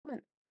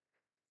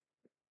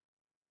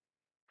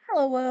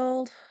Hello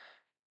world,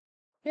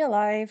 we're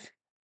live.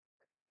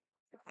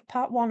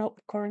 Part 1 up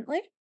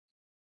currently.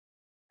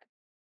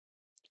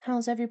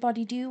 How's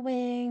everybody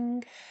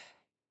doing?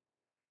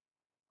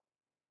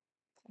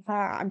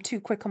 I'm too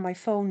quick on my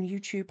phone.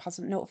 YouTube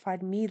hasn't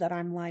notified me that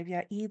I'm live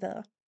yet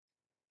either.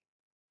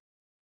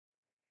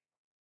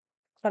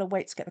 Gotta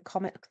wait to get the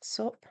comments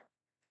up.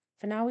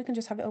 For now we can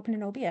just have it open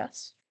in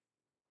OBS.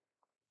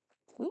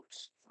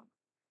 Oops.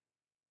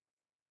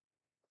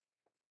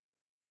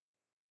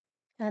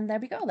 And there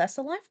we go, that's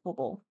the live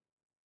bubble.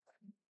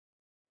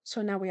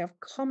 So now we have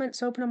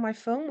comments open on my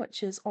phone,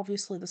 which is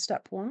obviously the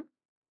step 1.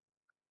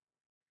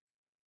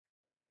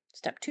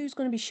 Step 2 is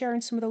going to be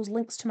sharing some of those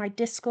links to my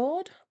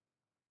Discord.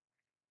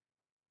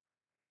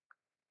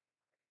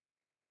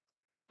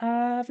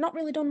 I've not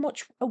really done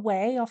much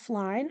away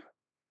offline.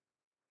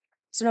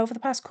 So over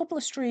the past couple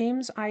of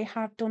streams, I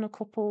have done a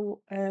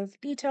couple of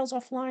details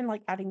offline,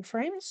 like adding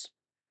frames.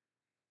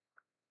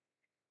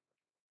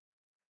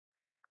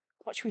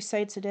 What should we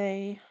say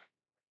today?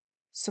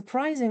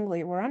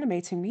 Surprisingly, we're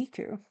animating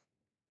Miku.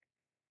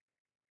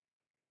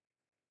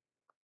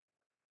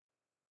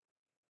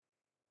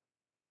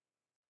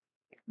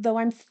 Though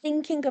I'm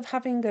thinking of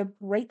having a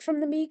break from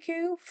the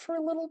Miku for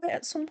a little bit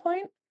at some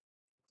point.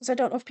 Because I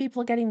don't know if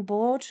people are getting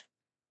bored.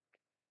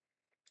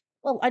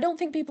 Well, I don't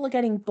think people are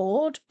getting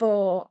bored,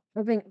 but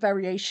I think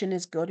variation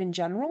is good in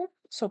general.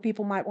 So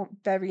people might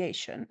want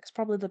variation. It's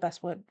probably the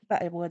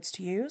better words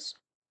to use.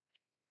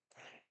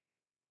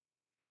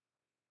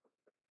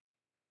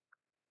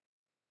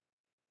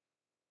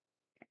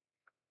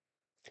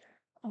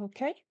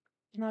 Okay,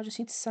 now I just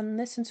need to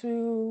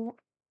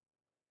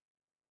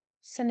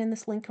sending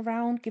this link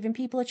around, giving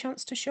people a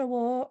chance to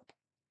show up.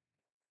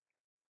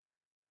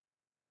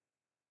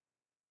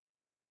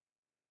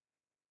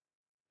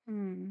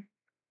 Hmm.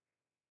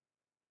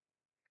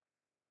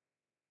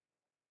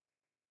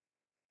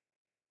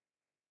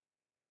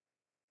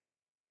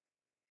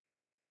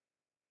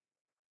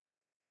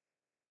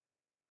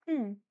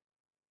 A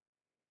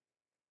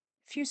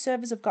few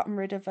servers have gotten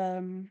rid of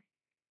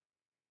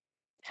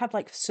had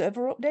like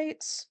server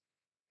updates.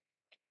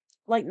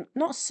 Like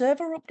not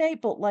server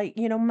update, but like,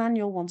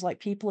 manual ones, like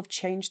people have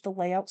changed the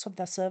layouts of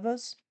their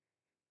servers.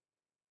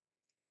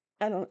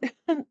 I don't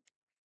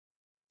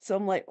so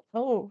I'm like,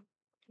 oh,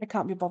 I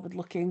can't be bothered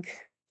looking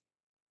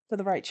for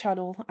the right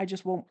channel. I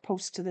just won't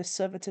post to this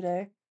server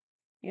today,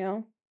 you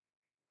know?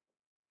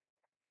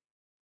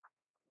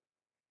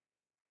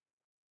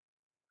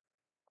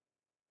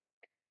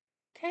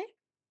 Okay.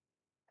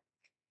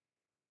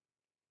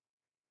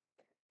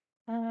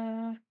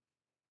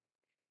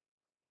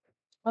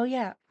 Oh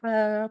yeah,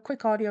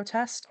 quick audio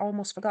test.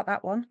 Almost forgot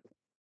that one.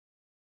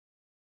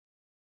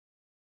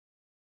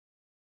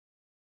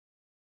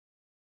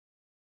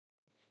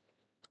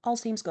 All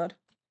seems good.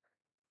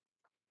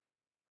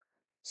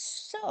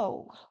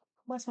 So,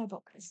 where's my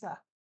book? Is that?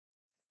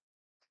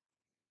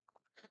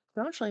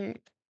 Actually,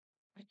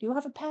 I do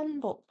have a pen,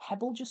 but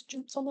Pebble just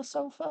jumps on the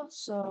sofa,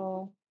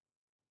 so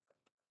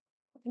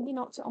I think he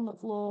knocked it on the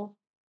floor.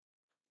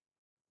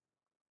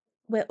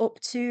 We're up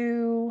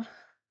to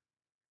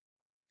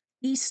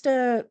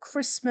Easter,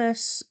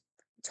 Christmas,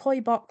 toy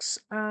box,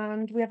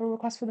 and we have a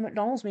request for the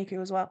McDonald's Miku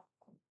as well.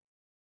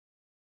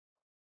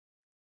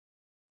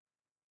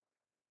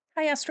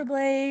 Hi,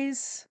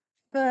 Astroblaze.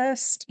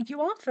 First.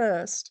 You are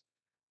first.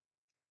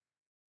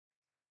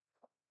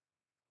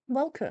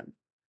 Welcome.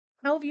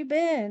 How have you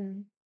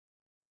been?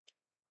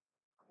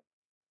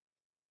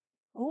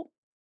 Oh,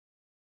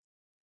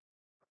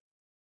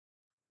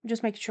 I'm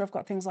just making sure I've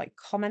got things like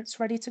comments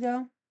ready to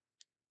go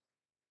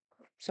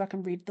so I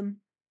can read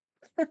them.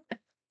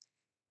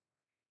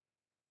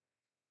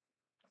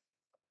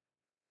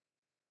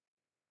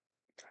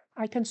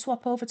 I can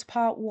swap over to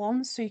part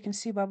 1 so you can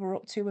see where we're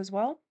up to as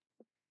well.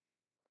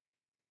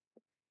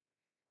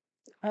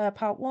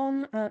 Part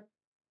 1,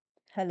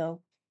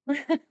 hello.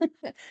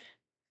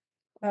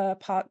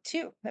 Part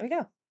 2, there we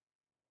go.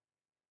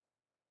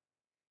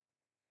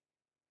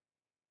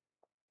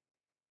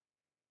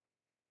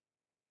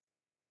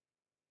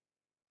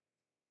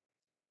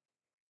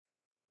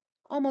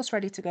 Almost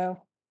ready to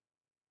go.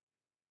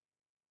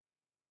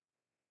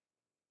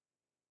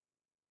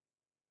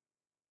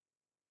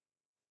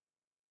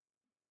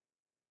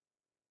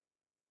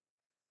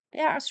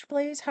 Yeah,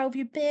 Astroblaze, how have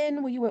you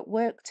been? Were you at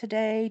work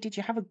today? Did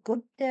you have a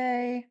good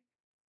day?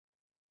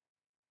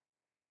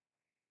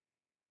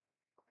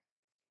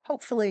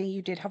 Hopefully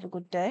you did have a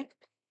good day,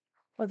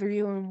 whether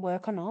you were in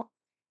work or not.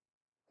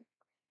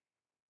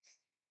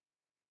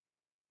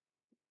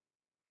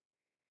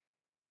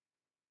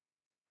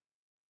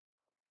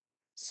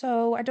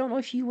 So I don't know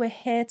if you were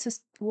here to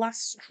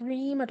last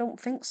stream. I don't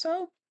think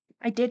so.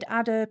 I did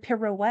add a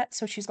pirouette,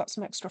 so she's got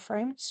some extra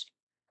frames.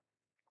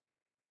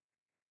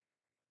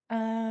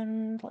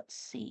 And let's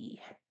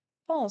see.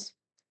 Pause.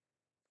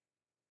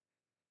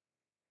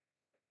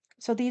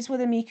 So these were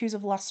the Mikus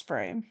of last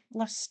stream.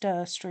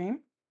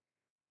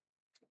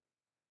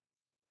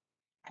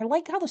 I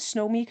like how the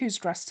Snow Miku's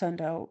dress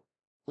turned out.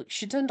 Like,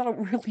 she turned out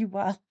really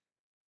well.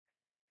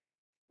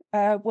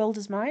 World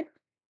is mine.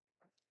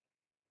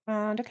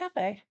 and a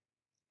cafe.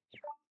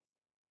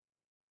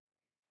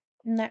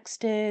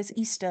 Next is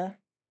Easter.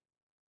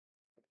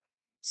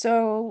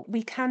 So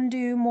we can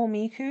do more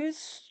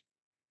Mikus.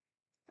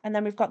 And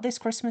then we've got this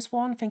Christmas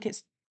one. I think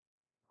it's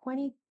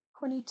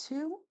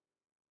 2022?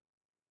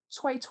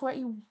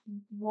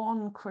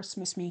 2021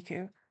 Christmas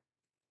Miku.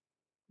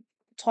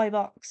 Toy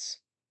box.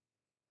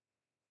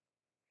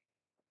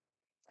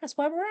 That's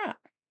where we're at.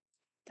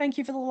 Thank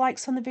you for the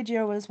likes on the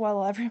video as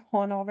well,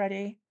 everyone,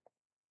 already.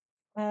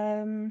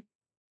 So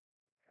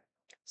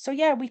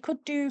yeah, we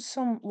could do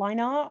some line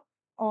art,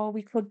 or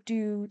we could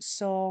do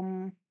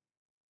some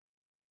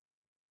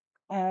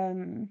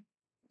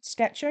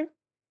sketching.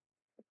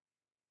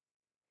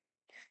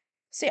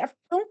 See, I've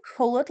done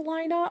coloured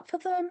line art for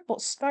them, but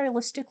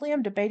stylistically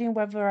I'm debating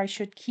whether I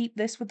should keep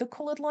this with the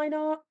coloured line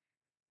art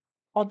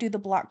or do the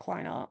black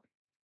line art.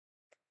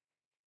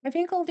 I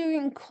think I'll do it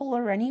in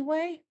colour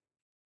anyway,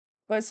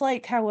 but it's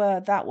like how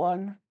that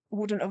one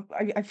wouldn't have,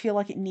 I feel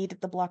like it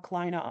needed the black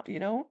line art, you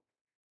know?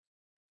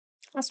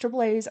 Astro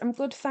Blaze, I'm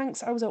good,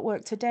 thanks. I was at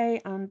work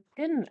today and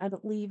didn't end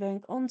up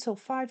leaving until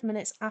 5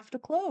 minutes after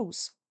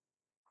close.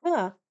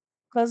 Huh,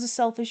 because of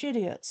selfish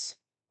idiots.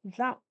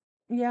 That,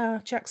 yeah,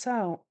 checks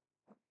out.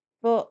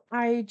 But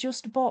I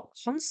just bought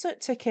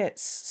concert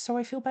tickets, so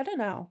I feel better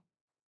now.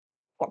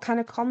 What kind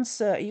of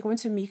concert? Are you going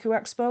to Miku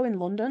Expo in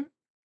London?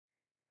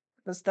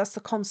 That's the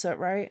concert,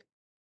 right?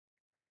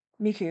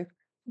 Miku.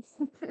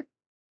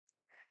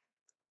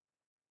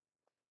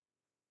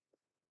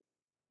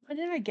 What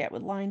did I get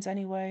with lines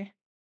anyway?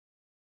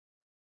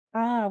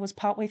 Ah, I was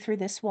partway through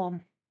this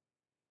one.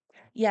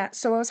 Yeah,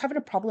 so I was having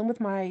a problem with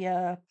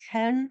my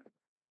pen.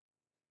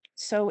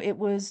 So it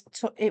was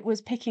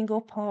picking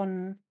up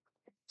on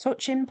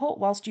touch input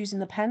whilst using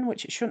the pen,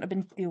 which it shouldn't have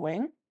been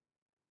doing.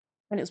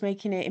 And it was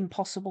making it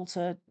impossible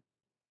to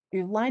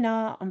do line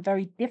art and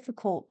very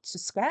difficult to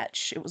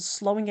sketch. It was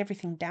slowing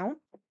everything down.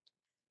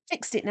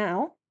 Fixed it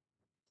now.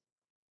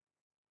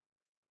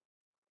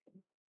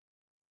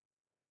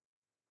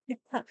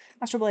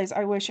 Astro Blaze,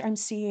 I wish I'm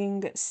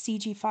seeing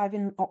CG5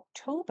 in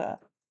October.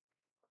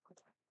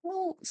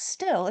 Well,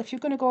 still, if you're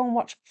going to go and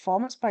watch a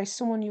performance by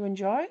someone you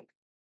enjoy,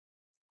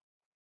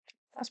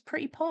 that's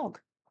pretty pog.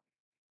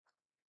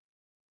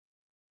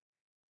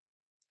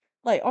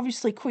 Like,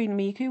 obviously, Queen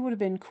Miku would have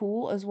been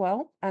cool as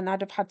well, and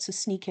I'd have had to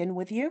sneak in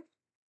with you.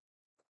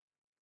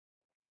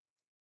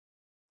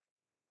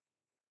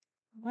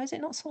 Why is it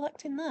not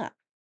selecting that?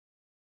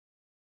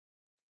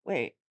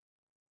 Wait.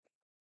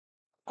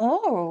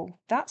 Oh,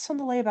 that's on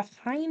the layer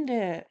behind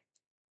it.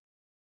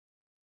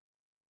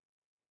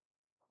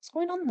 What's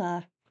going on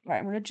there? Right,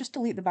 I'm going to just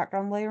delete the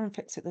background layer and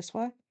fix it this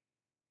way.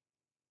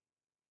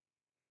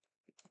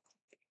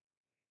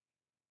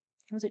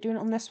 Was it doing it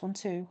on this one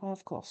too? Oh,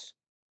 of course.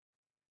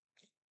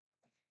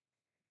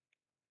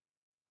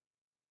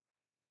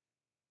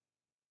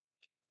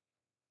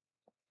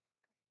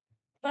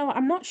 Oh,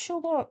 I'm not sure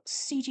what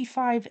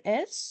CG5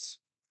 is.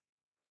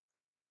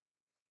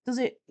 Does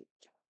it...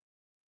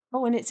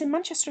 Oh, and it's in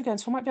Manchester again,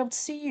 so I might be able to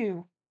see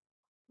you.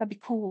 That'd be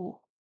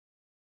cool.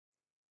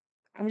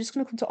 I'm just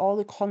going to come to all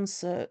the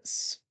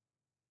concerts.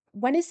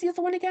 When is the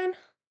other one again?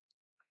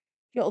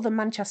 Your other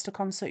Manchester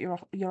concert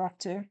you're off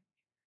to.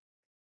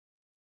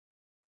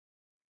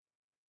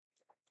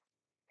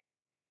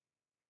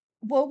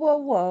 Whoa, whoa,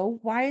 whoa.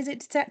 Why is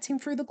it detecting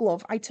through the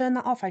glove? I turned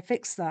that off. I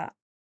fixed that.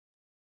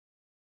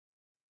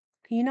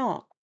 Can you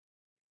not?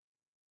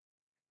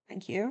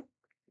 Thank you.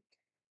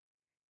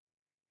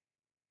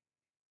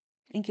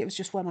 I think it was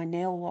just where my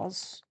nail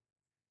was.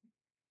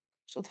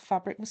 So the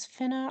fabric was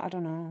thinner. I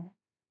don't know.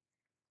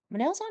 My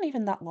nails aren't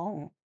even that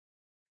long.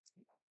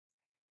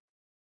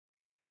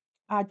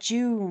 Ah,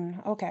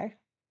 June. Okay.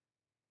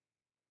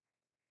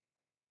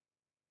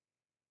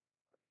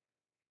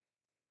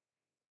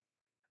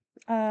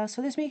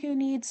 So this Miku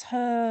needs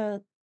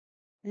her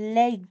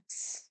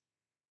legs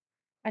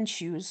and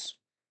shoes.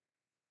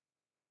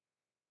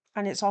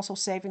 And it's also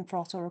saving for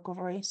auto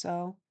recovery,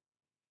 so.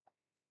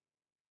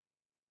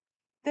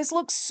 This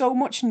looks so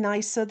much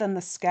nicer than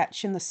the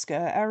sketch in the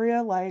skirt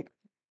area. Like,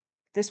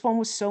 this one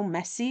was so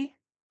messy.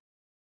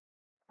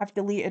 I've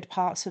deleted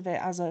parts of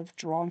it as I've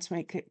drawn to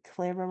make it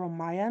clearer on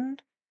my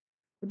end.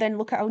 But then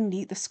look at how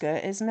neat the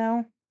skirt is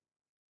now.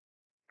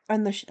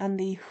 And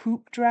the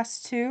hoop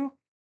dress too.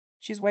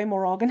 She's way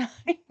more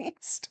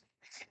organized.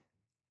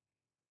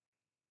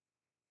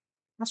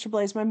 Master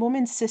Blaze, my mum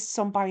insists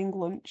on buying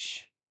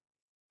lunch.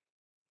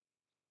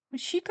 But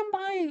she can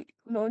buy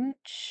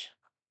lunch.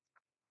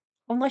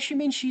 Unless you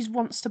mean she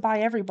wants to buy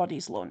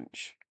everybody's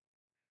lunch.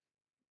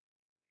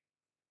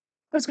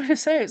 I was going to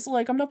say, it's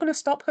like, I'm not going to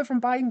stop her from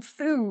buying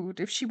food.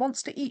 If she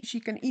wants to eat, she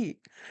can eat.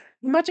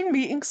 Imagine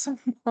meeting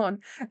someone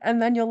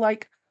and then you're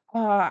like,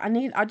 I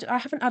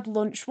haven't had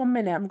lunch 1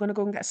 minute. I'm going to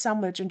go and get a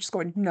sandwich, and just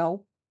going,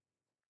 no,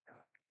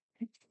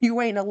 you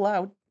ain't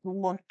allowed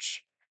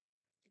lunch.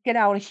 Get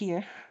out of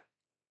here.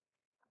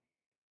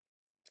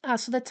 Ah,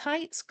 so the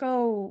tights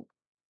go.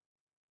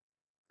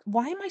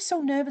 Why am I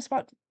so nervous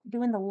about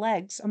doing the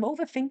legs? I'm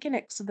overthinking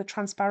it because of the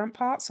transparent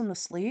parts on the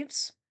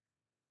sleeves.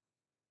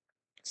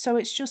 So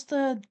it's just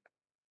the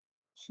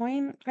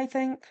point, I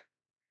think.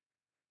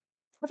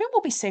 I think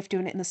we'll be safe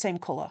doing it in the same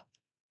color.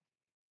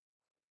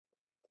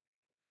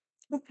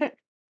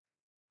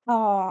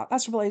 Ah,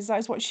 Astro Blaze, that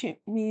is what she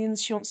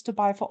means. She wants to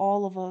buy for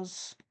all of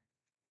us.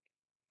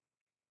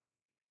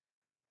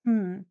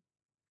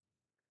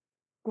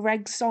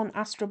 Greg's on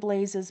Astro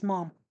Blaze's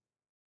mom.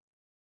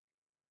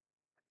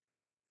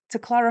 To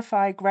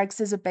clarify, Greg's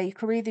is a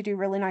bakery. They do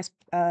really nice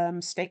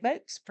steak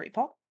bakes, pretty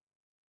pop.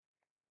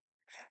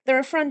 They're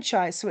a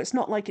franchise, so it's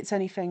not like it's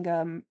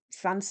anything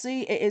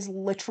fancy. It is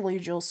literally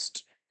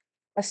just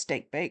a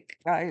steak bake,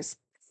 guys.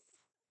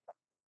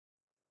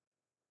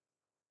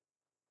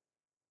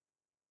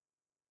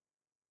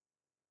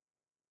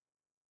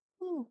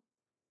 Ooh.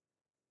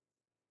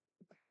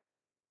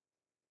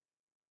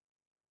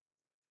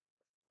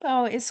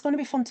 Oh, it's going to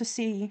be fun to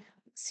see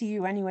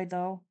you anyway,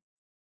 though.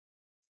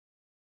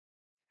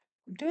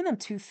 I'm doing them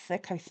too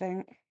thick, I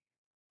think.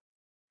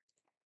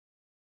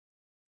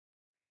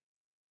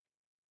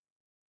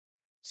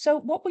 So,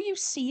 what were you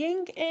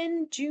seeing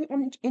in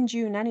June? In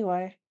June,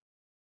 anyway.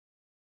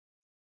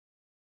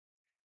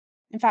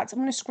 In fact, I'm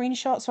going to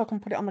screenshot so I can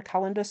put it on the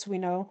calendar so we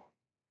know.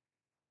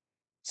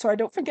 So I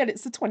don't forget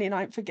it's the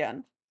 29th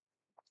again.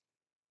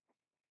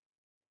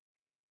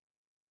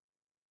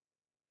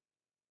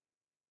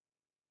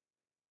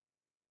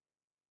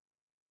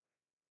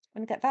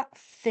 I'm going to get that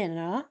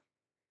thinner.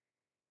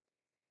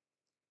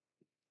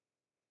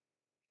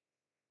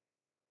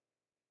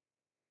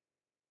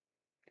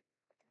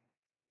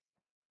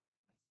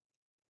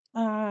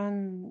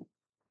 And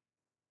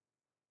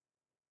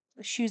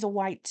the shoes are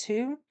white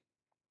too.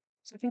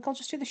 So I think I'll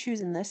just do the shoes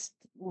in this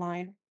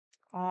line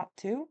art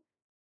too.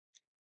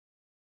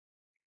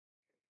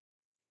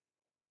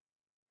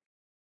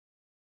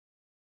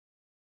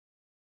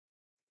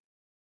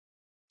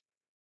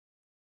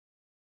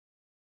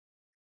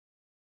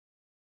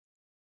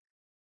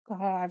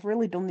 God, I've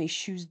really done these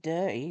shoes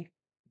dirty.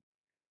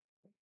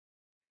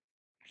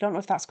 I don't know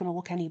if that's going to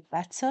look any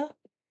better.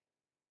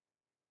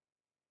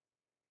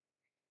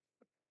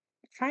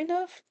 Kind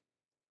of.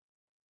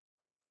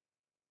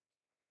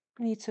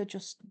 I need to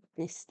adjust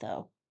this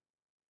though.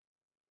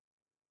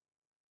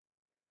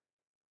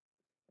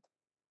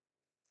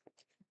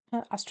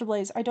 Astro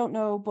Blaze, I don't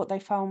know, but they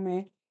found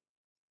me.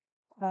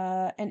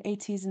 An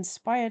 80s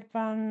inspired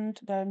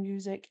band. Their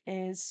music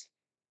is.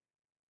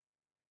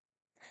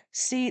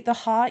 See, the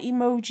heart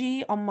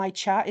emoji on my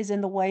chat is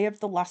in the way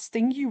of the last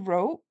thing you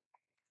wrote.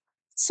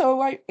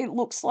 So it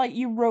looks like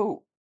you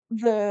wrote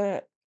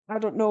the, I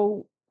don't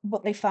know,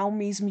 what they found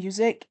me's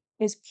music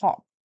is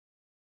pop.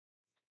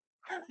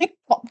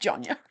 Pop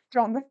genre.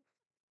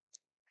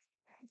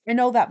 I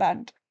know that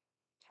band.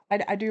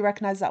 I do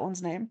recognize that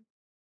one's name.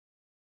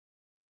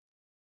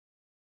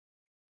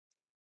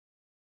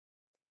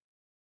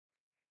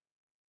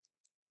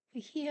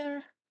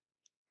 Here.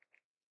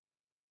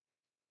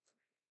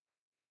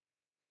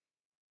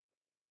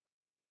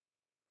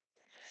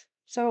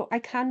 So I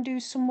can do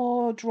some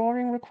more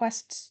drawing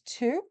requests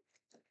too.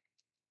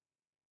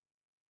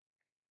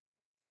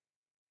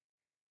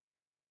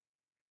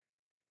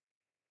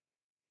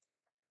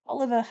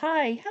 Oliver,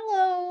 hi.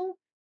 Hello.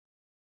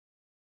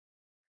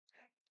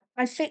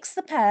 I fixed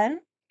the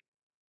pen.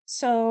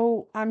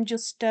 So I'm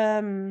just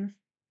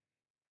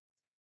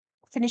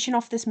finishing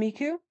off this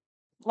Miku.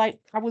 Like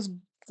I was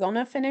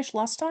gonna finish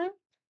last time,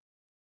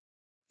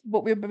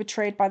 but we were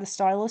betrayed by the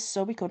stylist,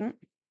 so we couldn't.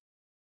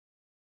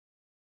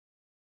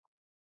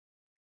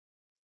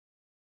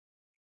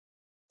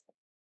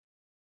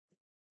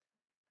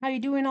 How you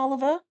doing,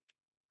 Oliver?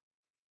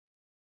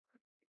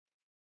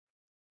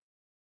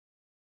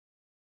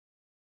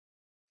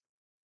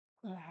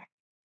 Ah,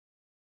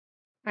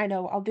 I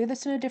know, I'll do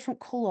this in a different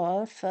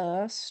color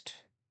first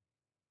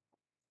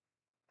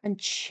and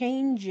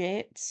change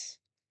it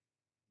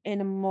in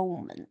a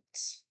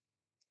moment.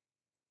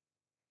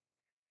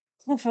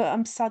 Oliver,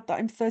 I'm sad that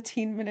I'm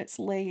 13 minutes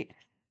late.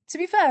 To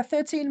be fair,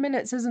 13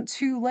 minutes isn't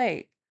too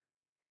late.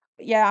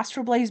 But yeah,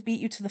 Astral Blaze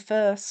beat you to the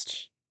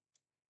first.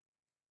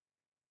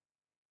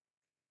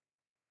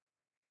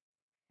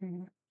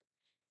 Hmm.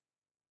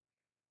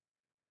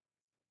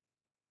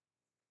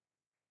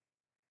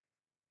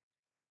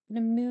 I'm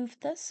gonna move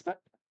this,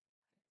 but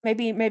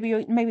maybe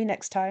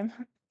next time.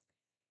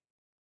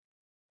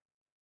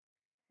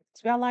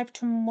 So we are live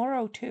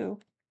tomorrow too.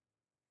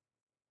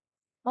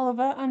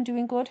 Oliver, I'm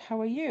doing good.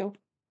 How are you?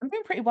 I'm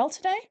doing pretty well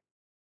today.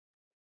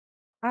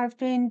 I've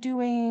been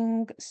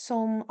doing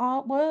some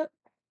artwork.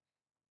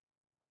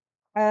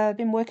 I've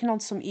been working on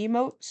some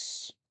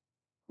emotes.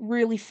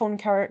 Really fun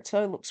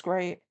character, looks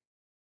great.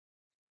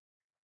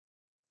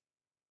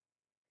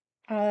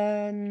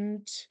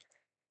 And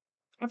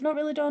I've not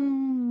really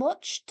done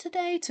much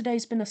today.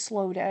 Today's been a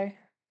slow day.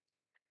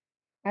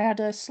 I had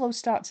a slow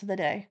start to the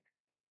day.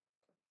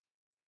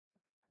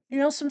 You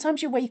know,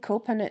 sometimes you wake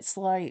up and it's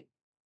like,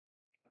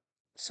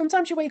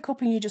 sometimes you wake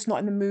up and you're just not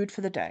in the mood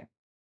for the day.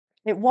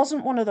 It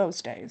wasn't one of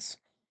those days.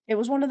 It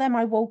was one of them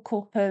I woke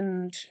up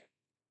and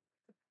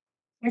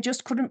I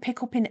just couldn't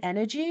pick up in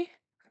energy.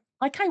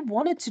 Like I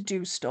wanted to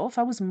do stuff.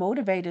 I was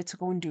motivated to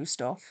go and do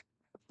stuff.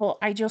 but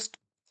I just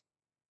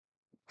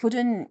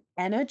couldn't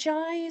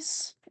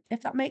energize,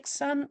 if that makes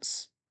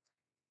sense.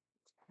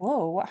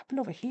 Whoa, what happened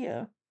over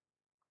here?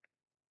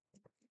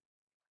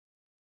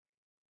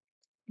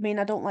 I mean,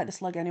 I don't like this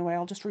leg anyway,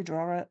 I'll just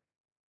redraw it.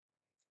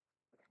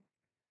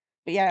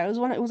 But yeah, it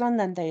was on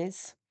them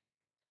days.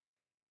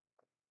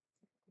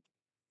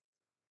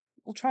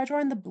 We'll try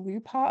drawing the blue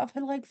part of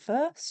her leg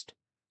first.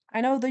 I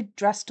know the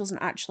dress doesn't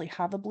actually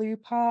have a blue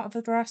part of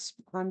the dress.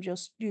 I'm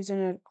just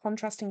using a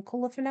contrasting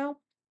colour for now.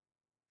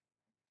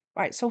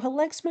 Right, so her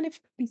leg's meant to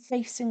be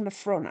facing the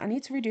front. I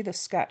need to redo this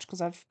sketch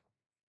because I've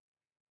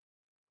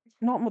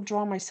not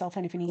drawn myself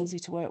anything easy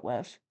to work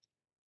with.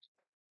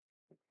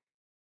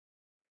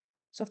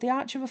 So if the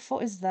arch of her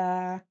foot is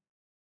there,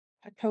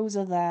 her toes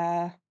are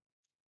there,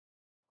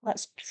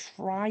 let's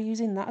try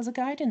using that as a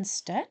guide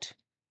instead.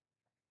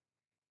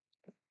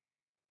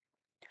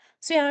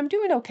 So yeah, I'm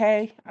doing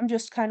okay. I'm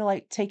just kind of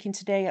like taking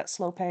today at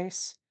slow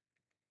pace.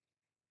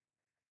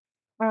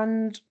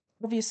 And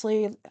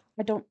obviously,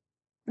 I don't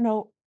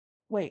know.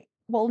 Wait,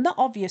 well, not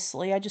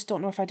obviously, I just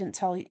don't know if I didn't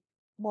tell you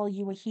while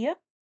you were here.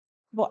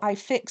 But I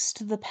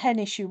fixed the pen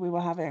issue we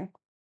were having,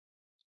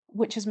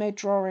 which has made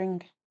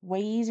drawing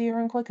way easier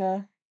and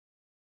quicker.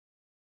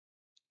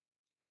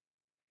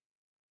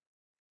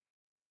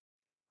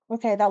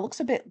 Okay, that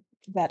looks a bit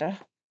better.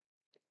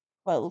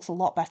 Well, it looks a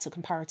lot better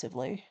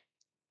comparatively.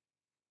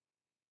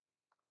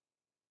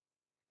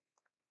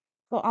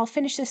 But I'll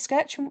finish this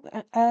sketch,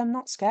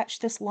 not sketch,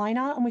 this line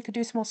art, and we could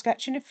do some more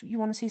sketching if you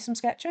want to see some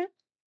sketching.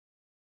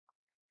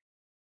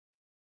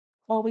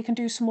 Or we can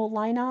do some more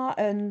line art,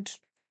 and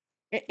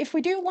if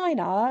we do line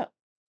art,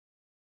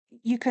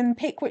 you can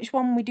pick which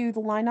one we do the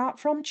line art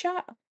from,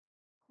 chat,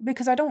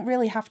 because I don't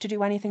really have to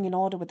do anything in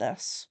order with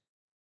this.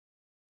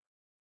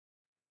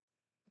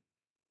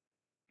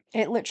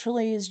 It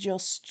literally is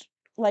just,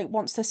 like,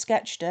 once they're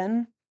sketched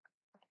in,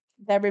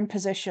 they're in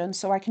position,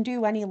 so I can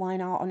do any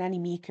line art on any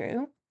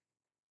Miku.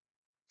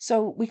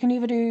 So we can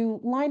either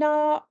do line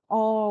art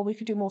or we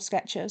could do more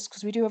sketches,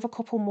 because we do have a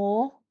couple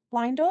more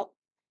lined up.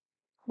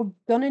 We're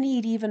gonna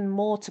need even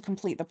more to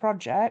complete the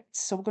project,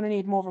 so we're gonna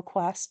need more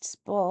requests,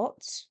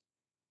 but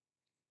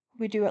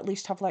we do at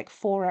least have like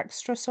 4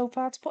 extra so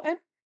far to put in.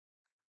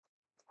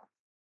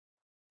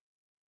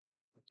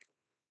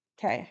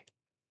 Okay.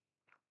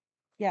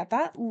 Yeah,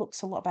 that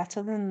looks a lot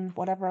better than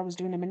whatever I was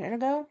doing a minute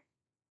ago.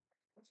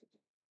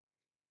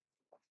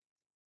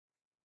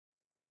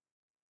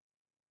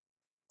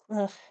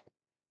 Ugh.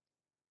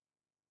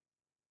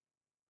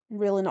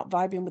 Really not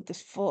vibing with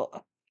this foot.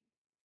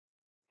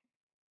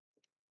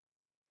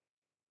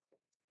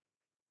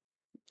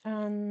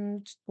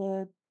 And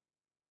the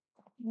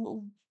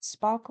little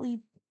sparkly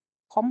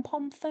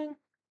pom-pom thing.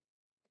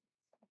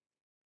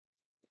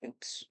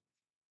 Oops.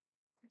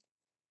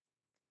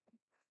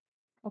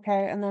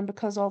 Okay, and then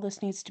because all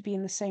this needs to be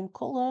in the same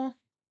color.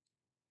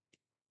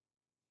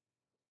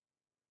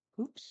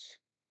 Oops.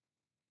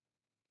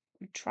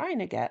 I'm trying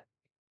to get.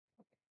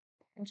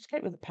 I'll just get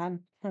it with a pen.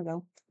 There we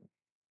go.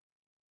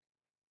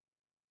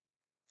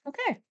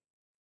 Okay.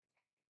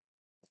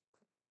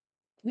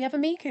 We have a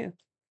Miku.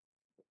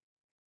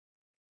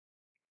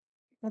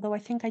 Although I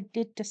think I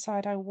did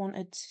decide I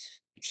wanted.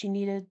 She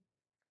needed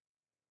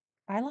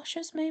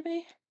eyelashes,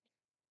 maybe?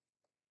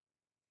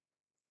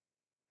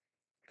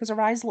 Because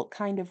her eyes look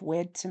kind of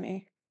weird to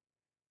me.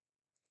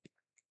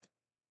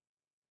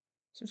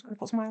 So I'm just going to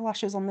put some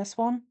eyelashes on this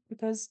one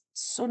because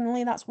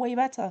suddenly that's way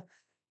better.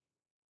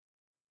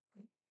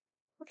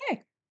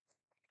 Okay.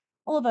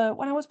 Oliver,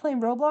 when I was playing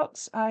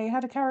Roblox, I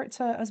had a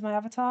character as my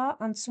avatar,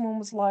 and someone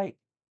was like,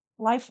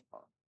 life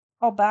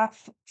or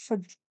bath for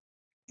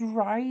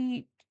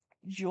dry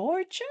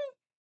Georgia?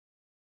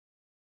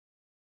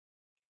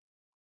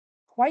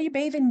 Why are you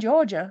bathing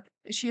Georgia?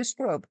 Is she a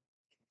scrub?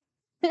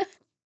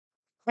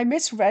 I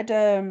misread,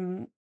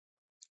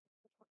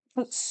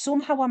 but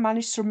somehow I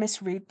managed to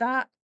misread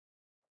that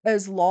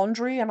as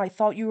laundry, and I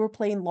thought you were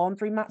playing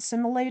Laundromat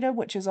Simulator,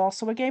 which is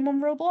also a game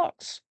on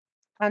Roblox.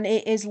 And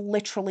it is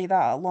literally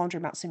that, a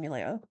laundromat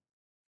simulator.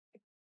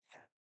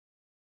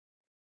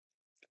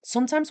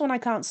 Sometimes when I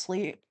can't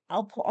sleep,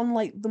 I'll put on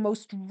like the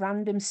most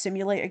random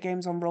simulator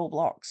games on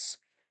Roblox,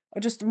 or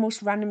just the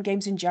most random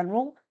games in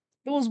general.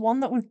 There was one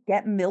that was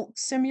Get Milk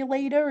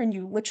Simulator, and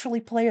you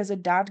literally play as a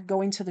dad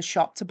going to the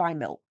shop to buy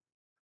milk.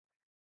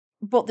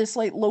 But there's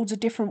like loads of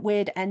different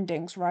weird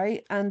endings,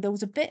 right? And there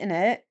was a bit in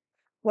it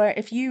where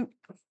if you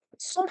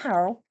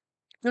somehow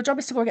your job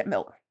is to go get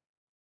milk.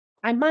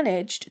 I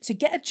managed to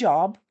get a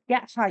job,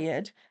 get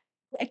hired,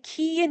 get a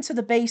key into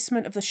the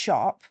basement of the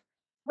shop,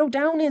 go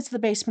down into the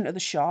basement of the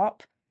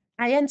shop.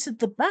 I entered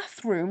the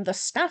bathroom, the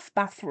staff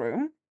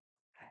bathroom,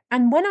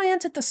 and when I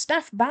entered the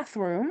staff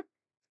bathroom,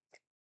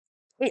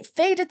 it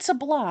faded to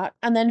black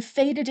and then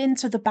faded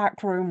into the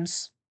back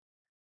rooms.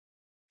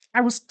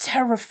 I was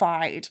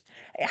terrified.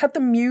 It had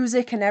the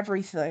music and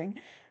everything.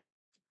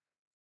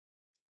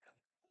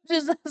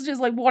 I was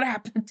just like, what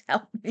happened?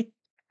 Tell me.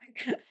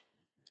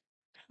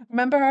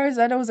 Remember how I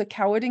said I was a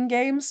coward in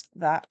games?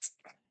 That.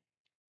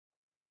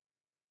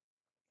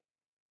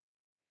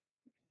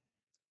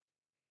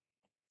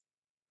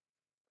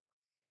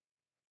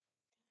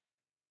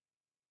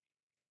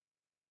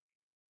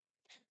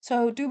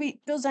 So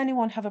does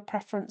anyone have a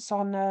preference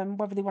on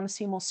whether they want to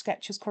see more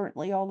sketches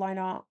currently or line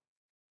art?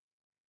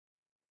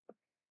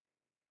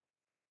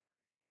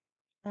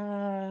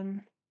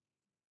 Um,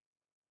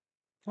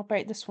 I'll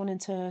break this one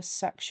into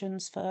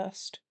sections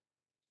first.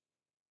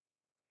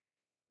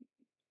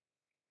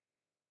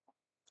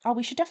 Oh,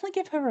 we should definitely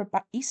give her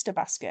a Easter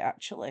basket,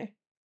 actually.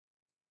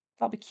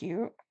 That'll be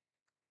cute.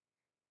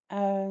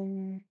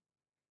 Um,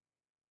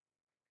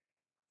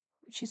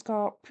 she's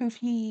got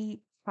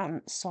poofy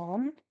pants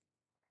on.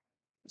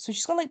 So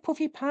she's got like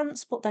puffy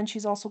pants, but then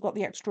she's also got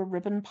the extra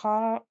ribbon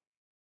part,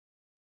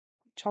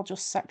 which I'll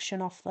just section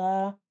off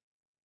there.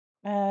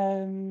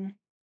 Um,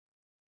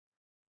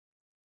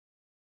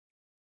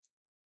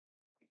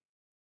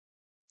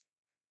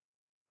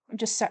 I'm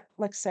just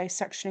like say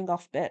sectioning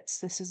off bits.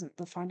 This isn't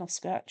the final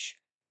sketch.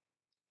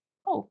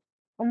 Oh,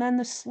 and then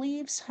the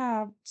sleeves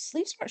are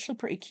actually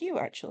pretty cute,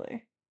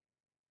 actually.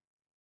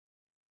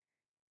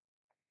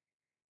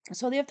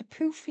 So they have the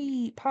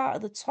poofy part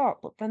at the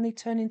top, but then they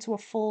turn into a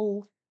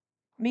full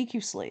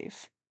Miku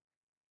sleeve.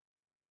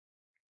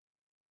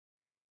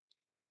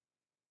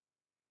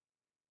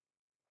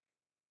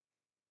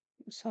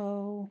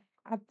 So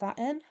add that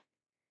in.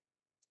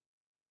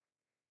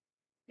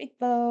 Big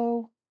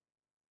bow,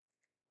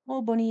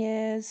 more bunny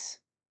ears,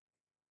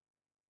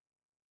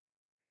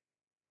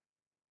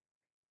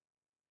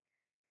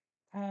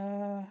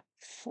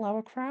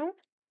 flower crown,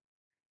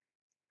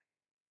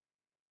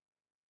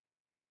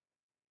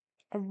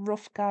 a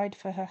rough guide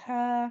for her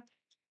hair.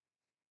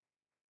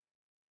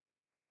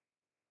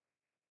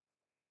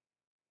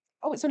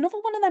 Oh, it's another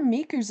one of them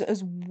Mikus that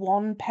has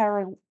one pair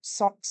of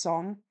socks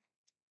on.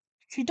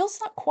 She does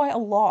that quite a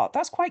lot.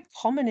 That's quite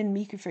common in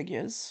Miku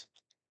figures.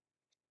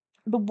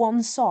 The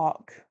one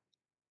sock.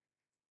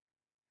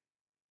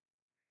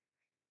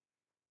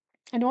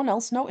 Anyone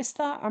else notice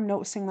that? I'm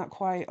noticing that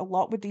quite a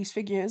lot with these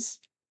figures.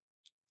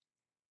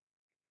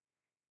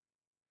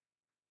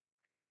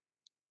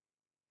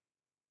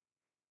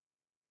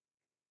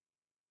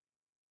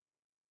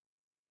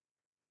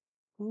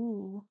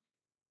 Ooh.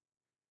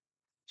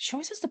 She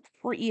always has the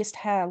prettiest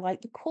hair.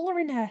 Like the color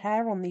in her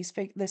hair on this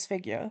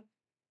figure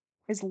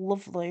is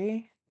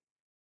lovely.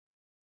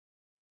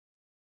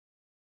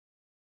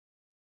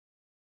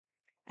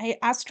 Hey,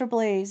 Astra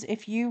Blaze,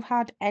 if you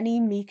had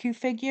any Miku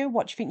figure,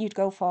 what do you think you'd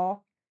go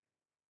for?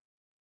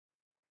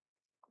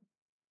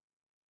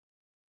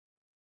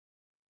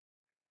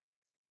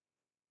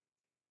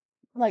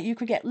 Like you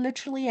could get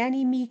literally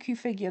any Miku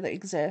figure that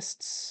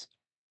exists.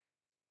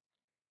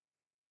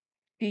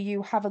 Do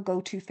you have a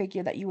go-to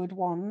figure that you would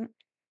want?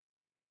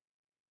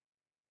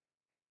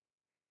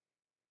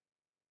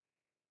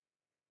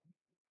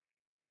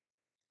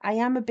 I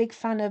am a big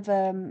fan of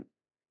the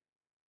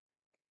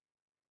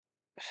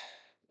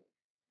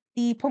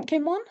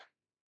pumpkin one.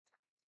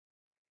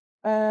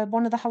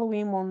 One of the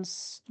Halloween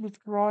ones. We've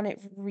drawn it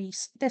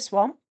this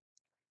one.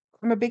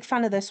 I'm a big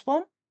fan of this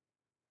one.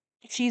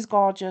 She's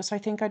gorgeous. I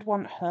think I'd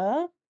want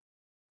her.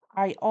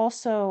 I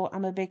also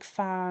am a big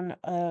fan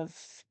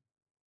of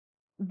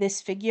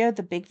this figure,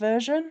 the big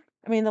version.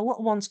 I mean, the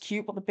little one's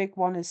cute, but the big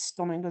one is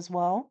stunning as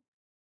well.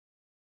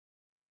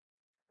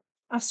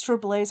 Astro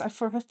Blaze,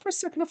 for a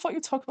second I thought you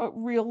were talking about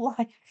real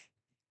life.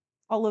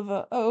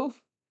 Oliver, oh.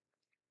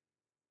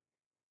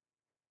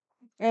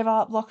 I have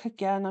art block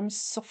again. I'm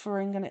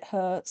suffering and it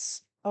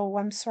hurts. Oh,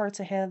 I'm sorry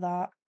to hear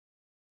that.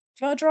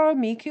 Do you want to draw a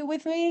Miku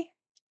with me?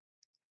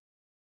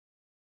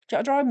 Do you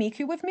want to draw a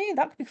Miku with me?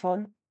 That could be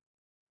fun.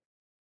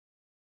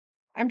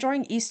 I'm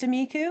drawing Easter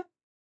Miku.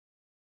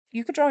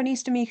 You could draw an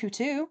Easter Miku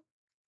too.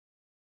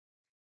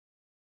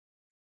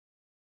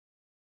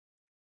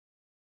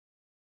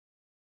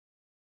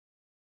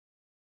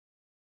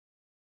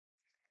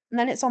 And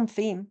then it's on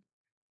theme.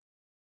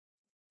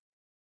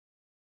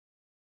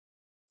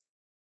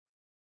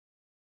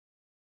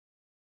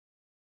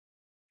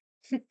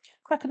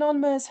 Quack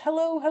Anonymous,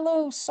 hello,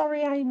 hello.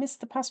 Sorry I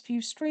missed the past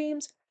few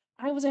streams.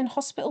 I was in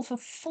hospital for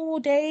 4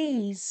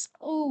 days.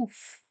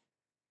 Oof.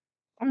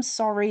 I'm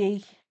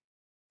sorry.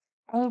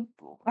 I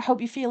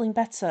hope you're feeling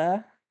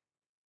better.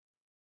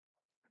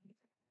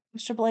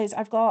 Mr. Blaze,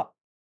 I've got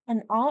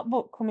an art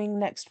book coming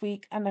next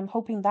week, and I'm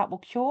hoping that will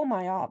cure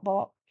my art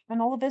book.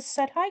 And Oliver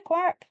said, hi,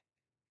 Quack.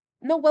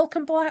 No,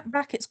 welcome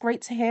back. It's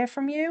great to hear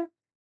from you.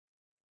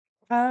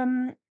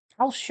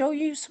 I'll show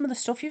you some of the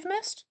stuff you've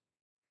missed.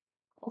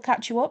 I'll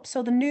catch you up.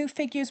 So the new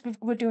figures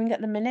we're doing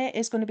at the minute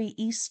is going to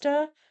be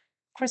Easter,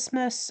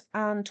 Christmas,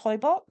 and Toy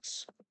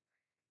Box.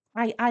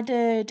 I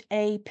added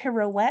a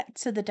pirouette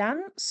to the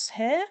dance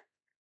here.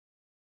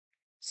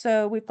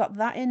 So we've got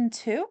that in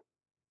too.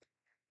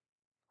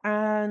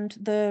 And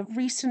the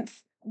recent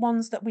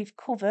ones that we've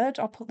covered,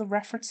 I'll put the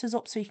references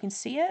up so you can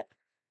see it,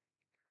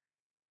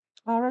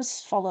 are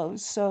as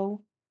follows.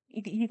 So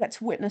you get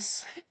to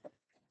witness.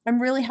 I'm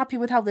really happy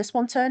with how this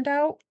one turned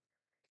out.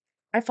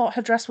 I thought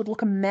her dress would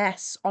look a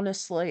mess,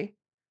 honestly.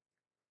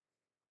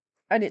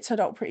 And it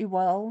turned out pretty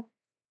well.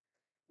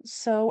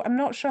 So I'm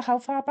not sure how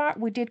far back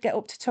we did get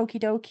up to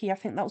Tokidoki. I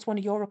think that was one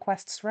of your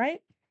requests,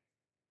 right?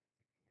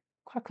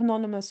 Quack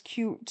Anonymous,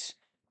 cute.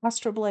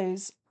 Astro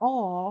Blaze,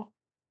 or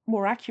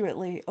more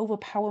accurately,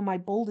 overpower my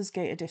Baldur's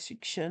Gate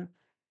addiction.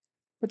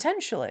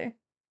 Potentially.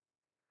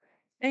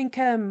 I think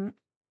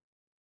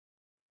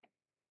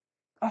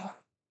oh,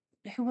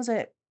 who was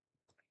it?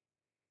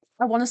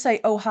 I want to say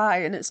oh hi,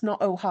 and it's not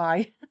oh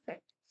hi.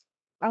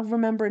 I'll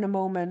remember in a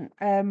moment.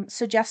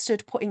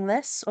 Suggested putting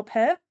this up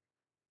here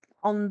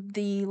on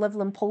the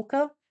level and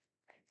polka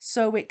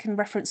so it can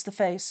reference the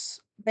face.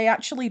 They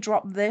actually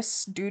dropped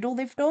this doodle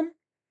they've done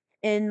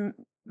in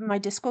my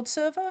Discord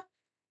server.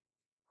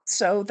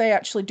 So they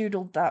actually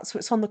doodled that, so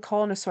it's on the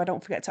corner so I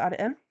don't forget to add it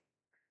in.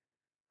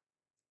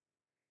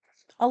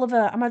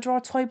 Oliver, am I draw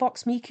a toy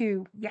box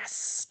Miku?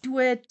 Yes, do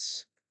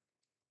it.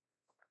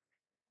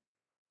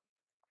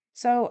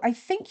 So I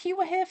think you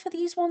were here for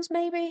these ones,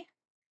 maybe?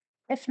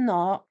 If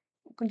not,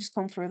 we can just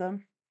come through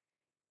them.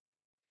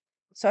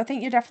 So I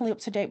think you're definitely up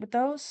to date with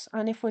those.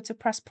 And if we're to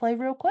press play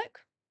real quick.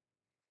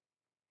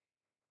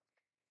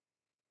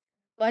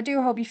 But I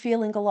do hope you're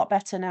feeling a lot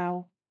better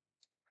now.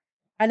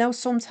 I know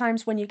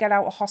sometimes when you get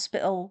out of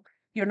hospital,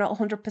 you're not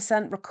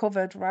 100%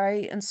 recovered,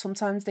 right? And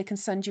sometimes they can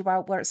send you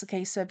out where it's a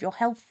case of you're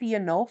healthy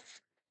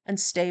enough and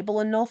stable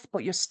enough,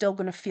 but you're still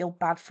going to feel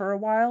bad for a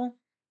while.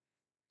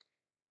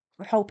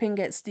 We're hoping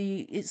it's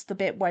the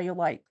bit where you're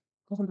like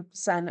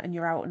 100% and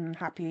you're out and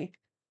happy,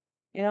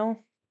 you know?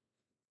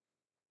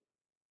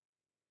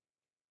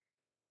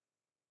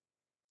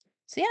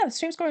 So yeah, the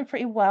stream's going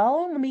pretty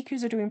well. The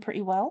Mikus are doing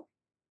pretty well.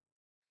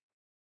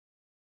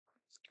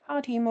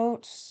 Hard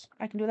emotes.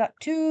 I can do that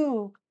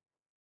too.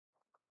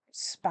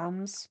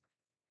 Spams.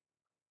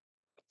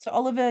 So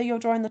Oliver, you're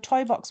drawing the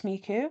toy box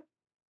Miku.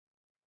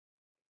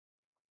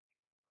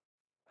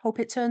 Hope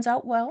it turns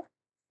out well.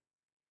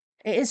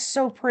 It is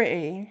so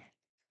pretty.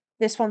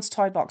 This one's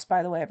toy box,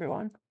 by the way,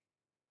 everyone.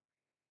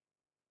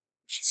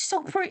 She's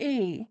so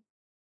pretty.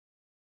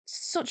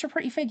 Such a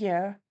pretty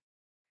figure.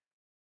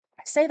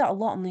 I say that a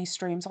lot on these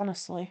streams,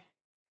 honestly.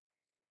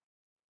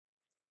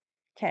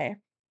 Okay.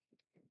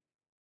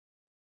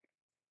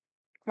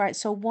 Right,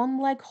 so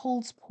one leg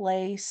holds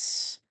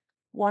place,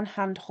 one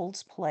hand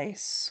holds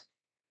place.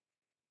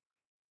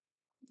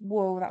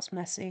 Whoa, that's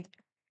messy.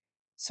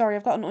 Sorry,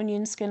 I've got an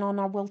onion skin on.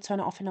 I will turn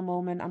it off in a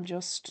moment. I'm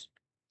just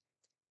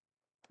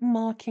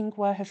marking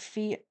where her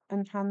feet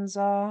and hands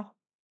are.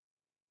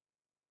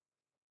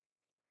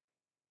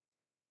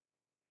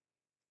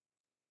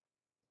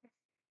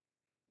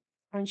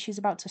 And she's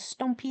about to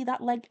stompy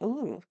that leg.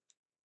 Ooh.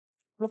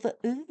 Rather,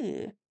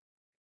 ooh.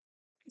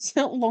 See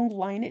that long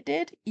line it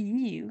did?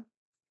 Ew.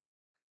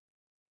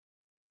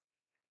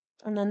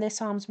 And then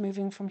this arm's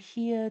moving from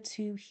here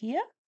to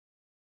here.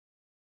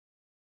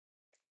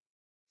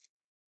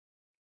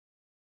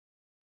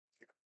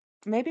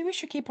 Maybe we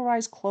should keep her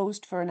eyes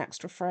closed for an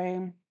extra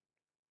frame.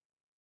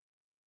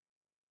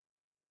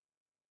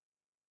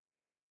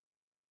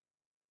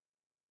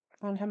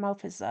 And her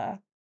mouth is there.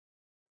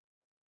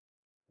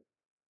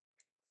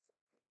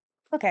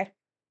 Okay.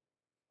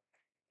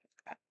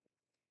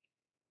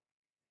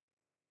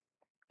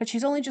 But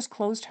she's only just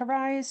closed her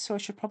eyes, so I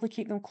should probably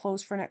keep them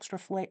closed for an extra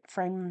frame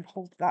and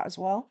hold that as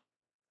well.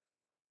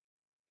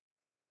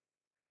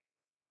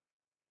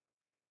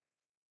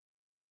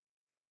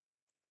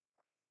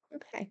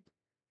 Okay.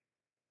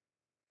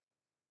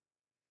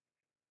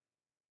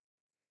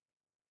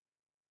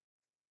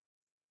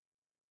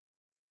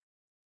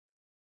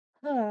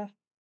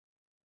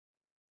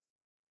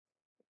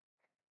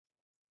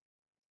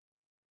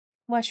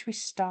 Where should we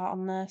start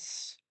on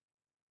this?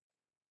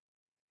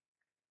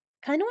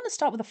 Kind of want to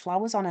start with the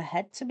flowers on her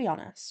head, to be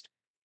honest.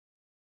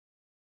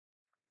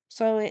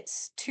 So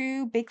it's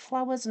two big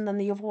flowers, and then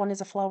the other one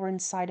is a flower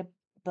inside a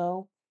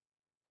bow.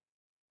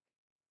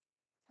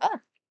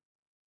 Ah!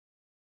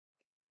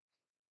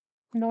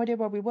 No idea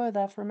where we were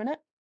there for a minute.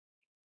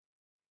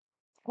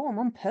 Oh, I'm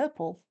on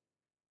purple.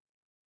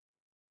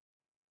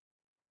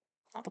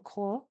 Not the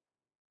colour.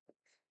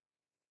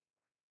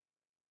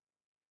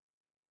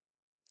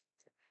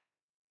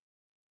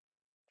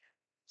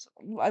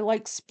 I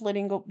like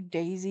splitting up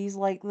daisies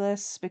like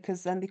this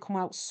because then they come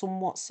out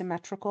somewhat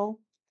symmetrical.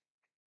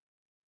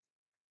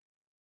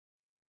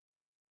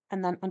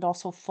 And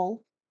also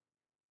full.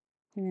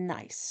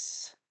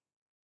 Nice.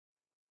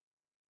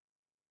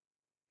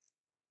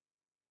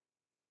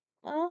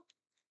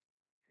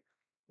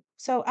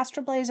 So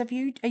Astro Blaze, are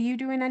you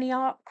doing any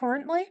art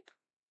currently?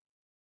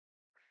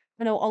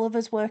 I know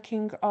Oliver's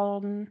working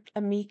on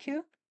a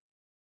Miku.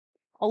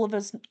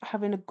 Oliver's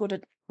having a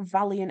good,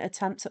 valiant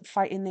attempt at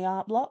fighting the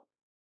art block.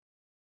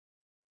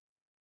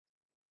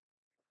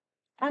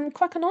 And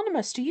Quack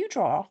Anonymous, do you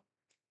draw?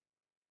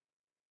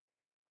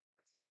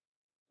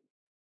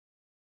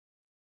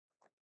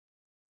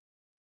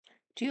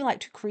 Do you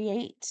like to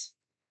create?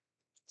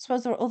 I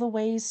suppose there are other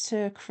ways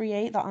to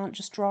create that aren't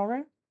just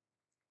drawing.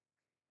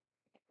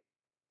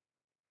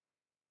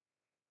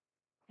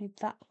 Need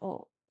that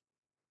up.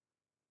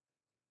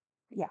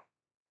 Yeah.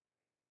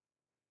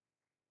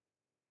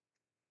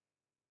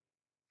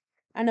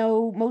 I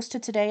know most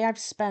of today I've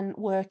spent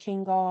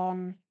working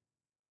on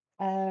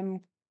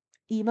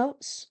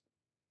emotes,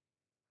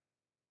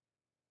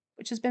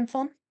 which has been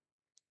fun.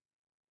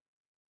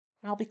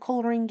 I'll be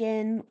colouring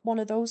in one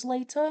of those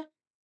later,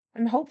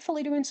 and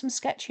hopefully doing some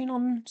sketching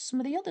on some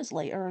of the others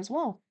later as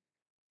well.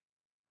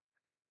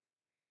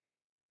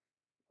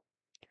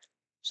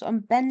 So I'm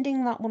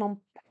bending that one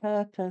on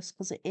purpose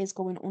because it is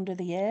going under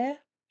the ear.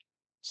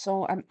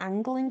 So I'm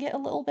angling it a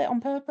little bit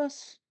on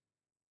purpose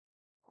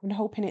and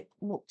hoping it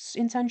looks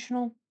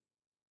intentional.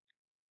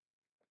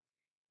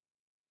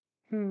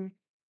 Hmm.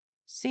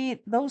 See,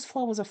 those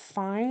flowers are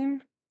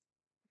fine.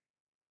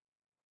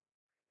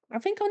 I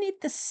think I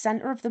need the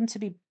center of them to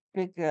be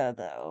bigger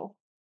though,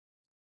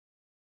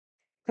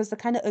 because they're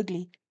kind of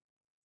ugly.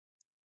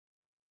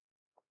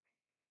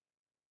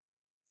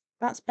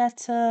 That's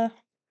better.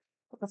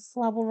 The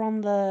flower on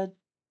the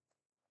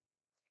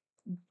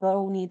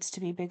bow needs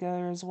to be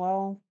bigger as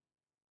well.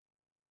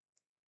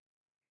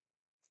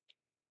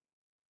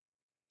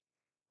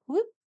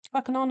 Whoop.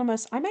 Like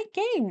Anonymous, I make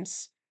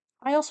games.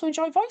 I also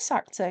enjoy voice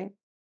acting.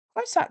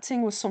 Voice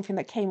acting was something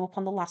that came up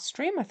on the last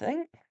stream, I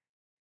think.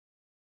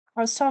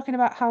 I was talking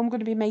about how I'm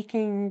going to be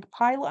making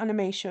pilot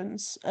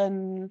animations,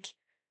 and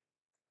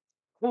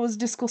I was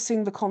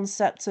discussing the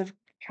concept of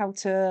how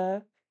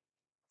to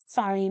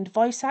find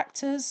voice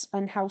actors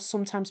and how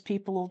sometimes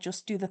people will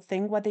just do the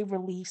thing where they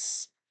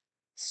release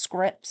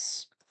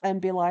scripts and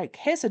be like,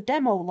 here's a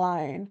demo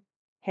line.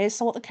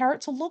 Here's what the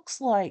character looks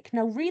like.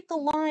 Now read the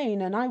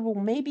line and I will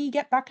maybe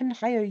get back and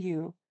hire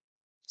you.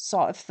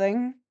 Sort of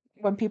thing.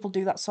 When people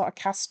do that sort of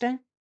casting.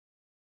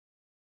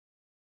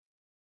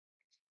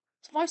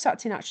 So voice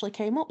acting actually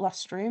came up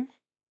last stream.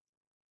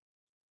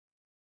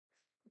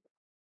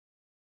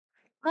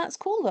 That's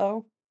cool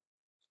though.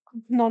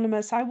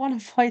 Anonymous, I want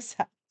to voice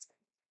act.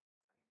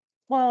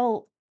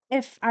 Well,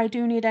 if I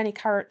do need any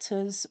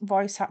characters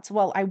voice actor,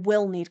 well, I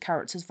will need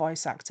characters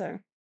voice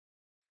actor.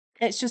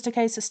 It's just a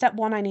case of step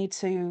one, I need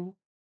to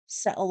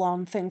settle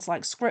on things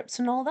like scripts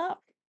and all that.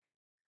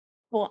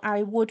 But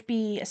I would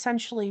be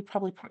essentially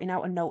probably putting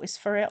out a notice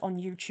for it on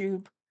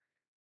YouTube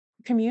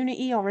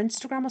community or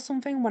Instagram or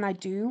something when I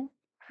do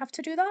have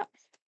to do that.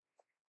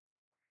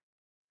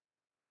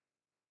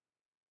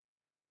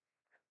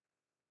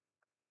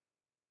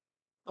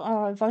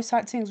 Voice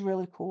acting is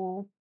really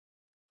cool.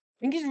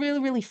 I think it's really,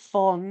 really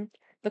fun.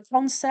 The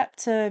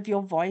concept of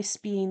your voice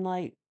being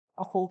like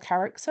a whole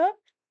character.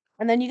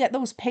 And then you get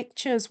those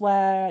pictures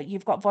where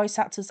you've got voice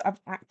actors I've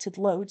acted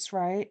loads,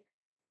 right?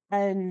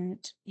 And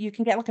you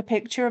can get like a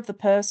picture of the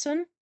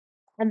person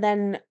and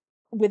then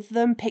with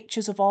them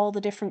pictures of all the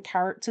different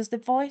characters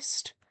they've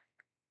voiced.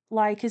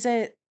 Like, is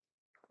it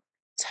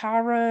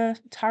Tara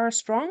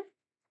Strong?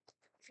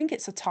 I think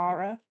it's a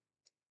Tara.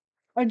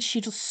 And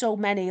she does so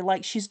many.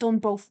 Like, she's done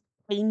both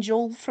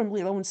Angel from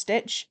Lilo and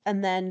Stitch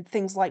and then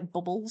things like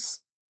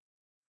Bubbles.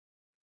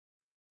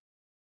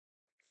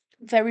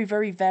 Very,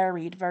 very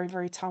varied, very,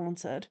 very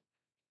talented.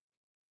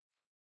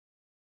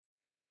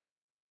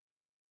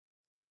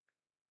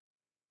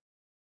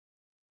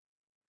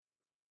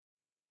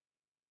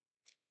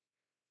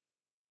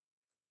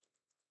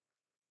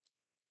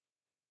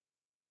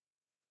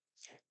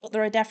 But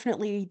there are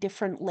definitely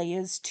different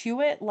layers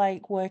to it,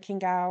 like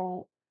working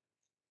out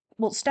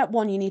well, step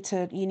one, you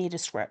need a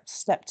script.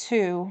 Step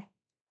two,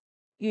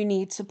 you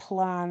need to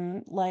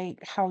plan like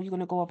how you're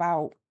gonna go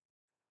about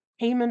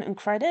payment and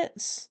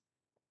credits.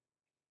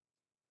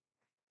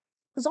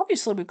 Because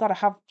obviously we've got to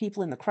have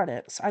people in the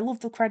credits. I love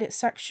the credit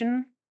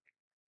section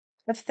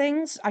of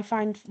things. I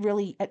find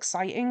really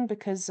exciting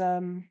because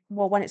well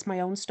when it's my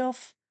own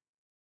stuff.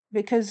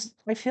 Because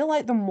I feel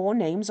like the more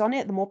names on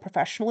it, the more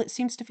professional it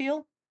seems to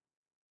feel.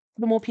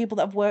 The more people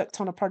that have worked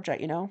on a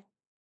project, you know.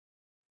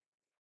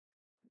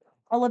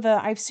 Oliver,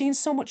 I've seen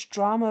so much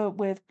drama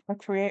with a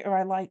creator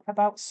I like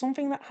about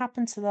something that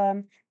happened to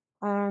them,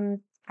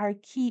 and I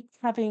keep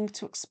having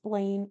to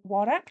explain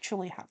what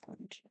actually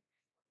happened.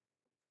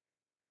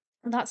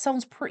 And that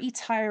sounds pretty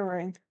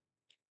tiring.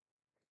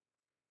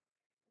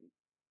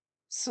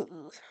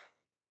 So,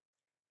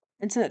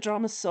 internet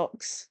drama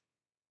sucks.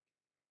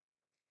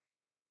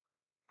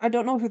 I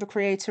don't know who the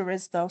creator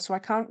is though, so I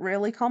can't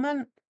really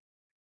comment.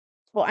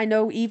 But I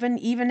know even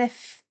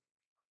if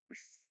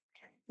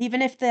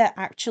they're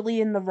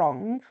actually in the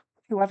wrong,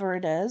 whoever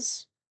it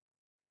is,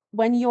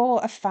 when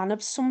you're a fan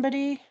of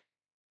somebody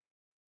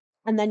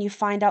and then you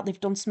find out they've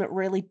done something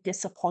really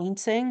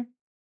disappointing,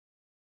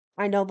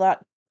 I know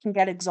that can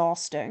get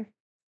exhausting.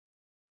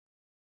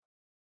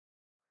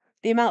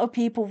 The amount of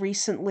people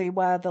recently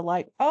where they're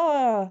like,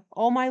 "Oh,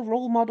 all my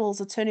role models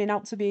are turning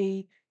out to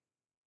be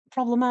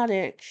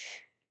problematic."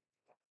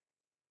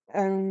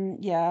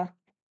 And yeah,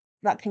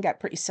 that can get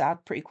pretty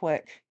sad pretty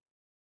quick.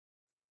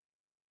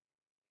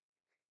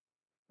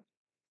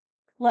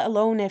 Let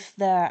alone if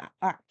they're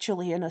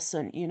actually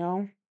innocent, you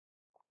know?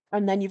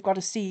 And then you've got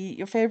to see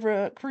your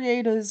favorite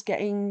creators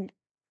getting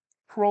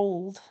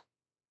trolled.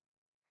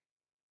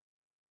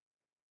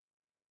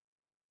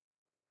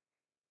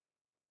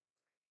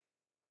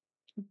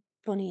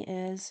 Bunny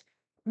is.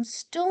 I'm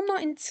still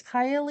not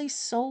entirely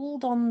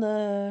sold on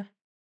the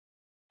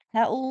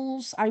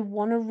petals. I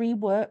want to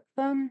rework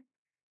them,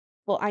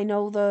 but I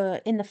know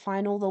in the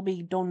final they'll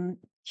be done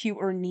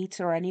cuter and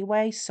neater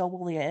anyway, so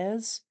will the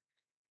ears.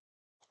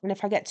 And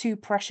if I get too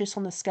precious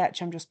on the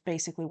sketch, I'm just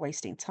basically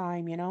wasting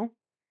time, you know?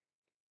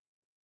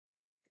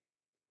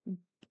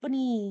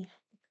 Bunny.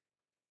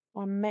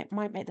 Or might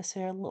make this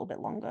hair a little bit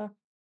longer.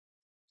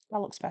 That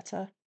looks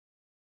better.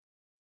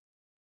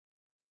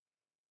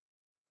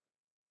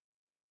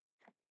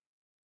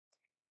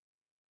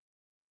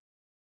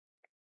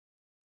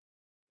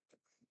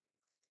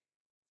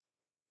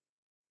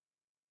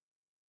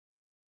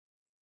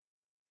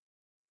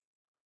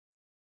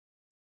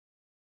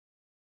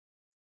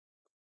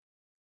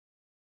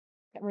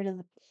 Get rid of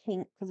the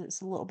pink because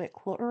it's a little bit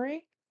cluttery.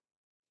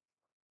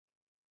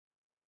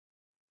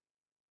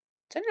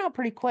 Turned out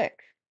pretty quick,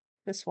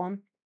 this one.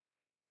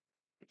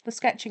 The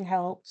sketching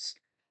helps.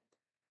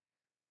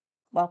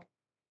 Well,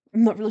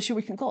 I'm not really sure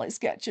we can call it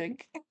sketching.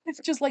 It's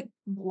just like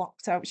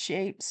blocked out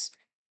shapes.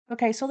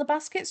 Okay, so the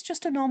basket's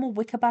just a normal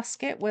wicker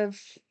basket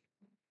with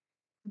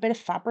a bit of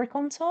fabric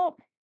on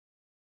top.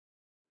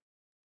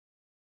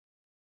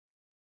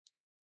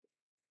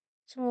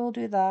 So we'll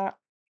do that.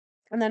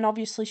 And then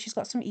obviously she's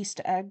got some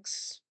Easter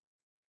eggs.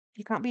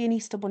 You can't be an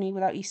Easter bunny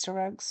without Easter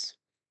eggs.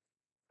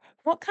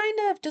 What kind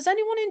of, does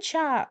anyone in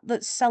chat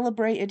that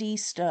celebrated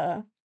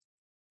Easter,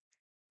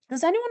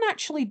 does anyone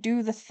actually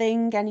do the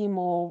thing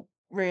anymore,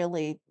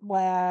 really,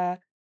 where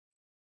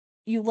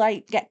you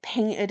like get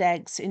painted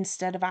eggs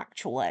instead of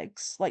actual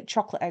eggs? Like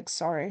chocolate eggs,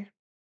 sorry.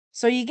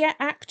 So you get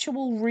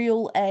actual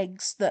real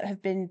eggs that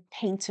have been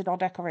painted or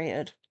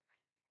decorated.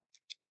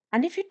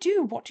 And if you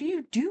do, what do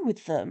you do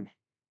with them?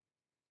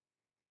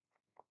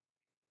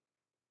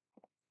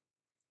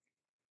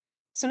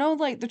 So no,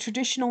 like the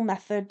traditional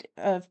method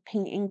of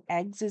painting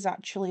eggs is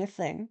actually a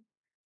thing.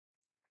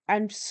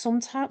 And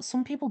sometimes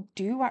some people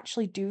do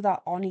actually do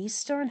that on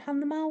Easter and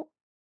hand them out.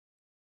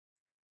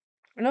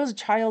 When I was a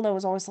child, I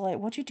was always like,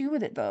 what do you do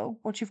with it though?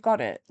 Once you've got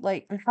it?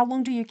 Like, and how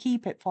long do you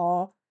keep it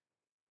for?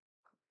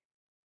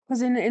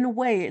 Because in a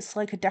way, it's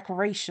like a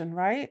decoration,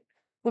 right?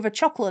 With a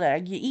chocolate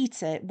egg, you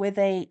eat it. With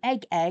a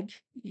egg,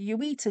 you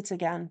eat it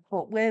again.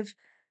 But with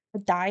a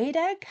dyed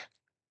egg,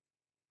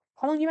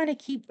 how long you meant to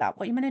keep that?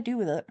 What you meant to do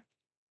with it?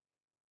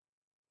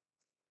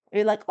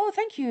 You're like, oh,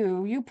 thank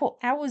you. You put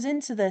hours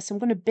into this. I'm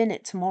going to bin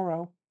it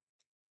tomorrow.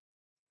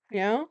 You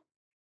know?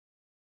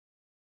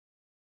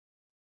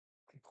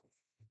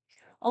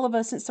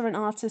 Oliver, since they're an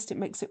artist, it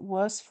makes it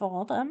worse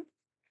for them.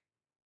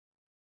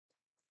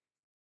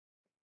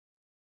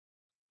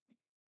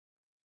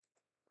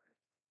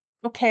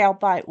 Okay, I'll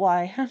bite.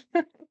 Why?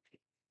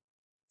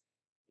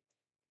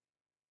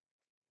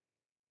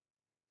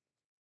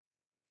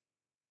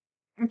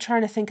 I'm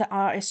trying to think of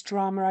artist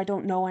drama. I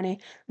don't know any.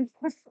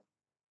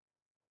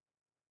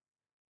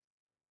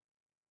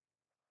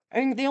 I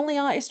think the only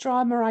artist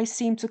drama I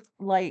seem to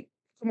like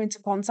come into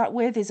contact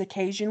with is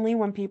occasionally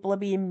when people are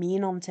being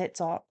mean on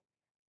TikTok.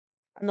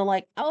 And they're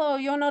like, oh,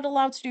 you're not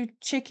allowed to do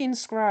chicken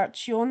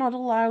scratch. You're not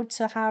allowed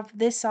to have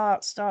this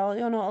art style.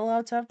 You're not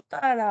allowed to have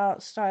that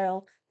art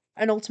style.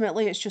 And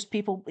ultimately, it's just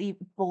people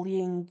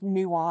bullying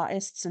new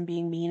artists and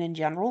being mean in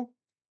general.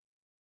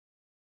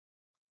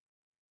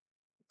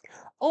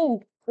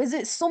 Oh, is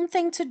it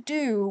something to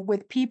do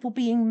with people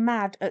being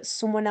mad at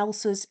someone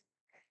else's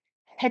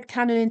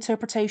headcanon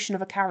interpretation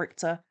of a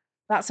character?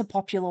 That's a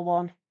popular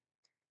one.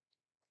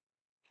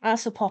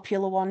 That's a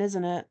popular one,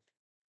 isn't it?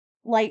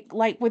 Like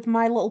with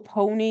My Little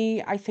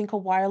Pony, I think a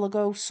while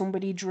ago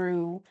somebody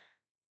drew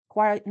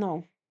quite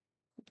no,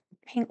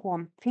 pink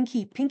one.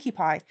 Pinkie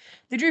Pie.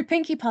 They drew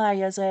Pinkie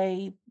Pie as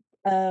a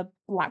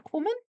black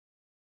woman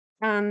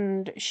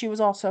and she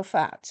was also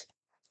fat.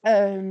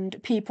 And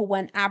people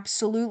went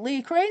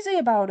absolutely crazy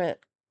about it.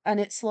 And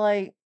it's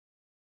like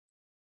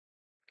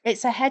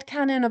it's a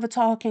headcanon of a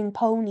talking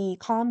pony.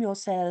 Calm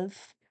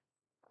yourself.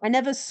 I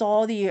never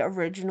saw the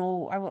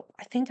original.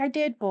 I think I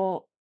did, but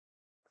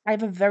I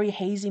have a very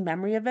hazy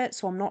memory of it,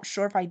 so I'm not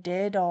sure if I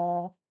did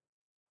or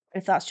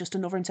if that's just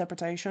another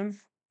interpretation.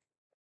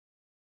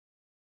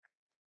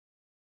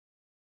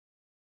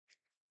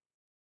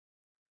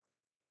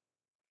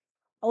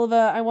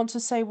 Oliver, I want to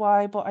say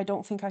why, but I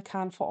don't think I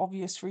can for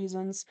obvious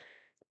reasons.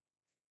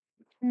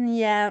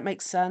 Yeah, it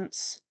makes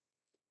sense.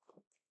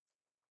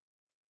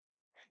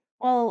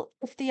 Well,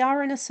 if they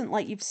are innocent,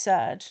 like you've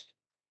said,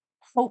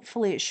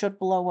 hopefully it should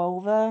blow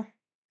over.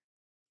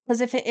 Because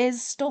if it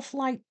is stuff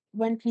like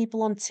when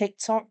people on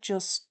TikTok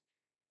just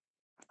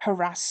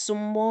harass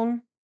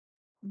someone,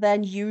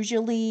 then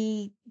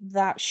usually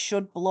that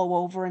should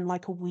blow over in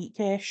like a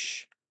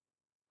weekish,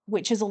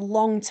 which is a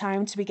long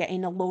time to be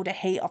getting a load of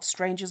hate off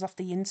strangers off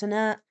the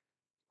internet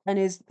and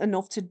is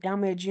enough to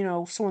damage,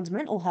 someone's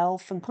mental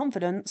health and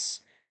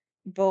confidence.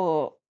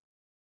 But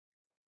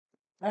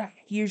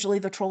usually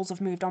the trolls have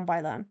moved on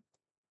by then,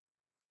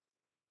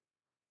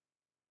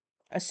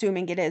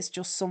 assuming it is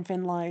just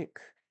something like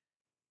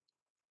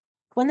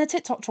when the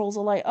TikTok trolls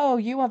are like, oh,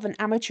 you have an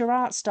amateur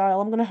art style,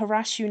 I'm going to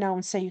harass you now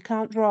and say you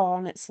can't draw.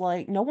 And it's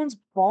like, no one's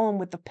born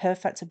with the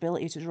perfect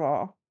ability to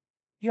draw.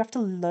 You have to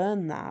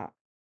learn that.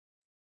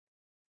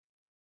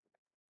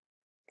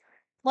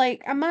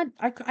 Like,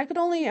 I could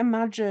only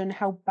imagine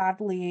how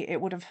badly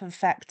it would have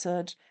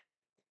affected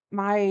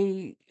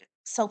my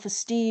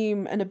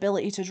self-esteem and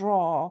ability to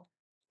draw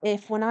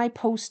if when I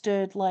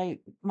posted,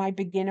 like, my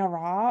beginner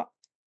art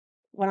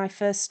when I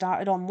first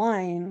started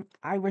online,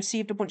 I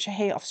received a bunch of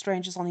hate off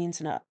strangers on the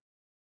internet,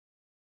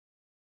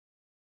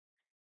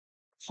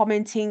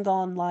 commenting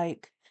on,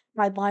 like,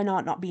 my line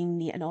art not being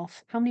neat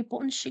enough. How many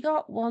buttons she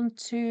got? 1,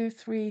 2,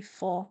 3,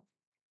 4.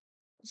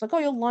 It's like, "Oh,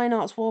 your line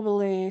art's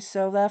wobbly,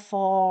 so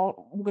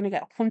therefore we're gonna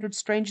get 100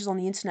 strangers on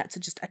the internet to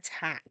just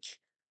attack."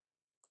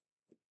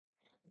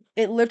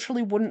 It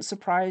literally wouldn't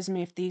surprise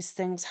me if these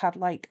things had,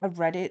 like, a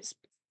Reddit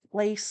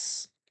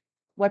place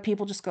where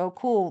people just go,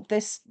 "Cool,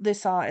 this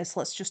artist,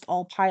 let's just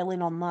all pile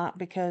in on that,"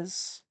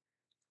 because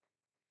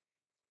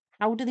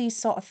how do these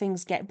sort of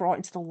things get brought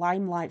into the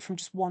limelight from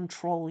just one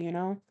troll, you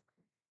know?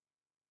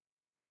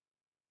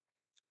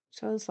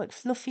 So it's like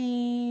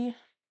fluffy,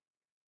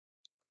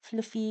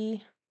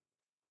 fluffy,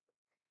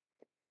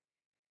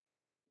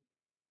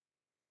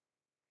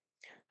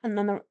 and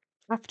then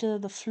after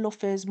the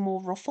fluff is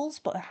more ruffles,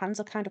 but her hands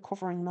are kind of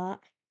covering that.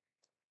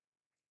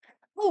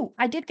 Oh,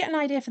 I did get an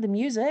idea for the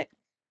music.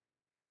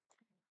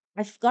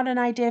 I've got an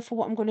idea for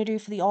what I'm going to do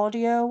for the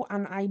audio,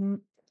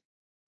 and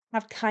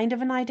have kind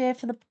of an idea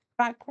for the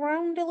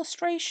background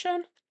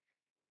illustration.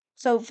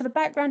 So for the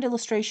background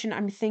illustration,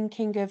 I'm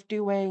thinking of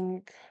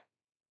doing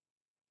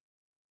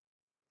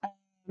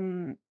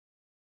um,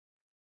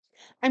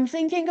 I'm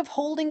thinking of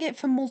holding it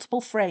for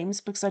multiple frames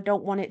because I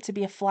don't want it to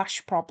be a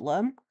flash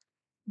problem.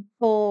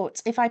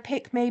 But if I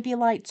pick maybe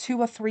like 2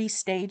 or 3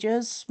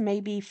 stages,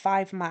 maybe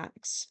 5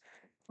 max,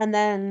 and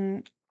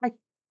then I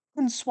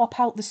can swap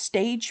out the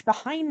stage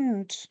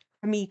behind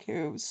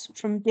Miku's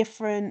from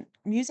different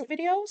music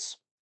videos,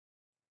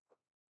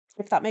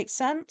 if that makes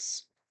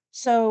sense.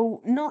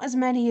 So not as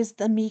many as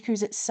the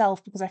Miku's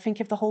itself, because I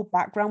think if the whole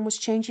background was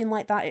changing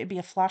like that, it'd be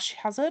a flash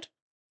hazard,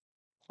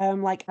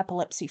 like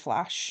epilepsy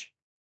flash.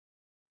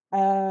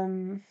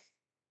 Um,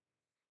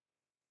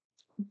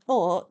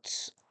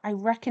 but I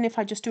reckon if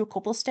I just do a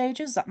couple of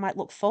stages, that might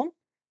look fun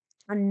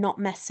and not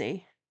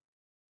messy.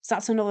 So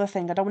that's another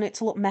thing. I don't want it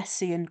to look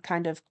messy and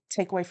kind of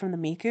take away from the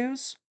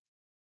Miku's.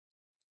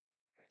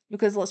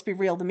 Because let's be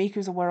real, the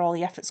Miku's are where all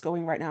the effort's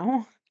going right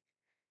now.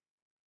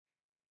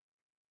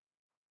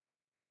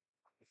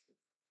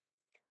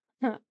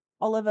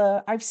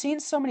 Oliver, I've seen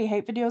so many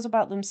hate videos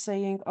about them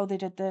saying, oh, they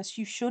did this.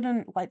 You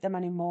shouldn't like them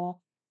anymore.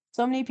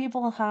 So many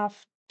people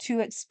have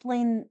to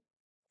explain,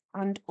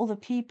 and other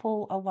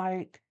people are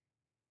like,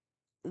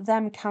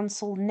 them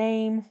cancel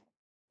name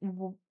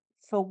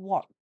for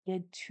what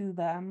did to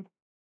them.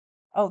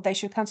 Oh, they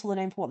should cancel the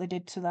name for what they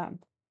did to them.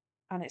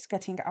 And it's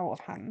getting out of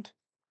hand.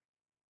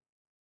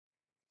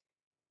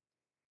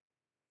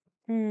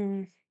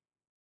 Hmm.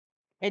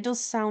 It does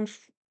sound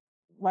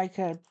like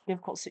a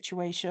difficult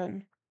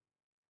situation.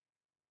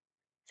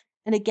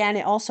 And again,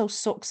 it also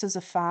sucks as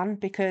a fan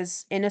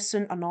because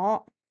innocent or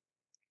not,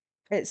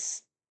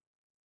 it's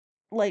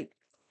like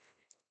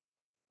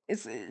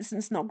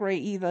it's not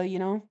great either, you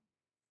know?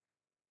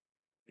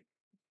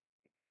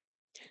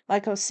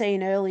 Like I was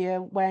saying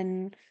earlier,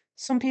 when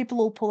some people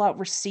will pull out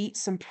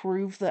receipts and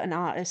prove that an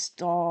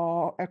artist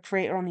or a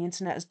creator on the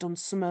internet has done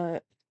some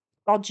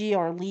dodgy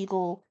or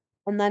illegal,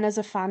 and then as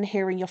a fan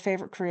hearing your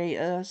favorite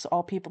creators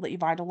or people that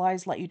you've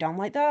idolized let you down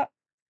like that,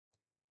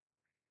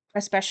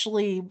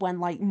 especially when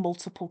like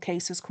multiple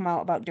cases come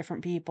out about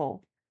different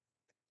people.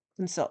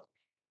 And so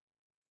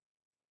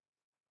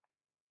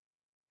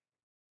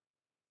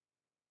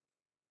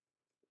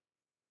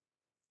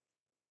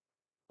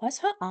where's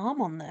her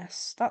arm on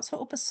this? That's her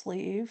upper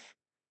sleeve.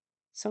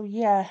 So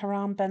yeah, her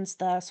arm bends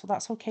there, so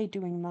that's okay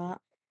doing that.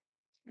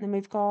 And then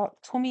we've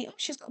got Tummy. Oh,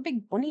 she's got a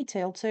big bunny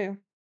tail too.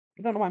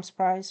 I don't know why I'm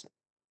surprised.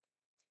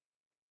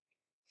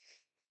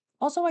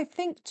 Also, I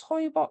think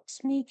Toy Box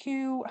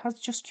Miku has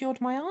just cured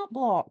my art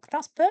block.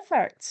 That's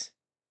perfect.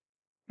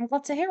 I'm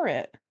glad to hear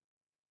it.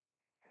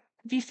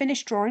 Have you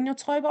finished drawing your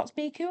Toy Box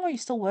Miku, or are you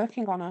still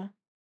working on her?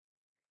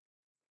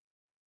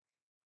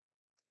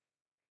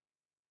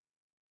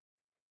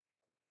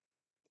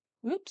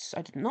 Oops,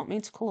 I did not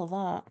mean to colour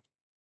that.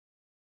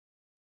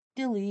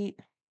 Delete.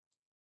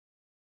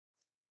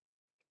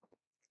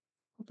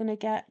 We're gonna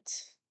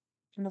get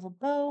another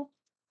bow.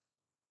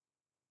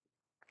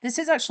 This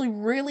is actually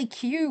really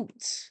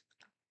cute.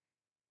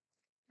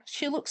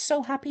 She looks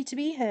so happy to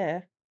be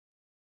here.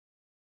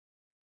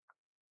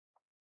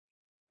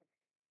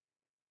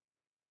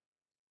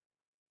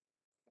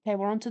 Okay,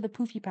 we're on to the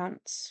poofy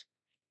pants.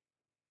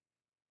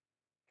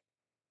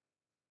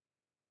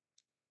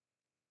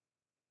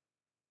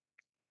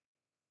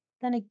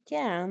 Then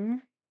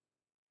again,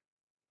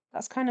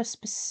 that's kind of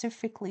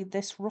specifically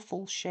this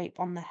ruffle shape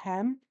on the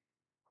hem,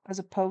 as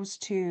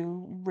opposed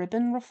to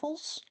ribbon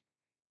ruffles.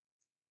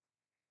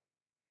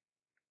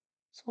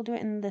 So we'll do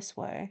it in this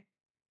way.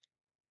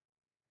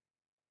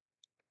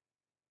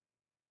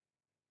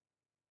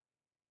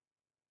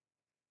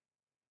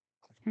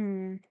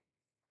 Hmm.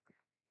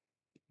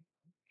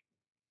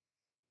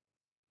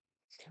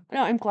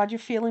 No, I'm glad you're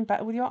feeling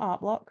better with your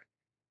art block.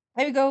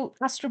 There we go,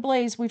 Astra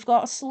Blaze, we've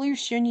got a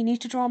solution. You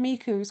need to draw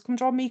Miku's. Come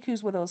draw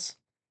Miku's with us.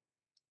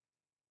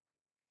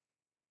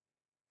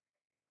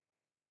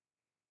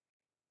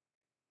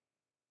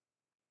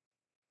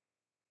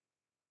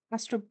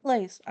 Astra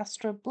Blaze,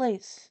 Astra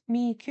Blaze.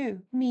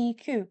 Miku,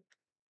 Miku.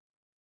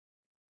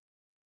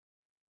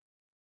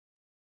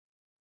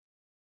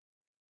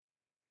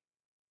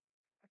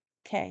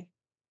 Okay.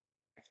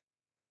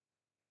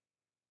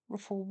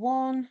 Ruffle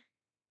 1.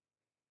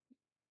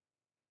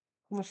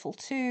 Ruffle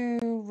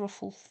 2.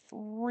 Ruffle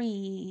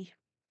 3.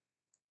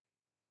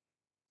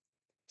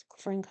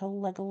 Covering her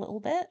leg a little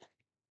bit.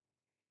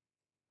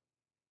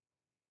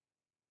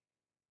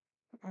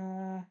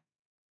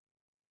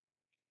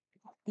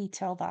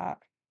 Detail that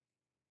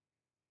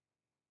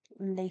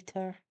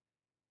later.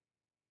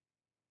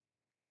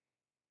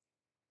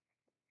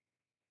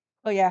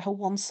 Oh yeah, her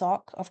one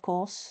sock, of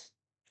course.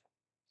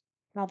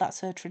 Now that's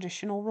her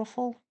traditional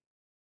ruffle.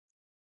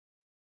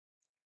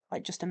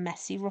 Like just a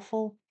messy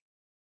ruffle.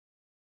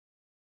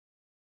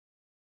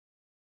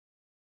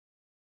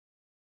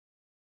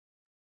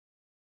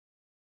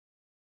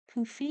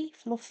 Poofy,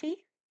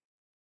 fluffy.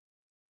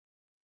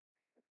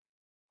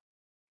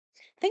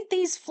 I think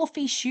these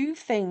fluffy shoe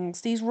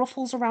things, these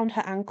ruffles around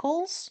her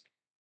ankles,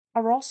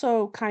 are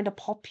also kind of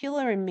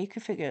popular in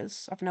Miku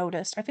figures, I've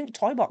noticed. I think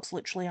Toy Box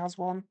literally has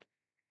one.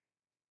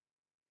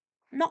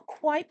 Not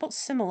quite, but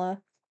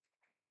similar.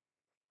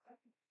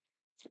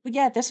 But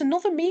yeah, there's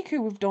another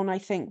Miku we've done, I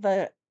think,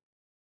 that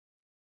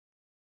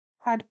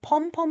had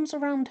pom-poms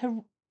around her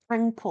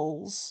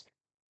ankles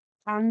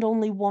and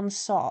only one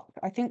sock.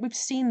 I think we've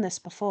seen this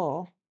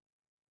before.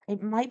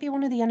 It might be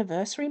one of the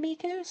anniversary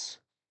Mikus.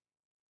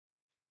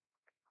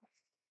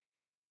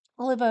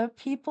 Oliver,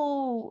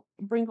 people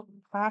bring up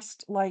the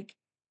past like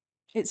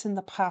it's in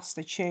the past,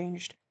 they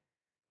changed.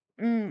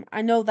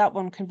 I know that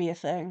one can be a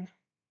thing.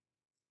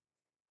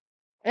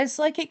 It's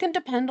like it can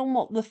depend on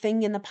what the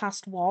thing in the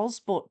past was,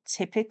 but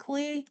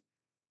typically,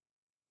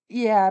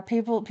 yeah,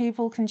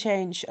 people can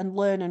change and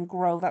learn and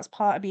grow. That's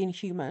part of being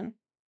human.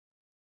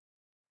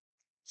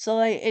 So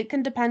like it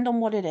can depend on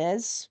what it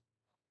is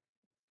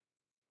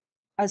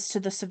as to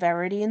the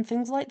severity and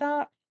things like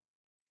that.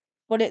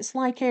 But it's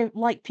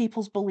like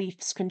people's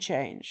beliefs can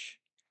change.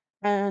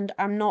 And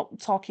I'm not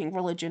talking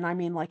religion. I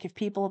mean like if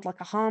people have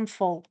like a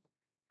harmful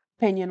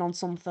opinion on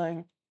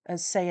something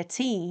as say a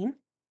teen,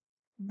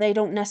 they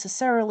don't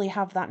necessarily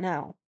have that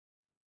now.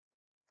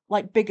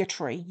 Like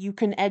bigotry, you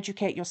can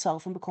educate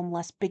yourself and become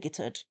less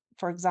bigoted,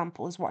 for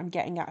example, is what I'm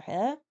getting at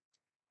here.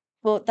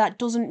 But that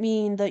doesn't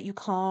mean that you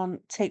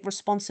can't take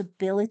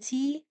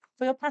responsibility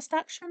for your past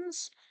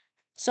actions.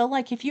 So,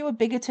 like, if you were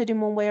bigoted in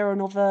one way or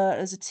another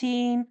as a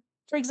teen,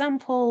 for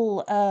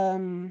example,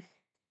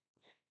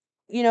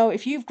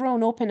 if you've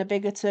grown up in a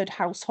bigoted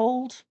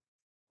household,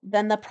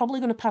 then they're probably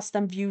going to pass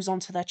them views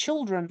on to their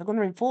children. They're going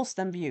to enforce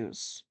them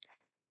views.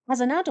 As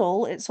an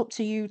adult, it's up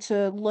to you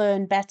to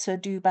learn better,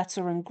 do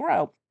better, and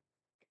grow.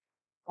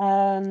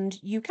 And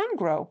you can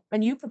grow,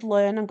 and you could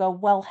learn and go,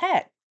 well,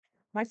 heck,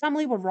 my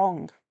family were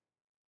wrong.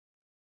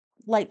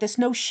 Like, there's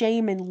no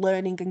shame in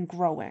learning and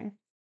growing.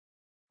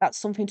 That's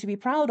something to be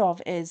proud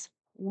of, is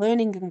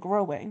learning and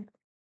growing.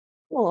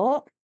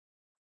 But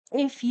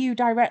if you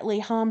directly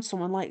harm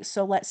someone, like,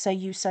 so let's say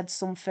you said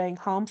something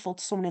harmful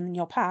to someone in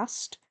your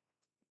past,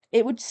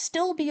 it would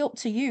still be up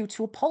to you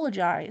to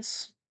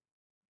apologize.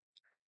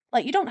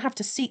 Like, you don't have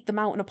to seek them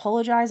out and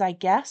apologize, I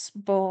guess,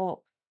 but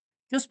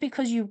just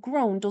because you've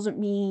grown doesn't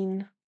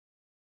mean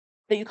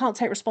that you can't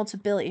take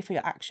responsibility for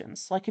your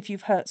actions. Like, if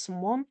you've hurt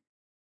someone,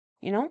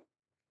 you know?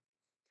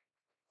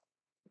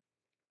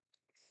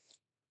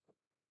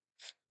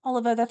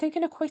 Oliver, they're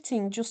thinking of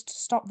quitting just to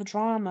stop the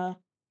drama.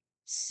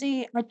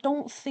 See, I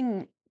don't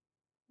think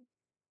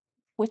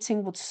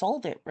quitting would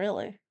solve it,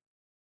 really.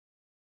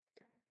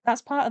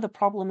 That's part of the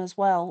problem as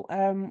well.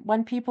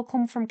 When people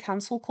come from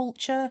cancel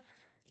culture,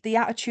 the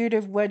attitude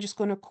of we're just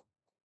going to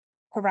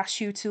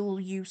harass you till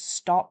you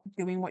stop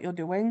doing what you're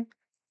doing.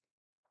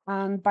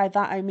 And by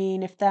that I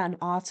mean if they're an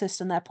artist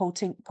and they're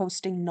posting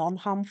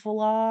non-harmful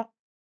art.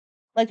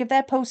 Like if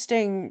they're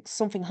posting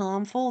something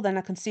harmful, then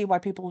I can see why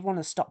people would want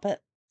to stop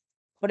it.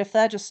 But if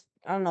they're just,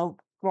 I don't know,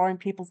 drawing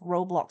people's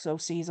Roblox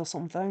OCs or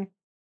something,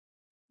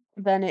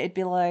 then it'd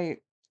be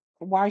like,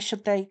 why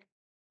should they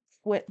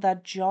quit their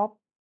job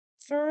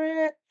for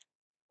it?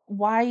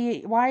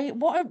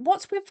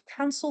 What's with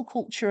cancel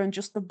culture and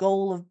just the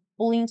goal of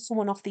bullying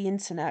someone off the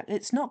internet?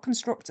 It's not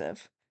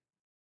constructive.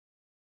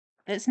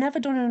 It's never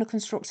done in a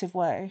constructive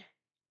way.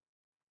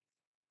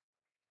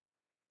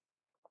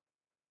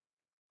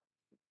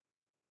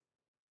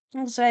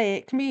 I'll say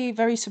it can be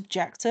very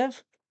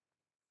subjective,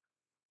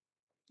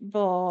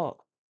 but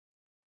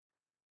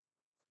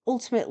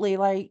ultimately,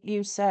 like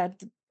you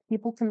said,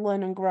 people can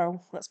learn and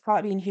grow. That's part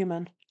of being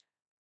human.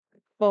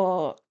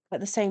 But at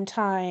the same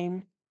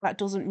time, that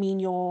doesn't mean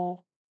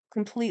you're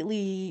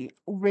completely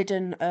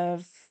ridden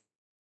of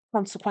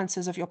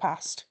consequences of your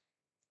past.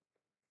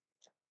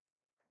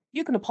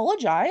 You can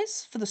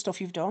apologize for the stuff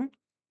you've done,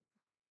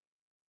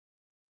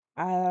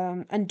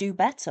 and do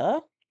better.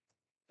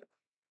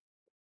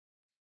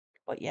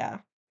 But yeah,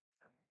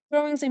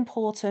 growing's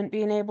important.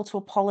 Being able to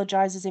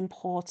apologize is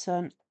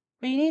important.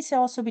 But you need to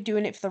also be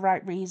doing it for the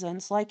right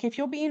reasons. Like if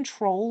you're being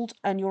trolled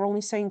and you're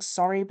only saying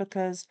sorry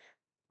because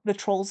the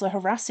trolls are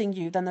harassing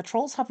you, then the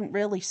trolls haven't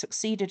really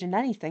succeeded in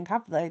anything,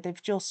 have they?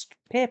 They've just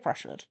peer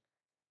pressured,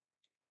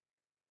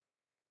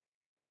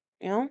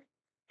 you know?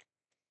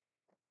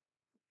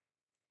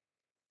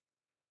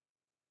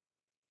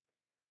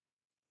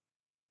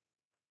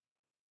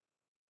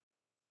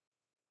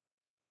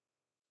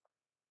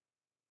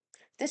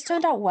 This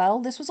turned out well.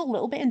 This was a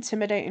little bit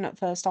intimidating at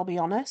first, I'll be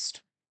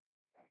honest.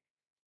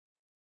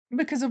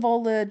 Because of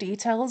all the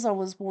details, I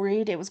was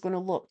worried it was going to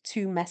look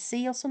too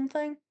messy or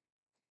something.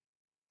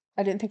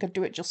 I didn't think I'd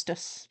do it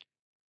justice.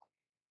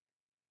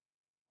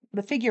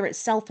 The figure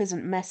itself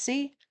isn't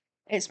messy.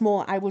 It's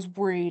more I was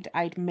worried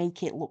I'd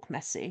make it look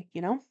messy,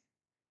 you know?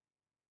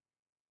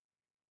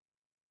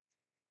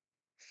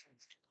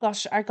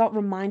 Gosh, I got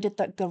reminded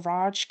that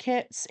garage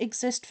kits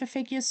exist for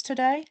figures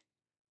today.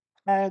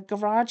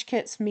 Garage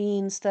kits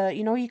means that,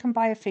 you can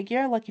buy a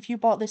figure, like if you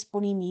bought this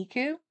bunny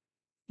Miku,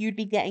 you'd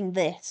be getting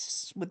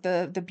this with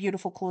the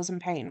beautiful colours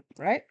and paint,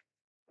 right?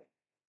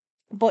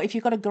 But if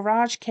you got a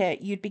garage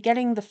kit, you'd be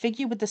getting the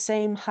figure with the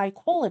same high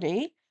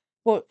quality,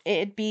 but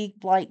it'd be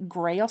like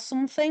grey or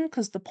something,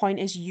 because the point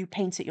is you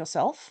paint it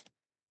yourself.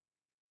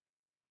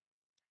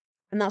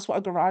 And that's what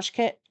a garage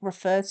kit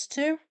refers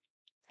to.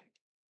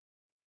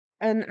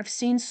 And I've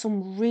seen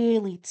some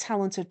really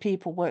talented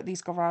people work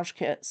these garage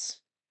kits.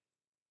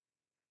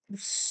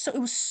 It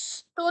was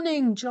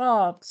stunning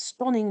job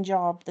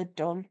they'd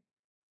done.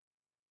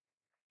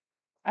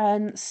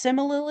 And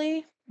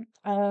similarly,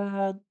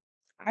 uh,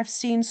 I've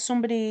seen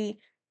somebody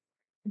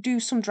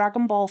do some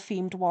Dragon Ball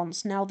themed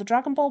ones. Now, the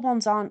Dragon Ball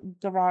ones aren't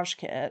garage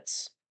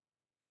kits,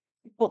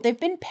 but they've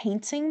been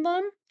painting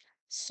them.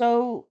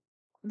 So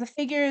the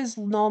figures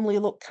normally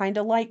look kind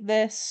of like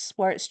this,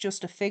 where it's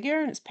just a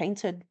figure and it's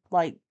painted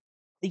like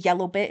the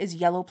yellow bit is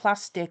yellow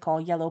plastic or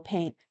yellow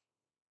paint.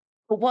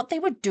 But what they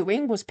were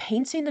doing was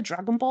painting the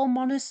Dragon Ball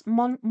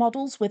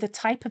models with a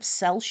type of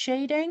cell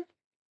shading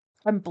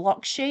and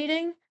block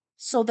shading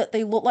so that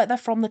they look like they're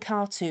from the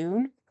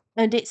cartoon.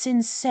 And it's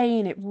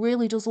insane. It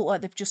really does look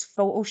like they've just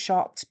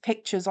photoshopped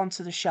pictures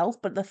onto the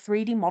shelf, but the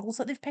 3D models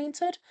that they've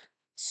painted,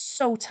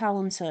 so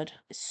talented.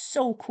 It's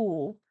so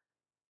cool.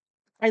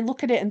 I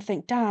look at it and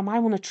think, damn, I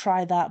want to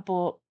try that,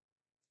 but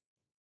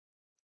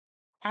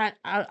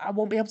I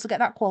won't be able to get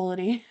that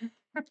quality.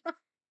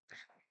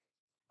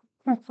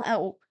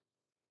 Oh,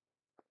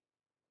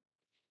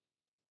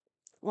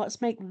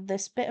 let's make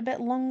this bit a bit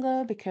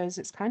longer because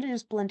it's kind of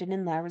just blending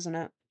in there, isn't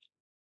it?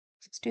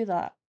 Let's do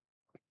that.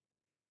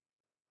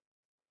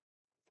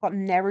 Got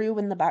Neru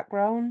in the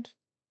background.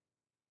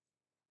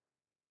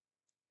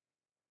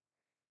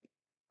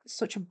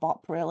 Such a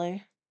bop,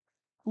 really.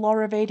 Law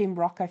Evading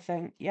Rock, I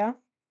think. Yeah?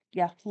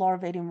 Yeah, Law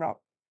Evading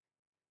Rock.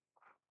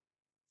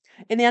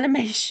 In the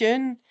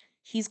animation,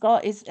 he's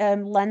got his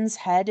lens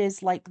head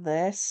is like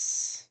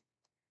this.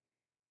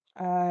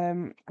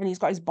 And he's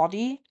got his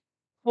body.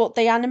 But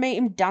they animate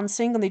him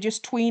dancing and they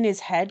just tween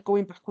his head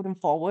going backward and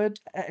forward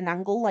at an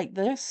angle like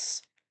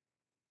this.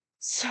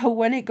 So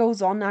when it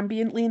goes on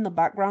ambiently in the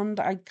background,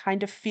 I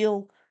kind of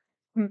feel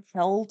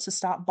compelled to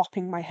start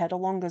bopping my head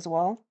along as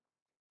well.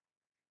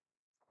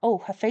 Oh,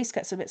 her face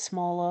gets a bit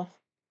smaller.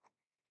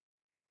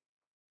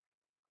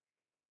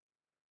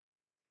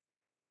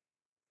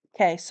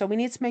 Okay, so we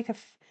need to make a.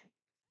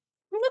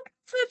 Look at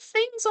the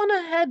things on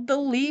her head. The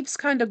leaves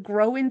kind of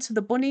grow into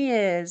the bunny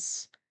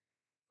ears.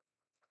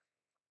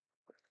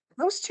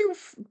 Those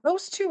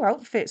two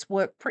outfits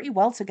work pretty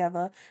well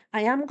together.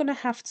 I am gonna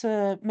have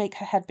to make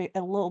her head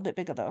a little bit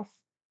bigger though.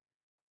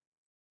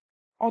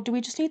 Or do we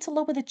just need to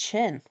lower the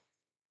chin?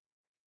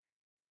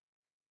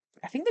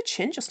 I think the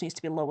chin just needs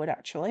to be lowered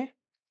actually.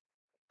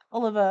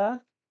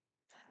 Oliver.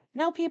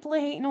 Now people are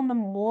hating on them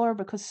more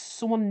because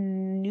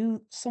someone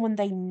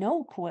they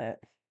know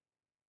quit.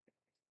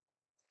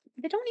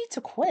 They don't need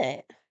to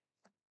quit.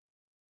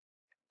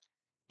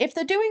 If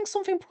they're doing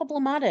something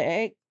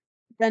problematic,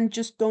 then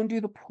just don't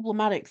do the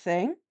problematic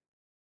thing.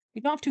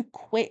 You don't have to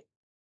quit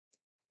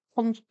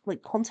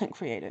content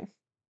creating.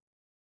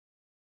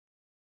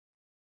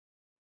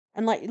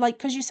 And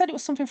because you said it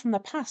was something from the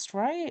past,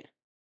 right?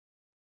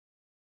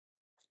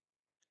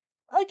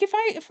 Like if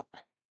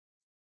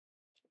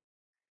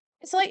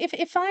it's like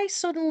if I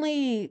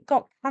suddenly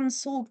got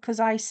cancelled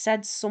because I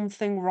said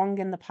something wrong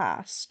in the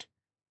past,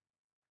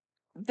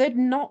 there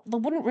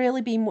wouldn't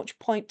really be much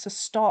point to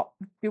stop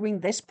doing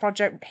this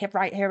project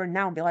right here and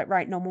now and be like,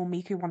 right, no more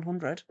Miku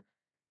 100.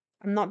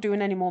 I'm not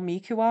doing any more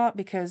Miku art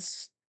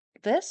because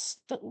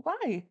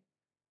why?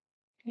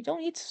 You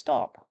don't need to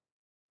stop.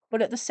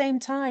 But at the same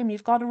time,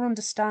 you've got to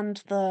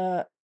understand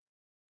that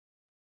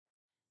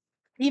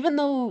even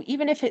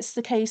if it's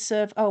the case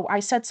of, oh, I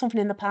said something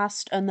in the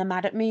past and they're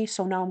mad at me,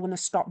 so now I'm going to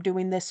stop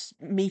doing this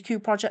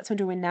Miku project I'm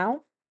doing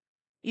now.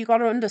 You got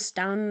to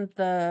understand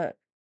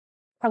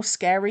how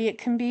scary it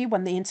can be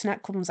when the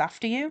internet comes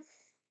after you.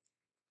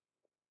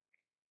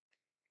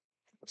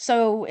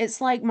 So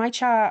it's like my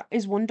chat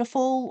is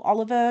wonderful.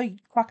 Oliver,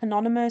 Quack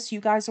Anonymous, you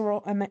guys are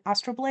all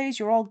Astroblaze,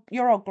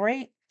 you're all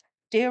great.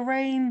 Dear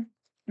Rain,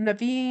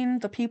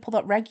 Naveen, the people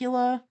that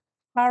regular.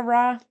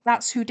 Hara,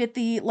 that's who did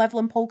the level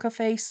and poker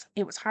face.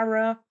 It was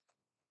Hara.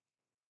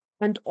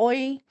 And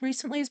Oi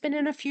recently has been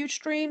in a few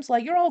streams.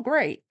 Like, you're all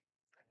great.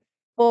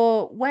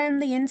 But when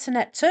the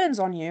internet turns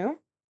on you,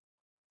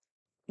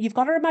 you've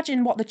got to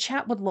imagine what the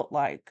chat would look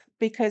like.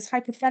 Because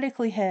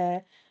hypothetically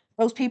here,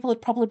 those people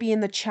would probably be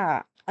in the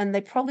chat and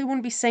they probably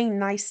wouldn't be saying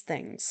nice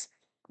things,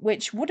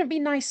 which wouldn't be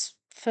nice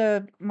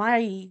for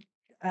my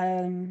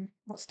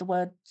what's the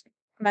word?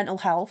 Mental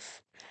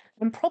health.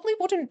 And probably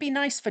wouldn't be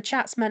nice for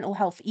chat's mental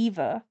health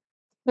either.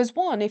 Because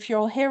one, if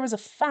you're here as a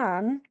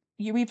fan,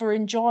 you either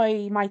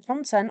enjoy my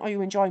content or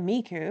you enjoy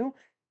Miku.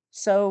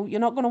 So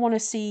you're not going to want to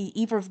see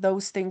either of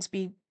those things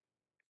be,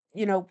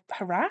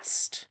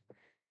 harassed.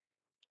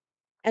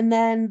 And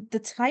then the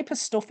type of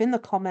stuff in the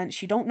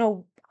comments, you don't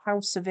know how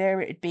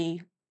severe it'd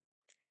be.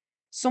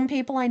 Some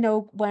people I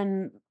know,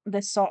 when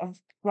this sort of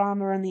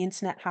drama on the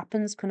internet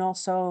happens, can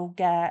also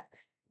get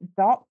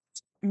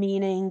doxxed,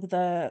 meaning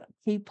the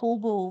people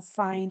will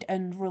find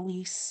and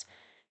release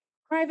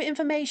private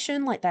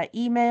information like their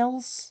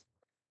emails,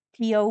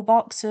 PO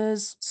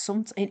boxes,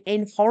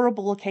 in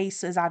horrible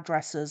cases,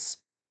 addresses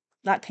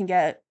that can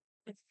get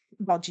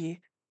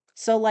dodgy.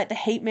 So like the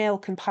hate mail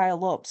can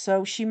pile up.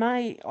 So she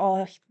might,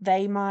 or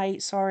they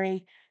might,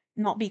 sorry,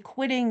 not be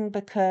quitting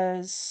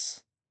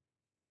because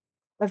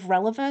of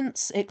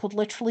relevance. It could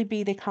literally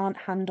be they can't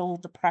handle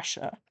the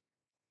pressure.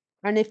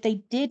 And if they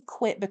did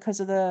quit because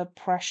of the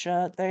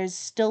pressure, there's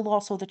still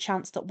also the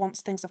chance that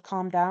once things have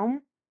calmed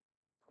down,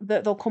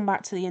 that they'll come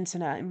back to the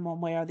internet in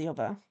one way or the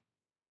other.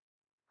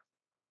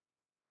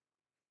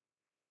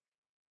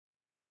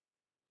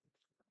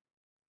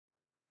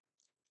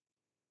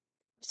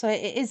 So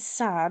it is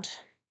sad,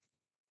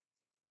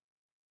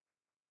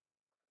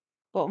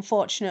 but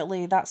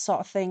unfortunately, that sort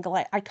of thing,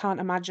 like, I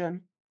can't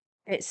imagine.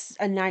 It's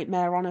a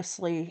nightmare,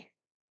 honestly.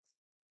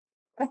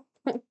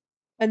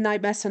 A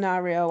nightmare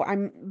scenario.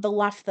 The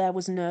laugh there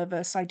was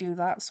nervous. I do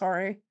that,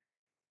 sorry.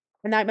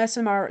 A nightmare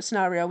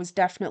scenario is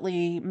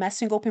definitely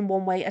messing up in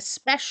one way,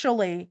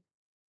 especially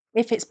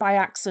if it's by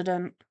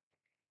accident.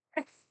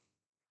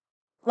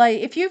 Like,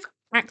 if you've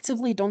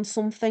actively done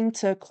something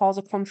to cause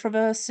a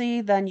controversy,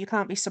 then you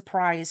can't be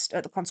surprised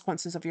at the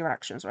consequences of your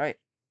actions, right?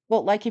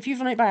 But, like, if you've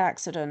done it by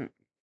accident,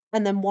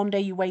 and then one day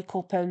you wake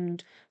up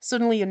and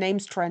suddenly your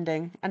name's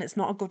trending, and it's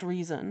not a good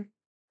reason.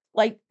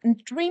 Like,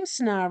 in dream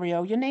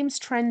scenario, your name's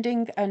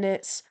trending and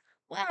it's,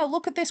 "Wow,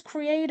 look at this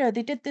creator,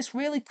 they did this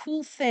really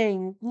cool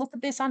thing. Look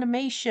at this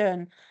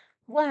animation.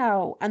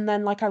 Wow." And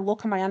then, like, I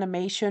look at my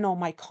animation or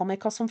my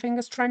comic or something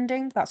is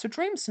trending, that's a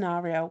dream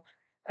scenario.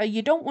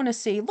 You don't wanna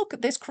see, "Look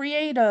at this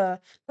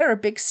creator. They're a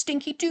big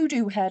stinky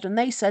doo-doo head, and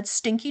they said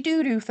stinky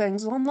doo-doo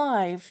things on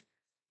live."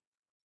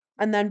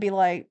 And then be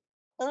like,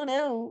 "Oh,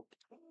 no."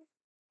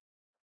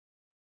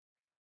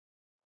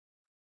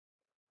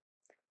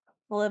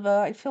 Oliver,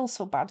 I feel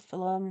so bad for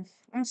them.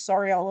 I'm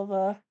sorry,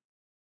 Oliver.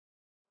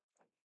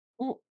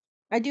 Well,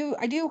 I do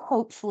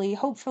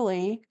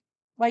hopefully,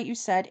 like you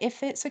said,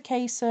 if it's a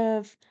case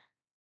of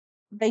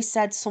they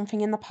said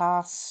something in the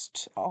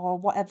past or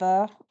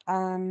whatever,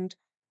 and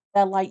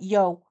they're like,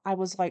 "Yo, I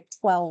was like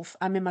 12,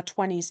 I'm in my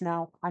 20s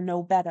now, I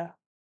know better,"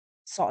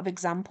 sort of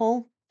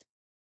example.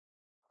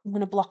 I'm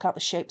gonna block out the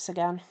shapes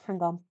again.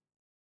 Hang on.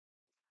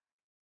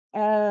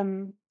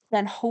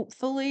 Then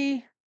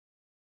hopefully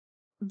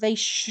they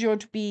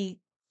should be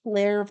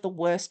clear of the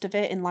worst of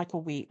it in like a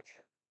week.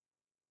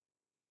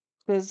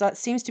 Because that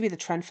seems to be the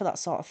trend for that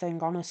sort of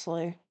thing,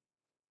 honestly.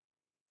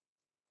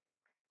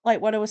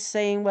 Like what I was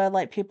saying, where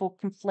like people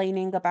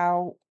complaining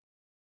about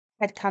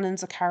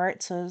headcanons of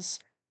characters.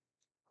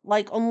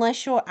 Like,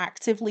 unless you're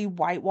actively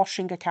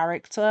whitewashing a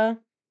character,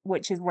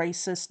 which is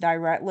racist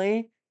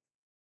directly,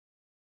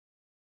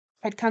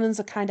 headcanons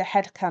are kind of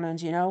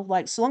headcanons, you know?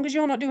 Like, so long as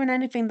you're not doing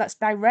anything that's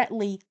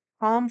directly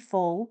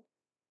harmful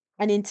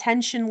and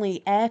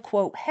intentionally air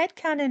quote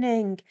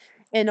headcanoning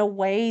in a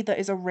way that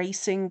is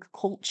erasing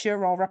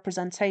culture or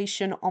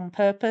representation on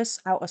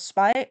purpose out of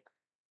spite,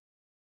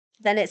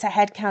 then it's a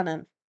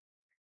headcanon.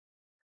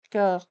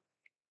 Go.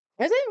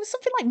 It was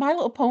something like My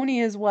Little Pony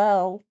as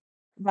well.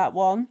 That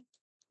one.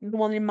 The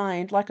one in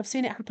mind. Like, I've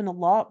seen it happen a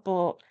lot,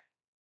 but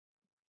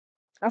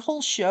a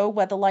whole show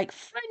where they're like,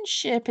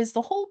 friendship is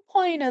the whole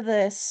point of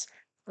this.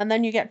 And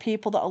then you get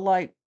people that are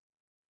like,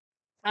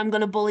 I'm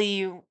gonna bully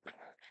you.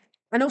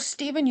 I know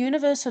Steven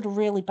Universe had a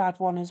really bad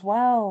one as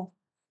well.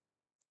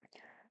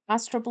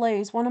 Astro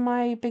Blaze, one of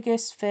my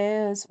biggest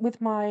fears with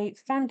my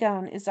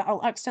fangan is that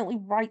I'll accidentally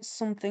write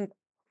something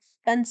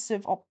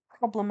offensive or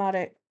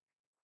problematic.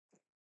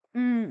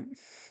 Mm.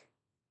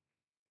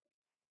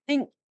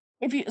 Think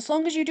if you, as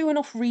long as you do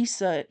enough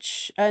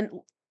research, and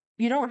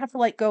you don't have to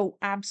like go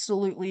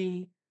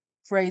absolutely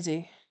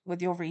crazy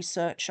with your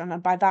research,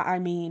 and by that I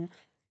mean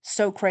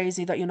so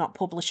crazy that you're not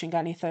publishing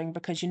anything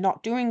because you're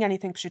not doing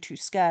anything because you're too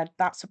scared.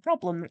 That's a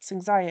problem. That's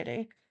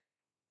anxiety.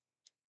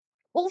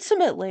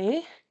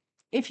 Ultimately,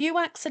 if you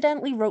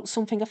accidentally wrote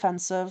something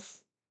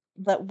offensive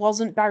that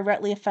wasn't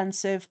directly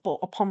offensive, but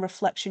upon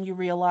reflection you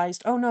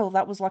realized, oh no,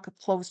 that was like a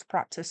closed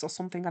practice or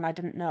something and I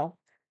didn't know.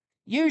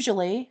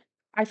 Usually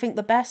I think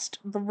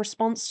the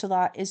response to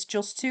that is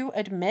just to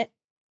admit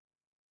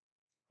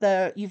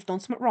that you've done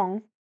something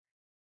wrong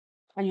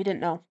and you didn't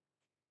know.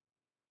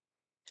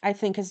 I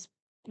think is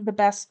the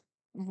best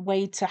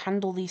way to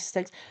handle these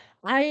things.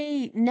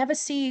 I never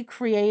see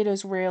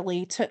creators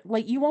really to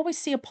like you always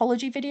see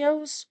apology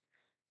videos,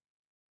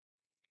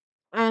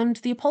 and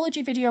the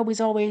apology video is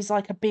always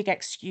like a big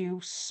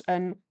excuse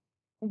and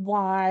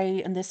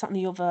why and this, that, and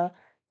the other.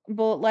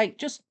 But like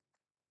just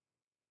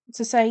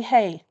to say,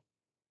 hey,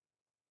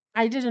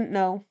 I didn't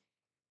know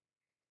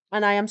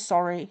and I am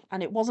sorry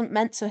and it wasn't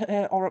meant to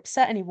hurt or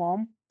upset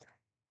anyone.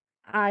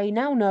 I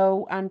now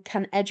know and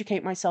can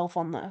educate myself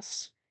on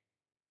this.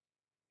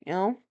 You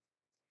know?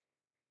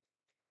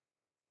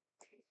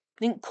 I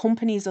think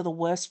companies are the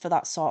worst for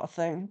that sort of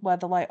thing, where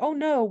they're like, oh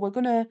no, we're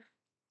gonna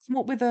come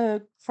up with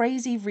a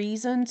crazy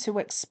reason to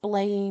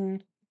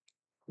explain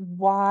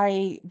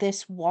why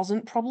this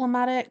wasn't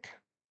problematic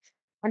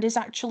and is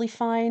actually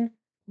fine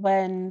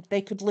when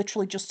they could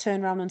literally just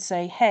turn around and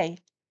say, hey,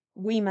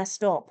 we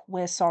messed up,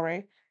 we're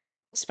sorry.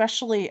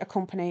 Especially a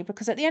company,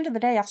 because at the end of the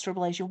day, Astro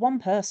Blaze, you're one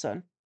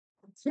person.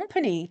 A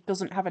company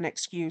doesn't have an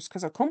excuse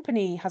because a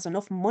company has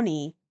enough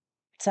money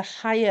to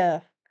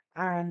hire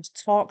and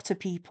talk to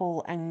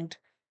people and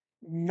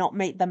not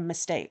make them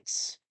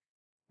mistakes.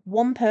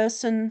 One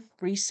person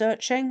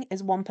researching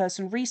is one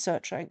person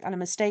researching, and a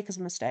mistake is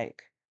a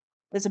mistake.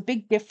 There's a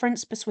big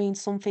difference between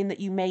something that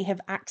you may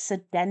have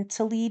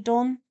accidentally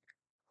done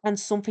and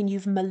something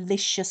you've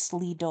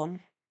maliciously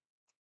done.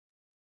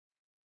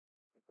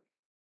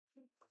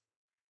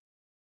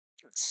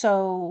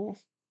 So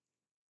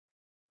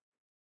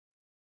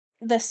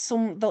there's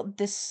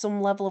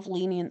some level of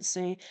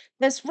leniency.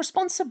 There's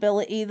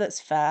responsibility that's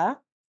fair,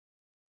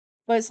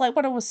 but it's like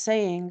what I was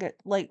saying,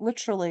 like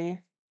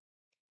literally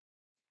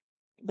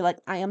be like,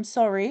 I am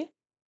sorry.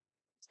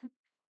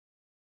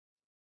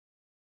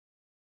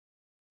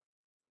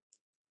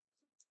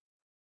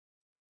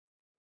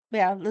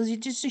 Yeah, there's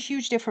just a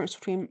huge difference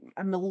between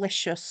a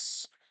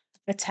malicious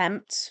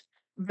attempt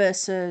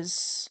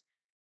versus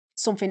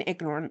something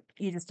ignorant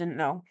you just didn't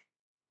know.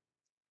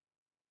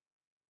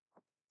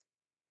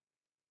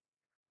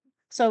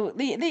 So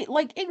the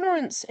like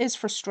ignorance is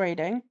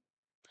frustrating,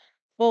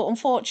 but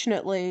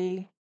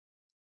unfortunately,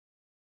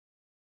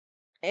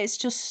 it's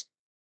just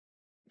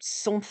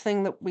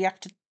something that we have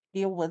to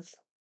deal with.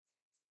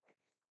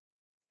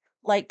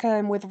 Like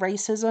with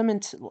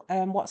racism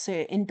and what's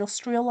it,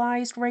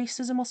 industrialized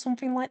racism or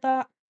something like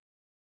that.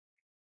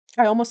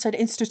 I almost said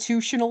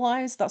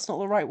institutionalized. That's not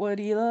the right word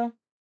either.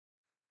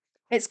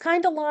 It's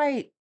kind of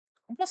like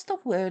what's the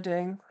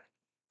wording?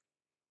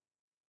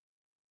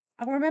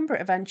 I'll remember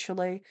it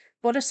eventually.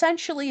 But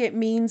essentially, it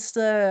means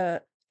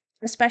that,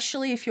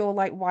 especially if you're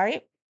like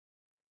white,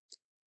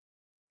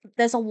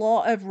 there's a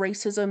lot of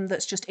racism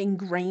that's just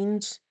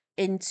ingrained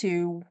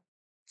into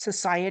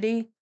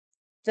society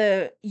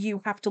that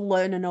you have to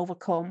learn and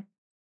overcome,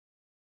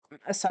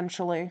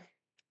 essentially.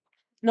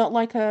 Not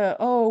like a,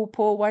 oh,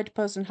 poor white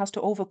person has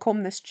to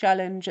overcome this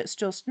challenge. It's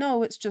just,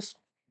 no, it's just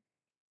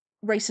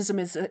racism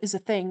is a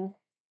thing,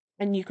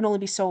 and you can only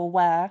be so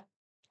aware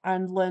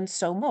and learn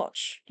so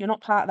much. You're not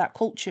part of that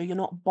culture. You're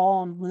not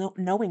born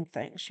knowing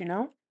things, you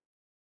know?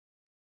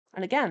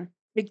 And again,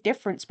 big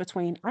difference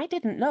between I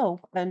didn't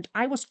know and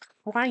I was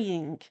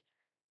trying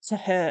to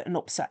hurt and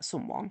upset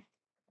someone.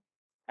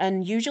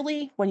 And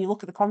usually, when you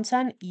look at the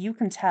content, you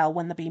can tell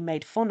when they're being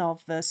made fun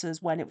of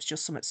versus when it was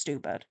just something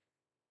stupid.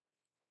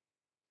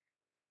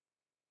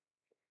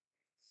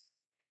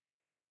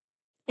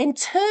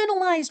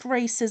 Internalized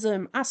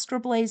racism,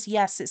 Astroblaze,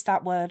 yes, it's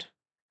that word.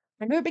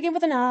 I knew it began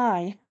with an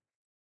I.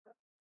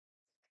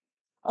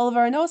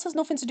 Oliver, I know this has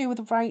nothing to do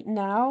with right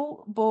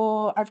now,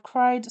 but I've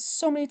cried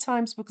so many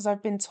times because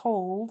I've been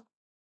told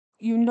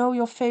you know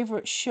your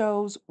favorite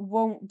shows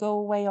won't go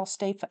away or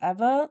stay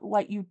forever.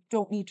 Like, you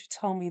don't need to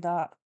tell me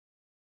that.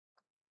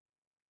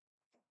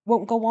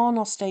 Won't go on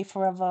or stay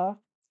forever.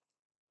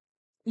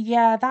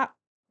 Yeah,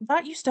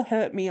 that used to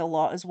hurt me a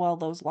lot as well,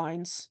 those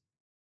lines.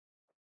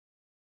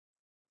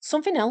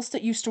 Something else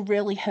that used to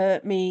really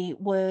hurt me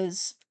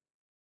was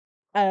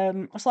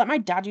it's like my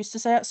dad used to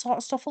say that sort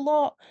of stuff a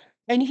lot,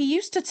 and he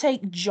used to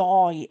take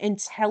joy in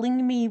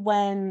telling me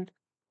when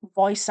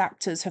voice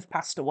actors have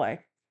passed away.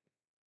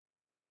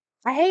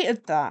 I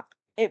hated that.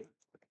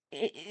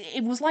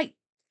 It was like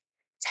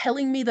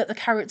telling me that the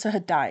character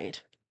had died.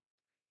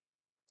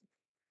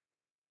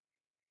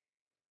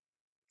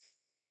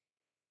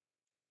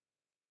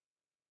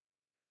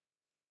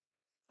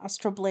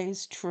 Astro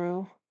Blaze,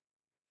 true.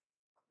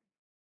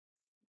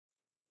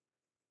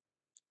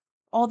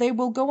 Or they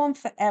will go on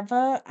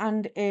forever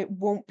and it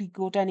won't be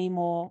good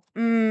anymore.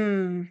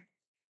 They'll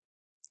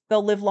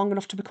live long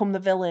enough to become the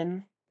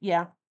villain.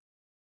 Yeah.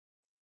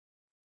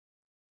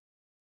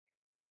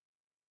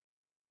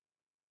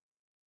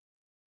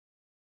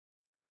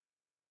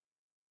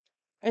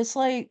 It's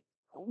like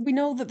we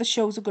know that the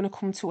shows are going to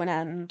come to an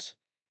end,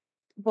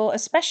 but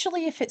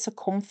especially if it's a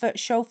comfort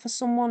show for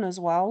someone as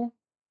well,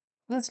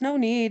 there's no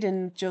need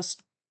in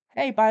just,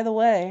 hey, by the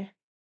way,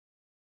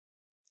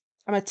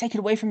 I'm gonna take it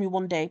away from you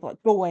one day,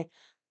 but go away.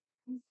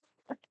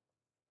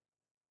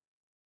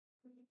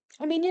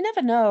 I mean, you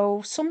never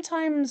know.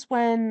 Sometimes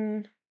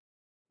when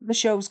the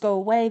shows go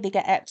away, they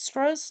get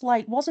extras.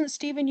 Like, wasn't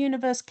Steven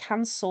Universe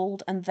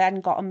cancelled and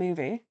then got a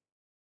movie?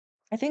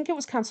 I think it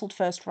was cancelled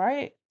first,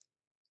 right?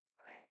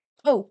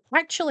 Oh,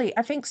 actually,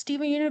 I think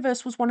Steven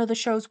Universe was one of the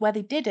shows where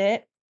they did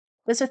it.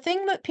 There's a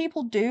thing that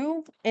people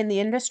do in the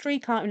industry,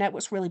 Cartoon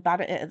Network's really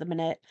bad at it at the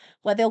minute,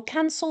 where they'll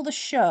cancel the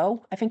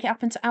show. I think it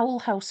happened to Owl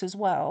House as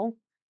well.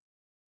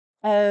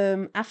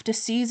 After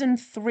season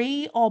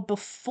 3 or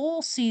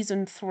before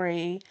season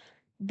 3,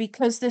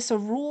 because there's a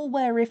rule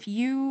where if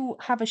you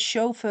have a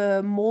show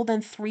for more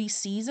than 3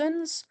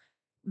 seasons,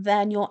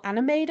 then your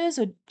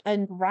animators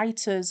and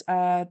writers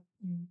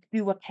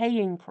do a pay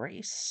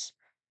increase.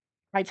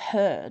 I've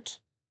heard.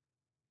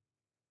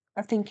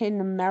 I think in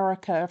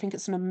America, I think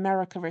it's an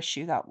America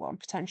issue, that one,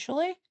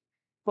 potentially.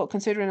 But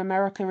considering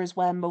America is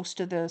where most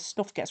of the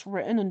stuff gets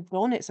written and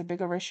done, it's a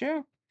bigger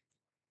issue.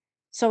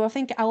 So I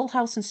think Owl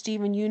House and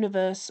Steven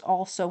Universe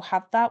also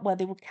had that, where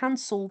they were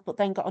cancelled, but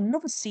then got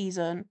another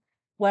season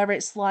where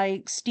it's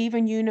like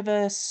Steven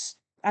Universe,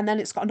 and then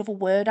it's got another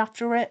word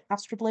after it,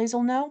 Astra Blaze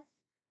will know.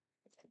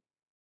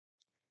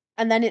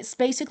 And then it's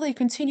basically a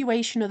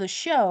continuation of the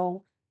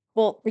show,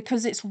 but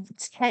because it's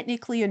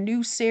technically a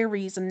new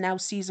series and now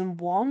season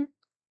 1,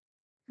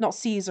 not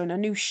season, a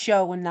new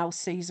show and now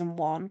season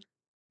 1,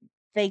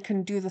 they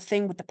can do the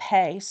thing with the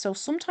pay. So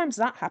sometimes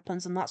that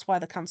happens, and that's why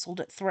they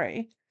cancelled at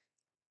 3.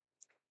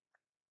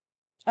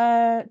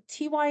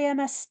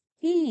 TYMST.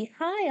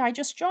 Hi, I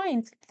just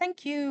joined.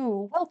 Thank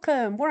you.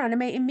 Welcome. We're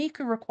animating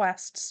Miku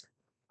requests.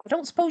 I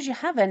don't suppose you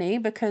have any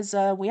because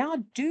we are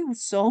due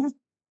some.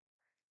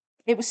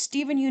 It was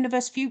Steven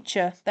Universe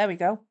Future. There we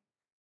go.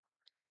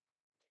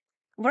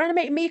 We're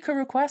animating Miku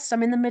requests.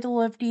 I'm in the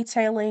middle of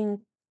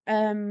detailing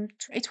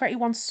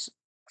 2021's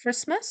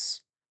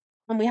Christmas,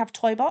 and we have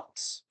Toy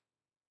Box.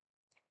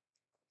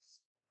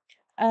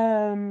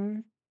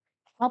 Um,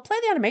 I'll play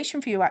the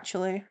animation for you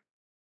actually.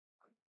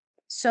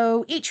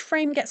 So each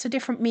frame gets a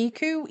different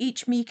Miku.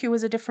 Each Miku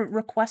is a different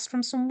request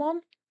from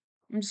someone.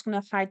 I'm just going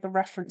to hide the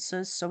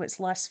references so it's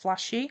less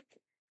flashy.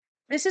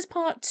 This is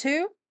part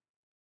 2.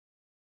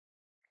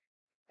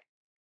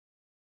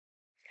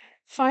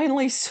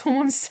 Finally,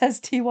 someone says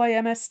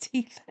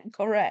TYMST,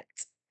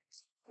 correct.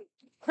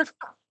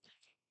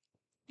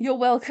 You're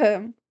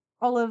welcome.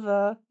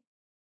 Oliver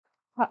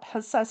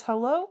says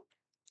hello.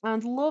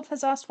 And Love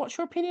has asked, what's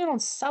your opinion on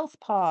South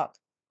Park?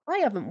 I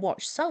haven't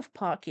watched South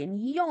Park in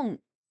yonks.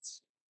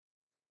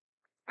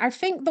 I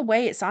think the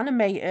way it's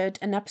animated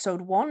in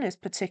episode 1 is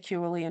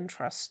particularly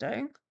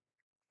interesting.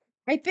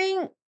 I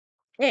think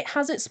it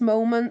has its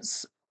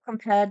moments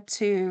compared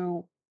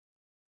to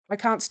I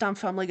can't stand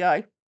Family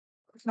Guy.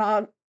 I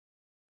can't.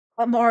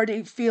 I'm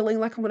already feeling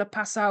like I'm gonna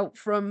pass out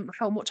from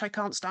how much I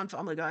can't stand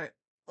Family Guy.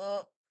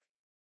 Ugh.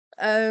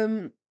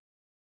 Um,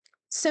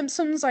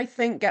 Simpsons I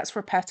think gets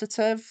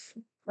repetitive.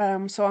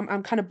 So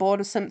I'm kind of bored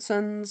of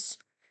Simpsons.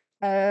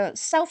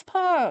 South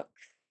Park.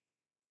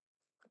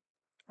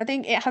 I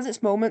think it has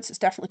its moments. It's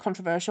definitely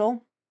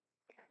controversial,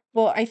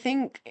 but I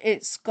think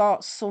it's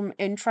got some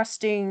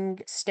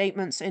interesting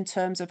statements in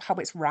terms of how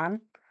it's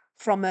ran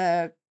from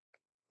a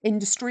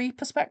industry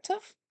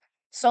perspective.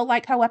 So,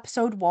 like how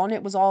episode 1,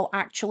 it was all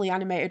actually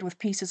animated with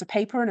pieces of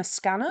paper and a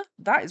scanner.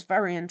 That is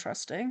very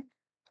interesting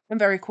and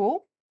very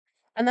cool.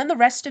 And then the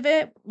rest of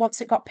it,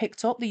 once it got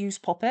picked up, they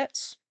used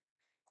puppets.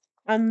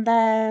 And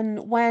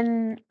then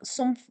when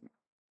some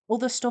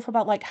other stuff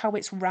about like how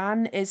it's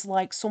ran is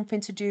like something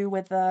to do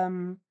with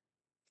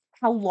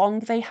how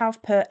long they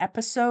have per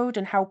episode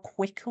and how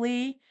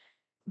quickly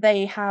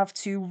they have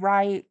to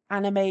write,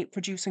 animate,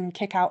 produce, and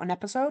kick out an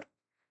episode.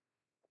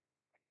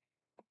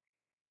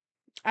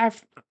 I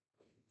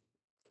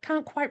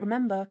can't quite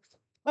remember.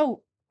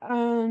 Oh,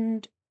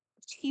 and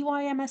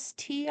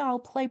TYMST, I'll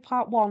play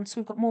part 1, so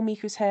we've got more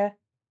Miku's here.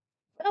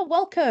 Oh,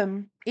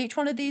 welcome! Each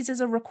one of these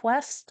is a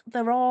request.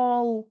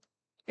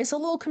 It's a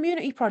little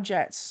community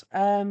project.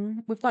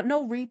 We've got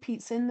no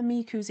repeats in the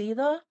Mikus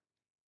either.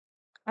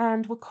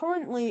 And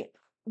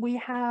we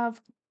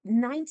have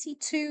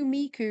 92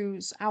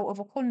 Mikus out of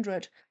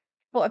 100.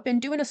 But I've been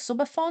doing a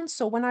subathon,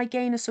 so when I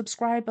gain a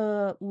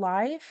subscriber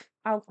live,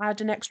 I'll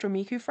add an extra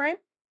Miku frame.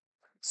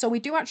 So we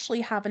do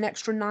actually have an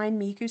extra 9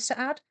 Mikus to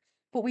add,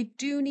 but we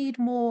do need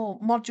more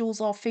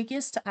modules or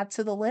figures to add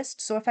to the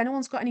list. So if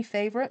anyone's got any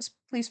favorites,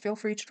 please feel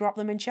free to drop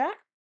them in chat.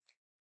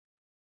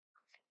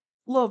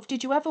 Love,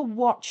 did you ever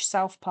watch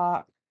South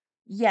Park?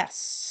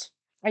 Yes,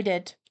 I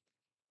did.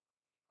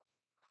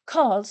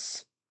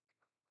 'Cause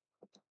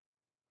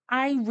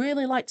I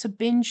really like to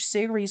binge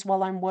series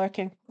while I'm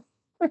working.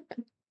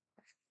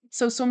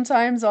 So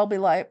sometimes I'll be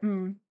like,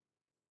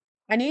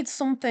 I need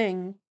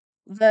something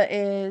that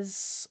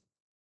is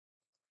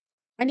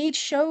I need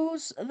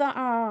shows that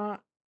are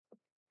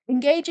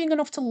engaging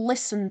enough to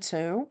listen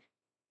to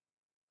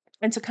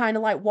and to kind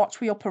of like watch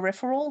with your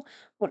peripheral,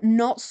 but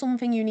not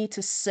something you need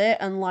to sit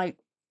and like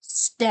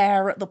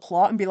stare at the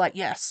plot and be like,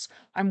 yes,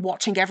 I'm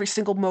watching every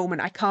single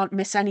moment. I can't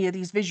miss any of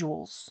these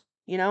visuals,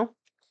 you know?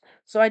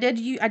 So I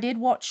did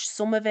watch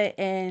some of it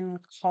in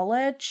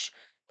college.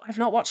 I've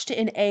not watched it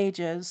in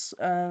ages.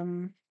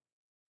 The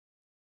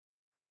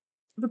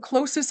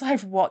closest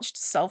I've watched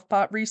South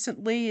Park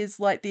recently is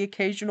like the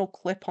occasional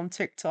clip on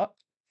TikTok.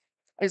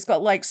 It's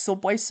got like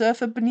Subway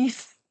Surfer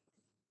beneath.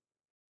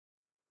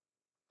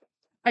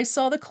 I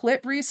saw the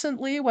clip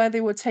recently where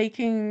they were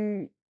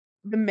taking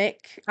the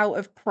mick out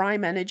of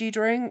Prime energy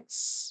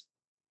drinks,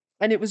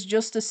 and it was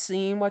just a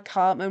scene where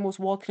Cartman was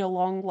walking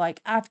along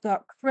like, "I've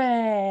got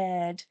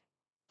cred."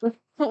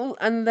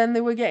 And then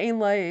they were getting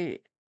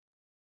like,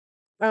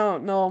 I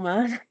don't know,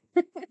 man.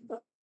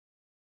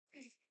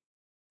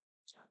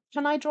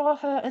 Can I draw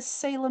her as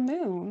Sailor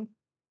Moon?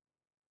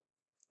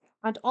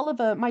 And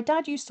Oliver, my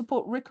dad used to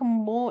put Rick and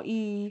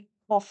Morty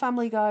or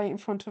Family Guy in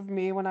front of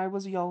me when I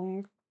was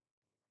young.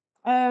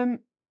 Um,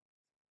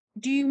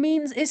 do you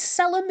mean is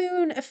Sailor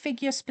Moon a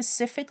figure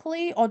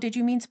specifically, or did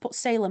you mean to put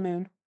Sailor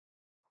Moon?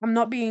 I'm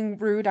not being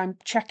rude, I'm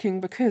checking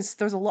because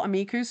there's a lot of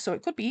Mikus, so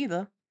it could be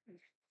either.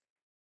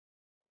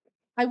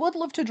 I would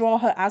love to draw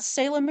her as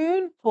Sailor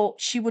Moon,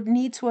 but she would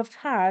need to have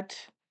had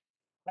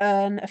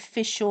an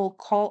official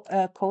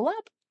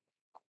collab.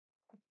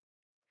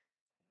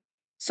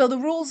 So the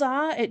rules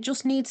are it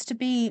just needs to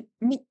be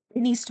it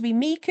needs to be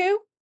Miku,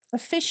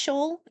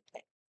 official,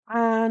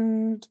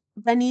 and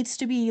there needs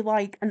to be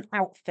like an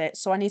outfit.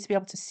 So I need to be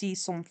able to see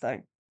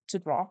something to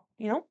draw,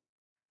 you know?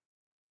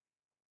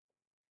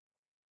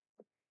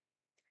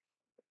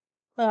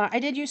 I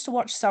did used to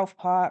watch South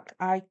Park.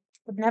 I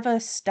could never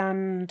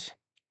stand.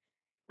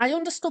 I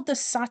understood the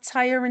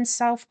satire in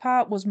South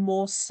Park was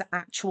more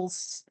actual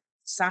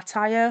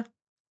satire,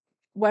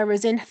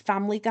 whereas in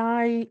Family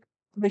Guy,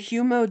 the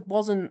humor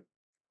wasn't.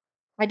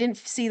 I didn't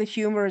see the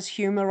humor as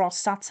humor or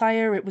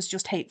satire. It was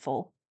just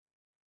hateful.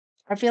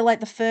 I feel like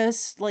the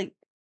first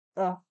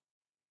uh,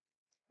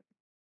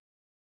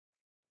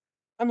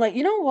 I'm like,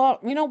 "You know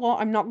what? You know what?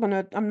 I'm not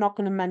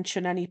gonna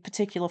mention any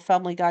particular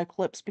Family Guy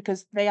clips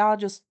because they are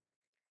just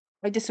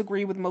I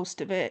disagree with most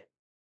of it.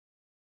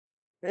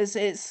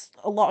 It's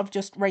a lot of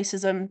just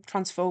racism,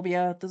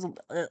 transphobia, there's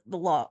a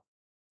lot.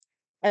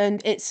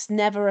 And it's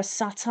never a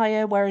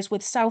satire, whereas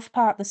with South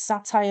Park, the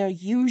satire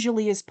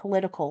usually is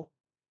political.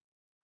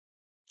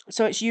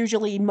 So it's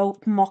usually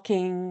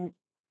mocking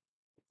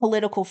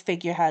political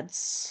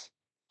figureheads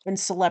and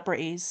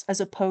celebrities as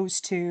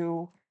opposed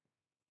to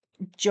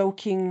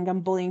joking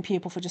and bullying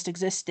people for just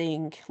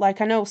existing.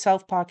 Like, I know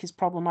South Park is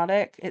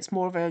problematic. It's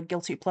more of a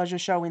guilty pleasure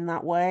show in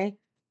that way.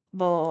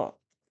 But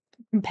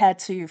compared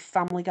to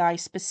Family Guy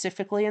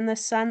specifically in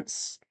this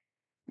sense,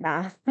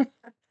 nah.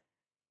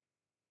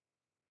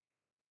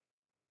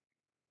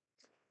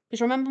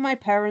 Because remember my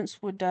parents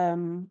would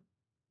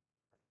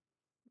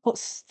put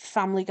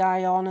Family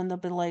Guy on and they'll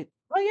be like,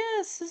 "Oh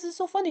yes, this is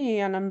so funny,"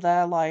 and I'm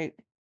there like,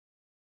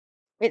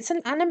 it's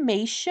an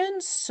animation,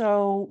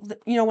 so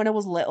when I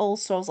was little,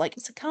 so I was like,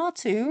 it's a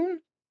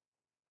cartoon,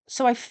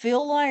 so I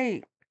feel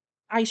like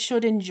I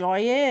should enjoy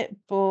it,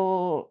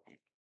 but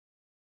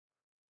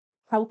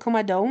how come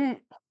I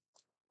don't?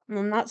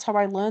 And that's how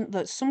I learnt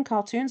that some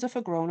cartoons are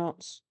for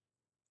grown-ups.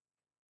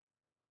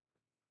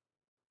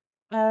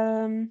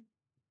 Um,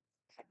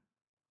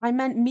 I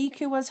meant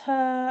Miku as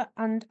her,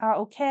 and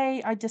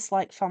okay, I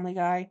dislike Family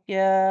Guy.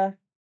 Yeah,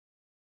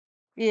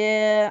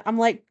 yeah, I'm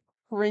like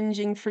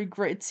cringing through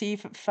gritted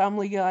teeth at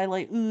Family Guy,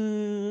 like,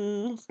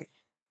 ooh,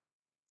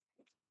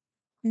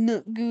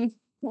 not good.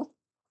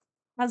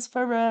 As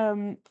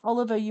for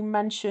Oliver, you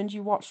mentioned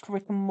you watched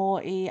Rick and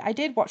Morty. I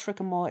did watch Rick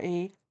and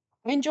Morty.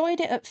 I enjoyed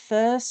it at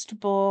first,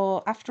 but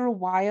after a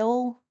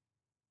while,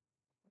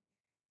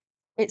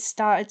 it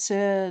started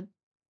to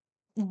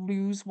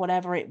lose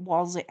whatever it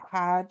was it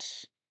had.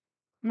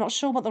 I'm not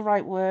sure what the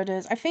right word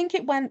is. I think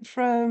it went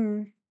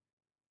from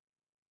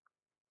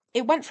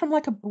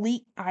like a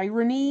bleak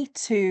irony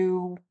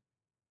to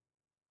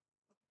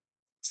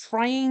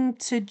trying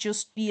to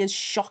just be as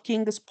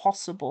shocking as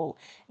possible.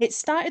 It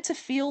started to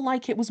feel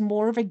like it was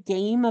more of a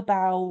game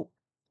about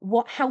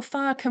how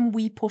far can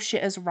we push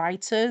it as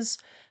writers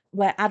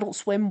where Adult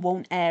Swim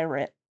won't air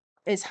it.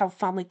 Is how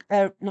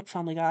not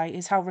Family Guy,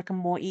 is how Rick and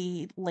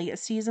Morty later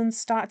seasons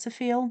start to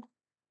feel.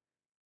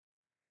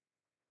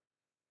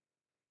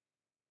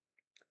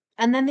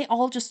 And then they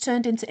all just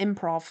turned into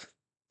improv,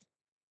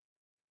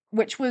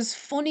 which was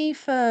funny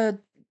for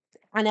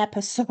an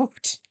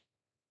episode.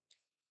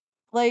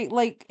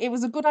 Like it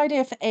was a good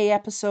idea for a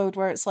episode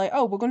where it's like,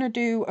 oh, we're gonna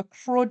do a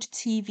crud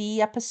TV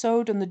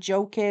episode, and the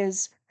joke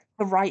is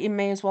the writing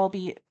may as well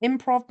be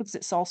improv because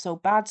it's also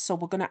bad, so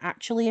we're gonna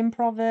actually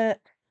improv it.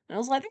 And I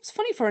was like, that's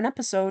funny for an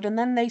episode, and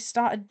then they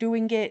started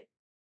doing it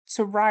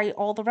to write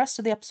all the rest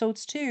of the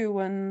episodes too,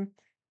 and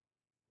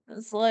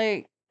it's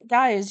like,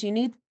 guys, you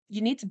need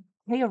to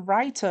pay a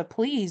writer,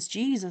 please,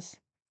 Jesus.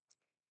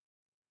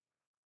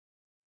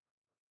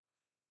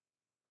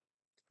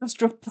 Just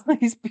drop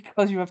please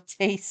because you have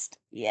taste.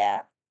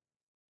 Yeah.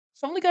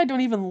 Family Guy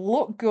don't even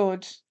look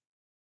good.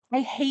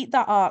 I hate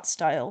that art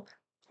style.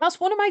 That's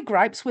one of my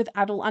gripes with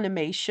adult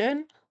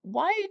animation.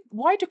 Why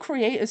do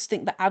creators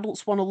think that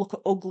adults want to look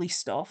at ugly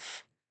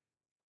stuff?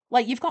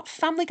 Like, you've got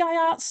Family Guy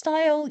art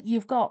style,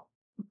 you've got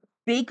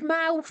Big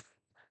Mouth.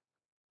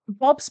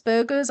 Bob's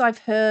Burgers, I've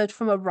heard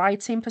from a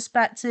writing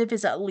perspective,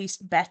 is at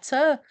least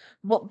better,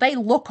 but they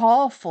look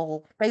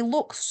awful. They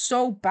look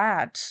so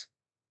bad.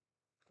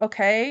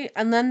 Okay,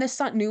 and then there's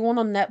that new one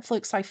on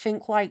Netflix, I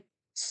think, like,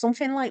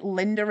 something like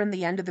Linda and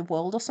the End of the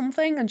World or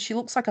something, and she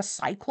looks like a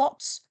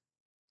cyclops.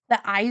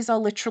 Their eyes are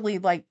literally,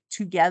 like,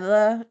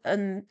 together,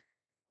 and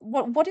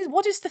what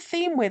is the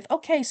theme with,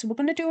 "Okay, so we're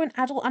gonna do an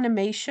adult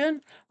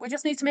animation, we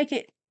just need to make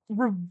it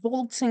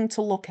revolting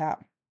to look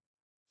at."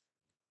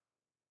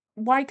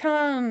 Why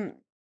can't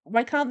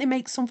why can't they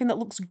make something that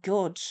looks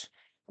good?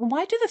 And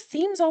why do the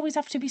themes always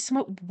have to be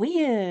somewhat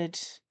weird?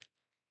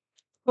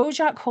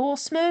 BoJack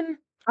Horseman?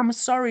 I'm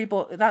sorry,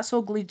 but that's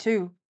ugly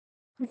too.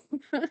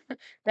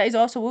 That is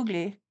also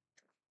ugly.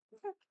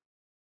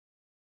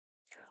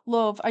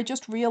 Love, I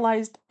just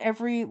realized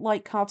every,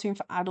 like, cartoon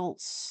for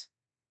adults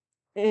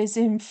is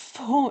in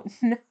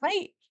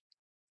Fortnite.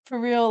 For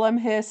real, I'm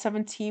here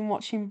 17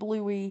 watching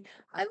Bluey.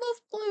 I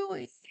love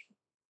Bluey.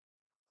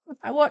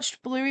 I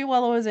watched Bluey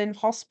while I was in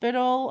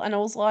hospital, and I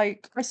was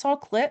like, I saw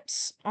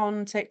clips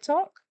on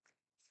TikTok.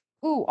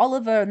 Ooh,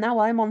 Oliver, now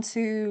I'm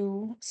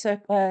onto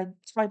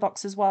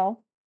Spybox as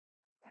well.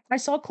 I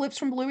saw clips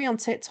from Bluey on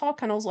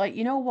TikTok and I was like,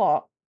 you know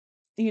what?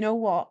 You know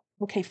what?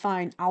 Okay,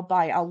 fine, I'll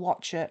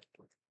watch it.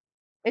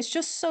 It's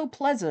just so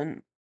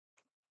pleasant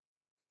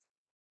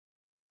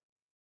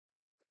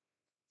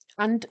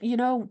and,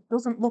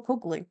 doesn't look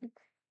ugly.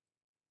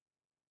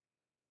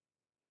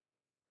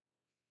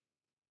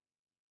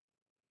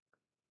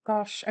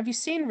 Gosh, have you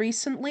seen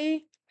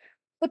recently?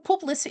 The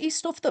publicity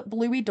stuff that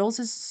Bluey does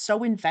is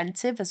so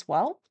inventive as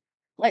well.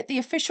 Like, the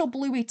official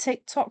Bluey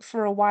TikTok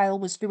for a while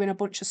was doing a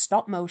bunch of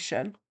stop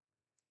motion.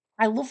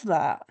 I love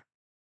that.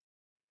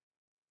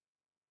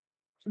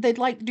 They'd,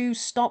 like, do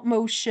stop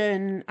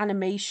motion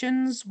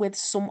animations with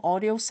some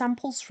audio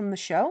samples from the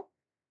show.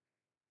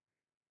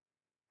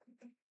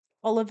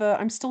 Oliver,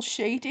 I'm still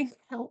shading.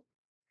 Help.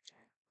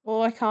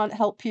 Oh, I can't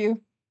help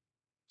you.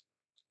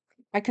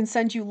 I can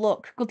send you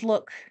luck. Good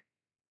luck.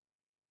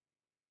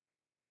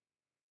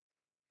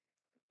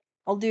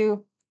 I'll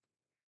do.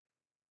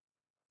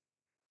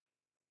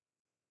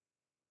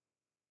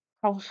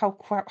 How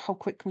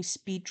quick can we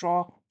speed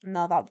draw?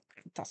 No,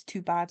 that's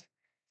too bad.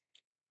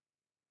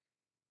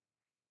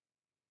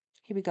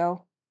 Here we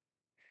go.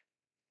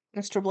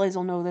 Mr. Blaze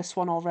will know this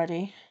one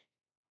already.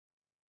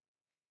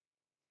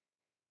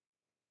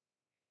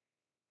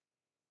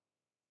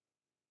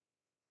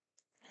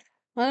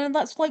 And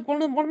that's like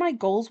one of my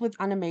goals with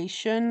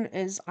animation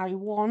is I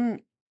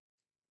want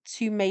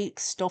to make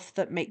stuff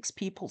that makes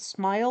people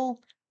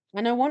smile,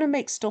 and I want to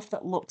make stuff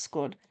that looks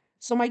good.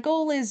 So my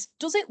goal is,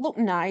 does it look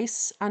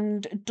nice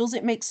and does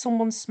it make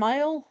someone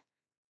smile?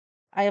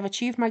 I have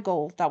achieved my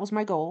goal. That was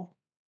my goal.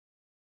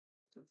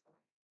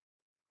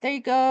 There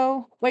you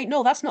go. Wait,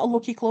 no, that's not a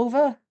lucky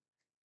clover.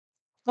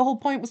 The whole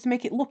point was to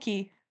make it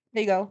lucky.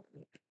 There you go.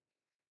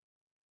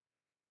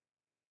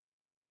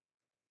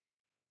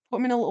 Put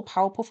him in a little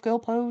Powerpuff Girl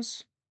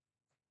pose.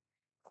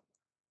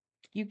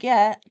 You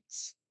get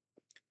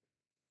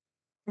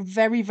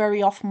very,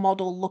 very off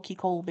model Lucky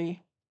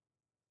Colby.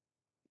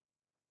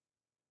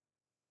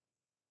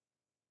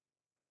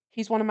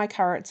 He's one of my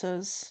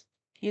characters.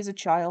 He is a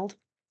child.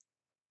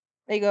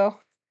 There you go.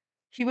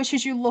 He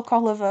wishes you luck,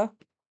 Oliver.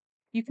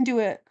 You can do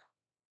it.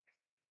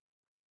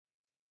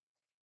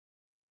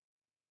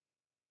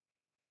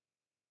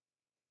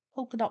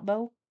 Polka dot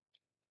bow.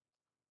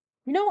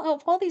 You know,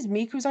 out of all these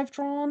Mikus I've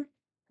drawn,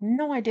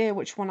 no idea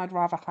which one I'd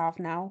rather have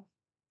now.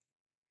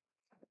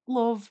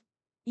 Love.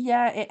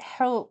 Yeah, it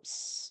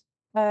helps.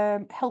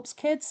 Helps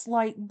kids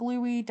like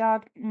Bluey,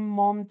 dad,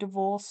 mom,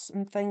 divorce,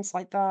 and things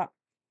like that.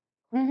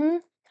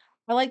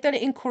 I like that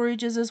it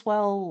encourages as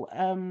well.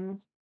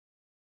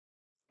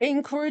 It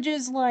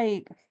encourages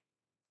like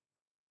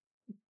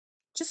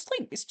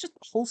it's just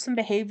wholesome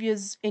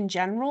behaviors in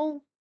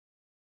general.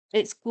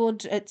 It's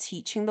good at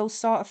teaching those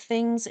sort of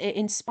things. It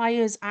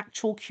inspires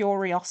actual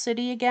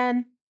curiosity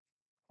again,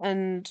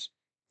 and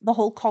the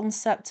whole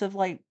concept of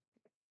like,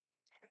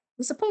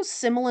 I suppose,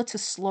 similar to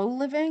slow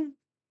living.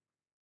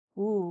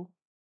 Ooh,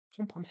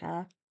 jump on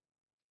hair.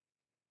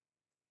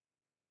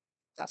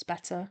 That's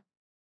better.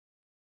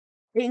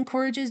 It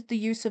encourages the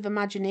use of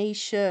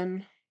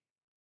imagination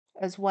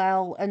as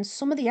well, and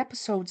some of the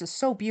episodes are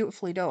so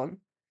beautifully done.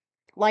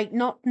 Like,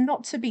 not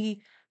to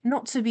be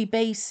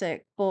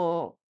basic,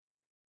 but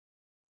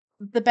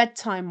the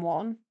bedtime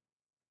one,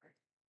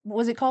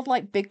 was it called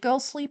like Big Girl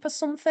Sleep or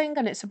something?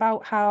 And it's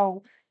about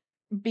how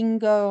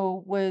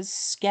Bingo was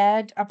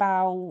scared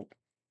about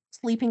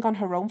sleeping on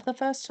her own for the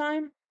first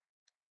time.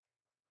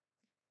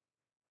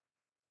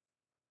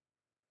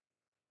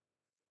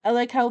 I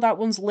like how that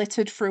one's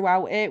littered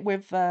throughout it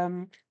with I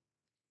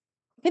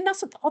think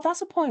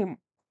that's a point.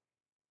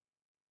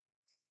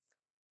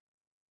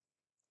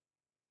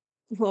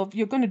 Love,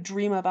 you're gonna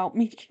dream about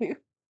Miku.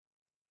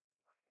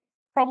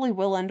 Probably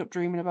will end up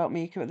dreaming about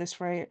Miku at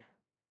this rate.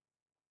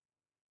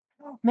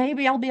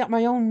 Maybe I'll be at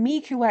my own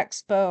Miku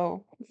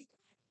Expo.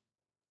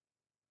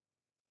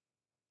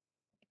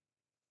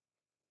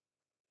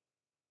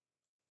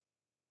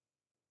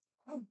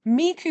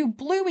 Miku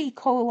Bluey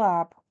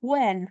collab.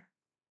 When?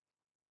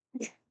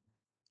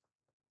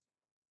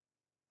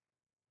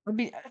 I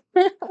mean,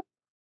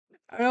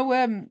 I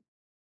know,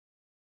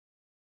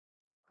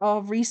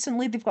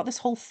 recently they've got this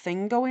whole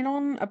thing going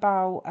on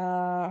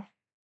about,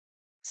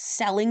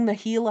 selling the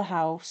healer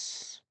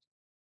house.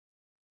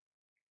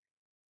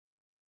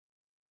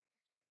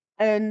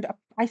 And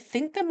I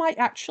think there might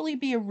actually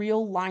be a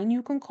real line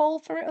you can call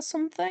for it or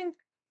something.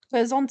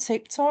 Because on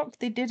TikTok,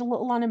 they did a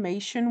little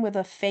animation with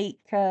a fake,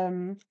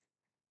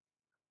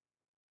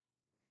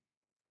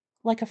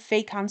 like a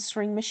fake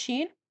answering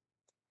machine.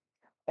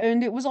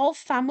 And it was all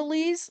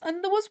families.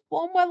 And there was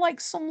one where, like,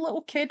 some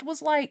little kid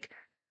was like,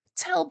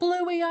 tell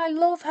Bluey I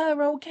love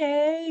her,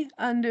 okay?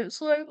 And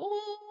it's like,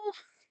 oh.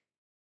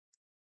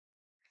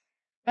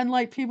 And,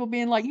 like, people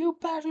being like, you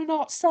better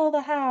not sell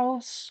the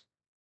house.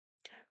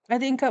 I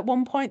think at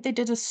one point they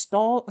did a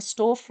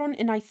storefront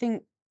in, I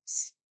think,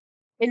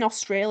 in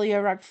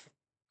Australia.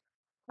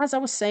 As I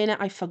was saying it,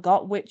 I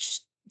forgot which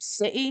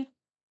city,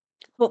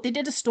 but they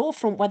did a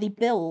storefront where they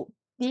built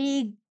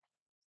big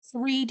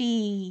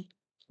 3D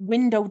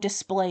window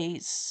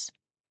displays.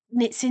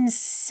 And it's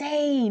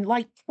insane,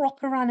 like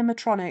proper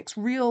animatronics,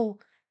 real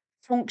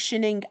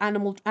functioning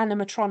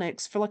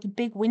animatronics for like a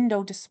big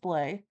window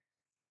display.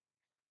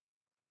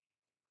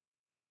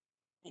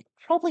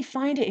 Probably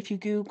find it if you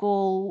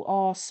Google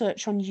or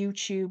search on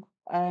YouTube.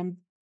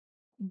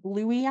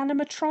 Bluey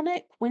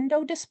animatronic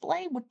window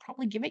display would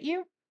probably give it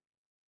you.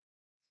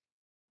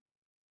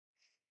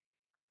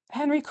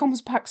 Henry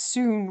comes back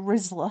soon,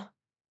 Rizzler.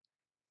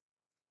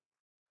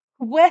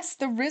 Where's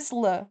the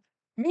Rizzler?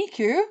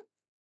 Miku?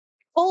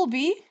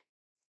 Colby?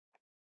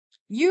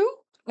 You?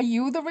 Are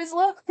you the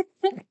Rizzler?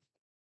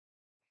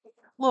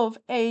 Love,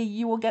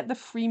 you will get the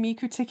free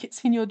Miku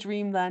tickets in your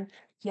dream then.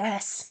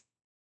 Yes.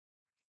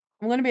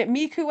 I'm going to be at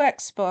Miku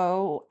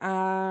Expo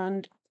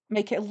and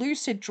make it a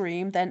lucid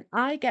dream. Then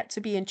I get to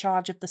be in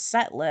charge of the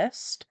set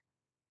list.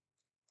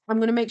 I'm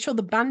going to make sure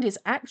the band is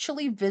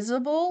actually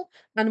visible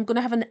and I'm going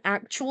to have an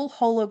actual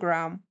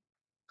hologram.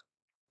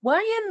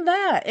 Why in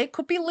there? It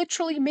could be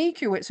literally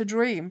Miku. It's a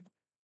dream.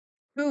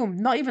 Boom.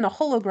 Not even a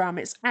hologram.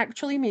 It's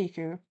actually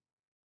Miku.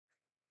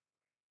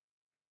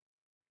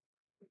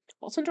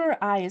 What's under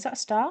her eye? Is that a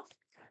star?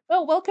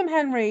 Oh, welcome,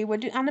 Henry. We're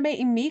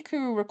animating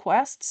Miku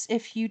requests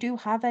if you do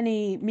have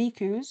any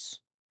Mikus.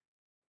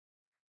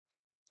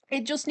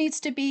 It just needs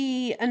to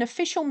be an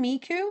official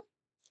Miku,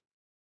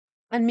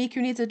 and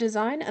Miku needs a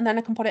design, and then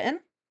I can put it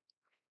in.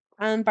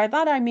 And by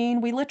that I mean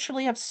we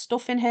literally have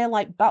stuff in here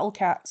like Battle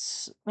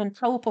Cats and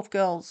Powerpuff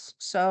Girls.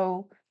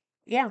 So,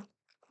 yeah.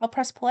 I'll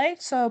press play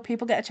so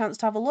people get a chance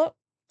to have a look.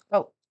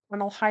 Oh,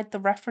 and I'll hide the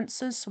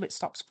references so it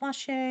stops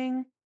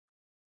flashing.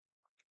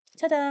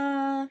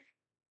 Ta-da!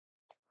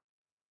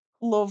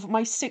 Love,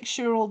 my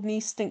 6-year-old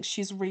niece thinks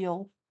she's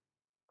real.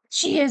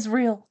 She is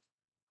real.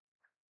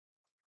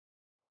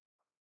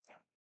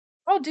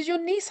 Oh, did your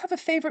niece have a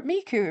favorite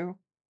Miku?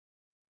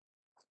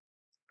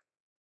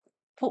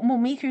 Put more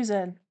Mikus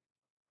in.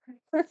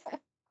 I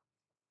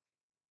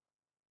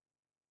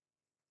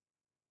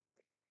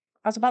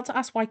was about to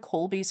ask why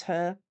Colby's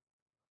her.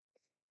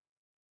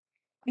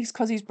 It's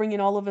because he's bringing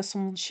all of us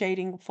some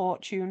shading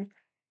fortune.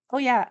 Oh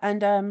yeah,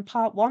 and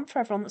part 1 for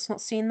everyone that's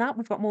not seen that,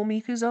 we've got more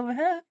Mikus over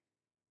here.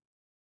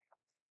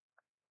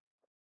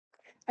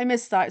 I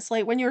miss that. It's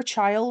like when you're a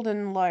child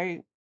and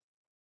like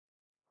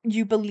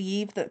you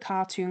believe that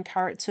cartoon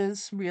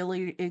characters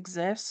really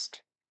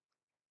exist.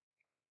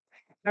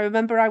 I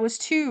remember I was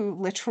too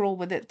literal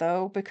with it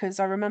though, because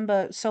I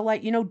remember so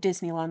like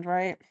Disneyland,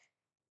 right?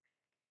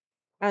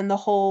 And the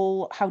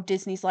whole how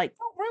Disney's like,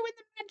 don't ruin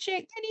the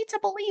magic. They need to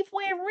believe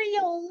we're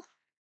real.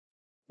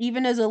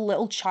 Even as a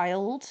little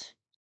child,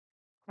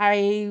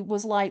 I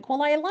was like,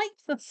 well, I like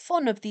the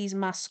fun of these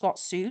mascot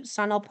suits,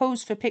 and I'll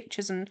pose for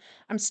pictures, and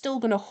I'm still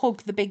going to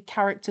hug the big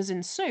characters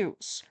in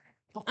suits.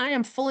 But I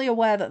am fully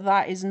aware that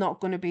that is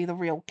not going to be the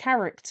real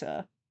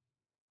character.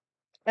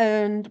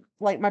 And,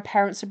 like, my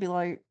parents would be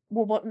like,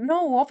 well, what?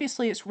 No,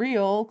 obviously it's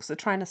real, because they're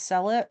trying to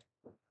sell it.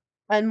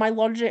 And my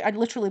logic, I'd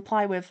literally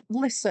reply with,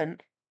 listen,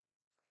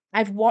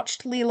 I've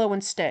watched Lilo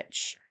and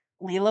Stitch.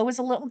 Lilo is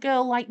a little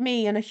girl like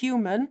me and a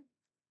human.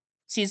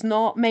 She's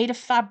not made of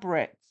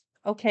fabric,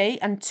 okay?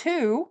 And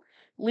 2,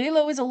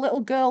 Lilo is a little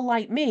girl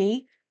like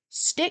me.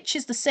 Stitch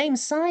is the same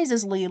size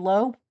as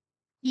Lilo.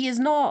 He is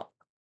not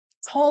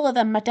taller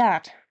than my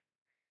dad.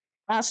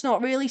 That's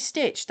not really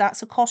Stitch.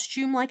 That's a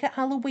costume like at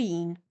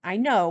Halloween. I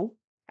know.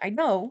 I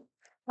know.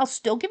 I'll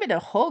still give it a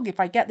hug if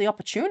I get the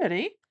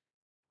opportunity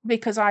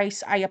because I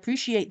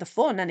appreciate the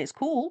fun and it's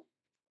cool.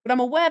 But I'm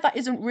aware that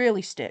isn't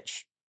really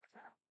Stitch.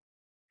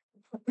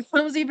 I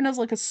was even as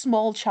like a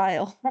small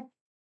child.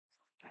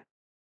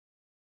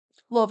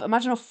 Love,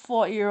 imagine a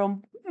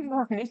 40-year-old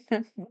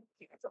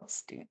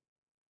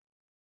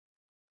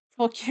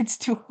for kids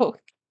to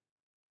hook.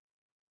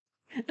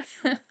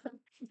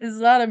 Is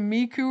that a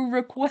Miku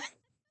request?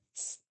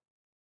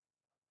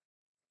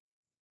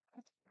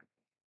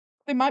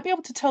 They might be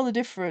able to tell the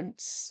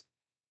difference.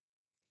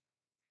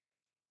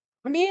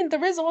 I mean,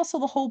 there is also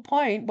the whole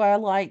point where,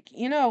 like,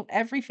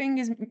 everything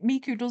is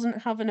Miku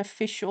doesn't have an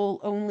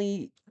official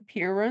only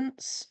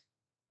appearance,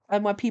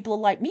 and where people are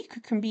like,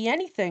 Miku can be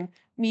anything.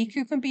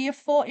 Miku can be a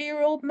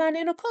 40-year-old man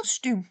in a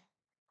costume.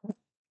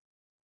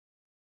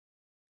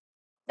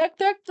 That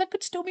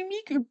could still be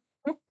Miku.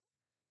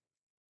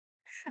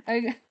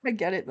 I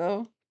get it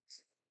though.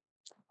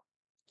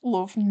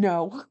 Love,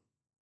 no.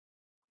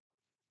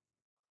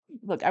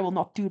 Look, I will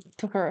not do that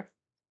to her.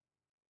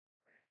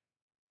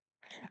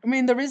 I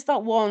mean, there is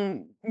that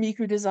one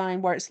Miku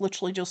design where it's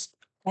literally just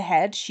a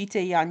head, Shite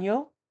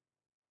Yanyo,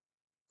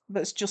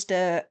 that's just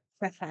a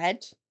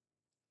head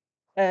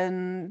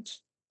and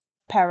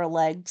pair of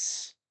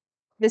legs.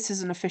 This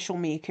is an official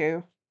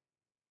Miku,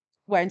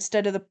 where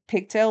instead of the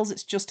pigtails,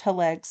 it's just her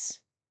legs.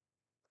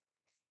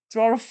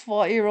 Draw a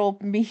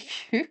 40-year-old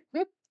Miku.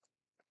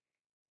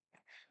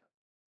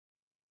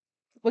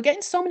 We're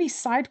getting so many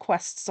side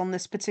quests on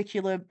this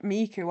particular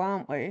Miku,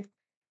 aren't we?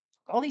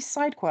 All these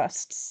side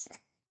quests.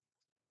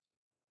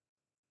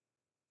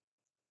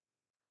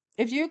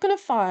 If you're gonna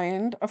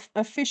find a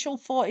official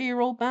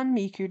 40-year-old man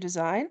Miku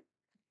design,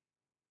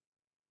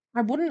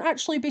 I wouldn't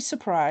actually be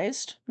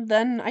surprised.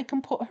 Then I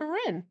can put her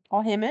in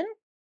or him in.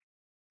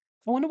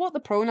 I wonder what the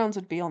pronouns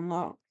would be on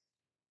that.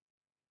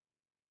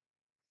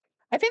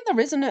 I think there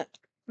isn't a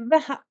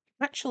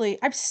actually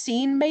I've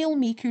seen male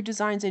Miku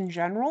designs in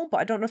general, but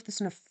I don't know if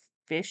there's an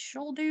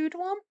official dude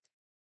one.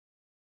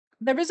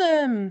 There is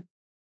a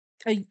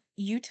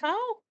Utao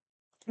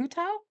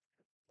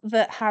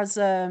that has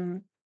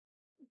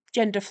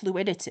gender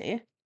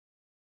fluidity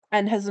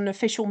and has an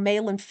official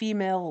male and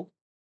female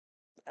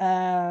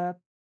uh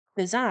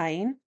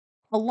design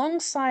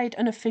alongside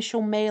an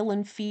official male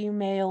and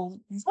female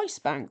voice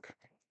bank.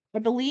 I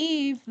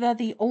believe they're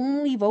the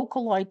only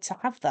Vocaloid to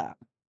have that.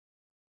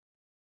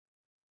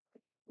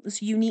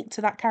 It's unique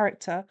to that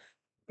character.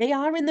 They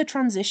are in the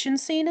transition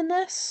scene in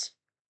this.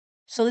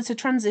 So there's a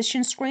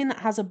transition screen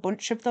that has a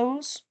bunch of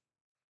those.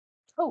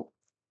 Oh,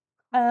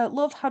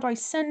 love, how do I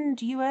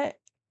send you it?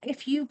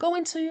 If you go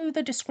into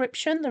the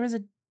description, there is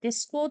a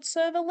Discord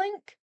server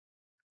link.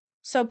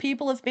 So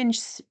people have been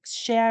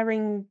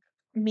sharing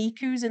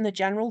Mikus in the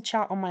general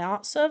chat on my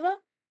art server.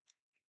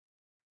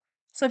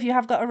 So if you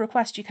have got a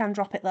request, you can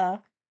drop it there.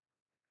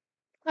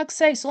 Like I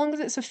say, so long as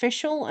it's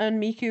official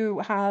and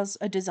Miku has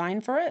a design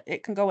for it,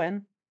 it can go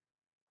in.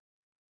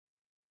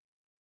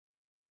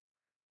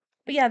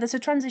 But yeah, there's a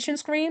transition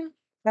screen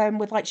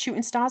with like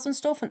shooting stars and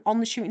stuff, and on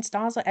the shooting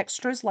stars are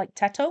extras like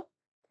Teto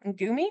and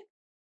Gumi.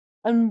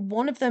 And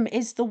one of them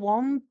is the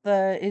one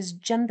that is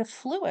gender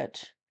fluid.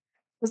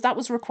 Because that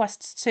was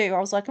requests too. I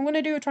was like, I'm going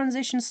to do a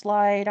transition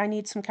slide. I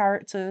need some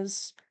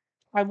characters.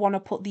 I want to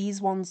put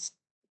these ones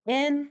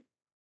in.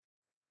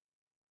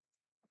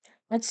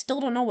 I still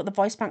don't know what the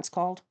voice bank's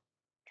called.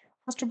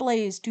 Astro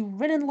Blaze, do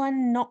Rin and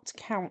Len not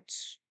count?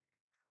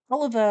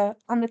 Oliver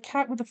and the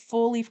cat with the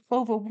four-leaf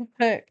clover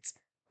worked.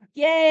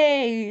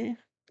 Yay!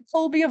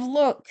 Colby of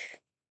Luck.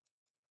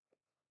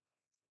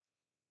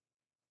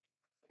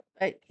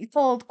 You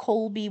called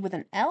Colby with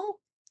an L?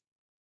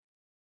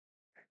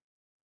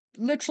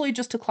 Literally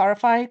just to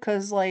clarify,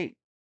 because, like,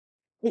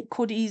 it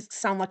could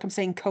sound like I'm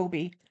saying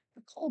Kobe.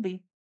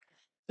 Colby.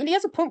 And he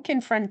has a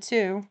pumpkin friend,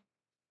 too.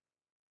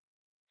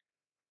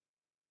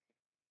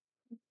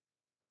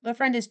 Their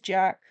friend is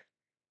Jack.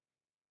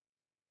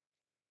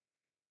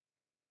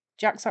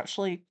 Jack's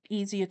actually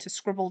easier to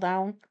scribble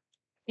down.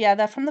 Yeah,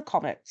 they're from the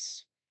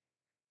comics.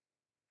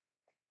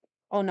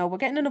 Oh no, we're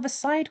getting another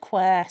side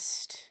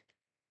quest.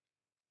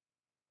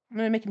 I'm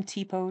gonna make him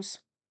T-pose.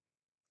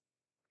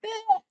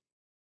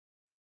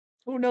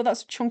 Oh no,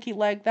 that's a chunky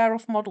leg. They're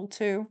off model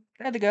too.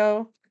 There they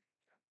go.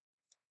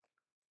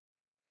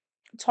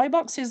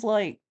 Toybox is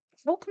like,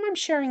 how come I'm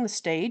sharing the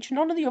stage?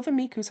 None of the other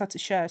Mikus had to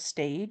share a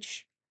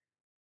stage.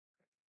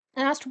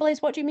 And Astro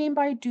Blaze, what do you mean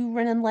by do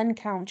Rin and Len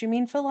count? Do you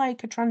mean for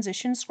like a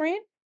transition screen?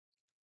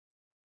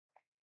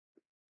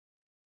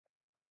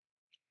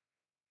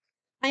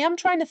 I am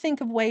trying to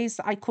think of ways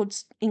that I could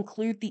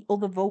include the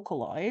other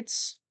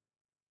Vocaloids.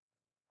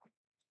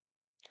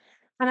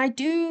 And I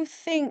do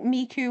think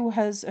Miku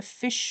has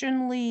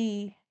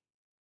officially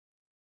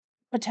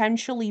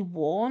potentially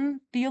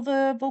worn the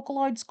other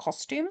Vocaloids'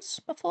 costumes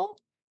before.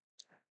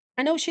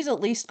 I know she's at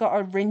least got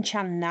a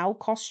Rin-chan Now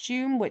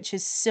costume, which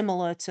is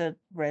similar to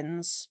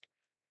Rin's.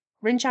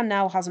 Rin-chan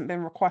Now hasn't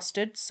been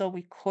requested, so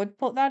we could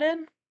put that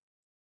in.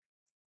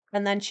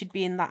 And then she'd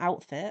be in that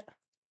outfit.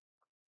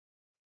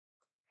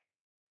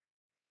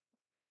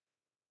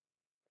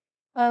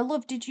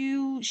 Love, did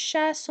you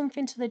share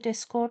something to the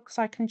Discord? Because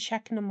I can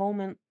check in a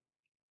moment.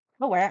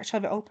 Oh, I actually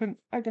have it open.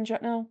 I can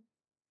check now.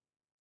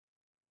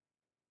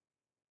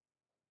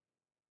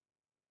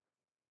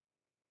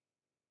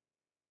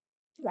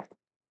 Yeah.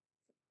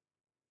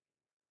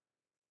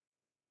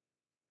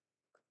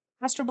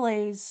 Astro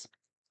Blaze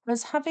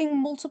as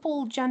having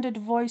multiple gendered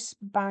voice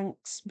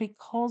banks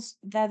because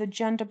they're the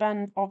gender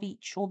bend of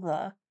each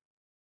other.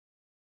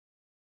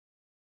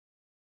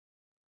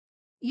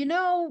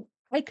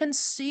 I can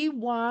see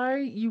why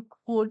you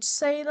could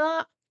say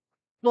that,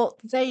 but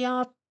they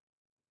are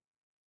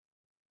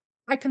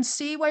I can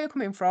see where you're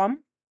coming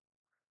from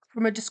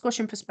a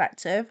discussion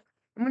perspective.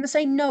 I'm going to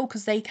say no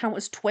because they count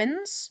as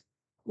twins,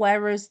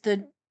 whereas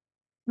the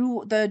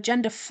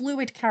gender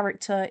fluid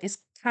character is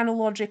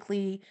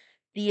chronologically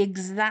the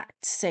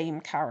exact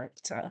same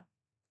character.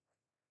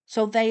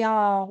 So they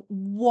are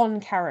one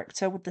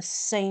character with the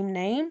same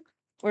name,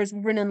 whereas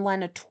Rin and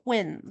Len are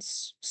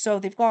twins. So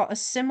they've got a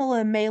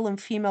similar male and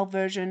female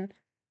version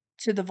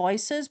to the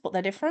voices, but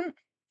they're different.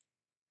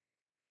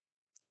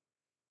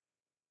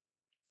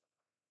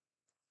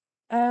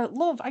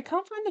 Love, I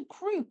can't find the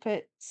group.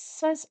 It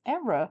says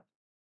error.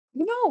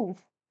 No,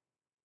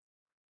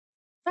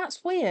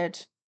 that's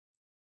weird.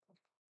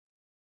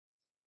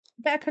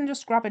 Bet I can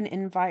just grab an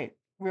invite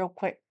real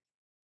quick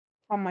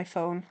on my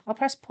phone. I'll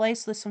press play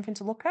so there's something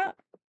to look at.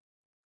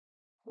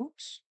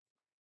 Oops.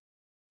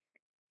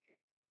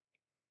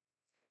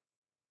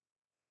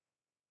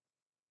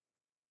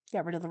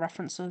 Get rid of the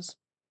references.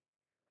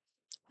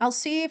 I'll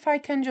see if I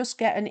can just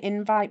get an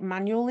invite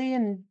manually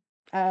and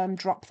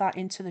drop that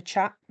into the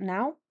chat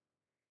now.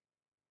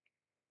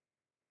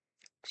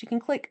 So you can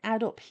click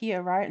add up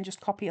here, right, and just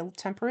copy a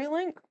temporary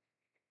link.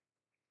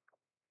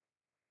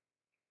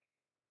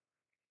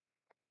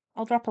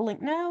 I'll drop a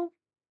link now.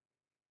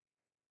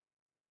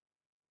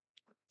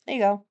 There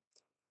you go.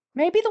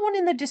 Maybe the one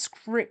in the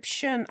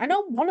description. I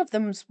know one of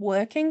them's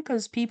working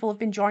because people have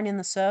been joining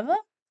the server.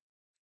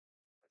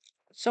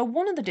 So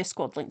one of the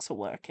Discord links are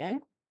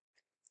working.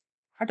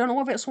 I don't know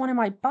whether it's the one in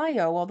my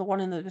bio or the one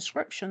in the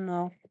description,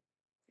 though.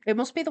 It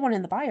must be the one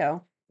in the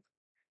bio.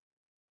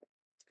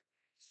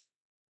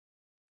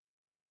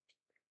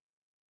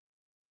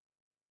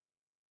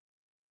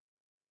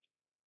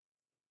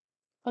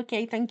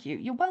 Okay, thank you.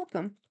 You're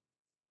welcome.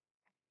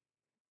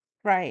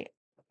 Right.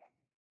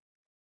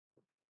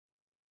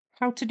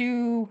 How to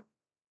do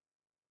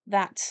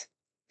that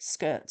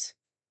skirt.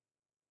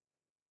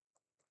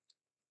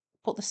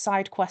 Put the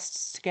side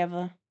quests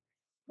together.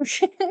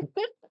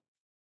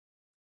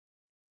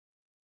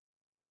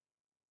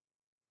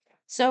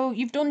 So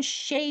you've done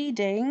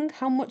shading.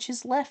 How much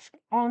is left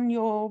on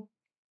your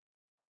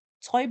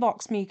toy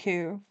box,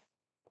 Miku?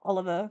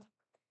 Oliver.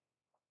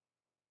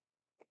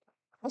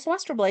 Also,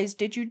 Astro Blaze,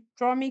 did you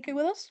draw Miku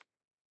with us?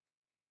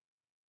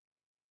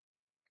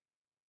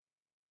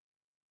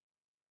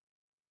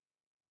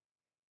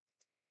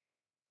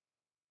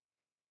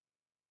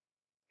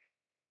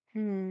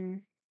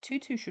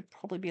 Tutu should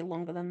probably be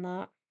longer than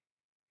that.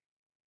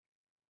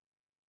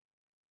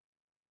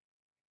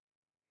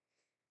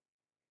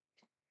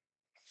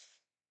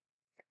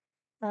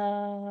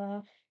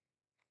 And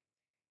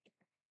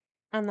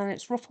then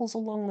it's ruffles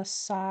along the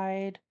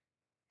side.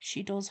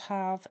 She does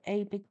have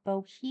a big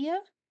bow here.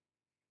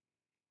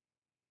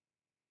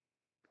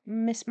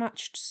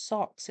 Mismatched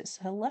socks. It's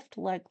her left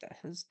leg that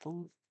has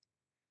the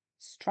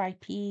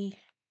stripy.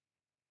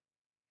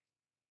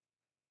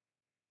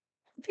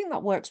 I think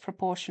that works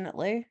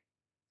proportionately.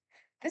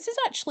 This is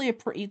actually a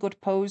pretty good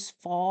pose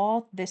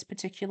for this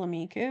particular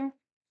Miku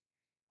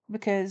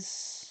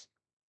because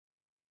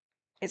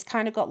it's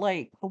kind of got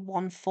like a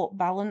 1 foot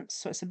balance,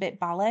 so it's a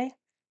bit ballet.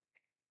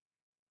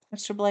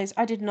 Mr. Blaze,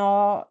 I did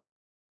not.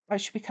 I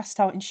should be cast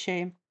out in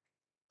shame.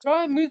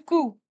 Draw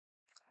Miku.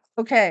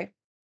 Okay,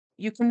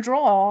 you can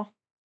draw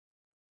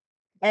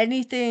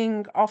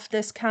anything off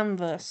this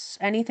canvas,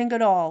 anything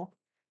at all.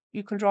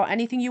 You can draw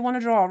anything you want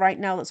to draw right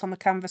now that's on the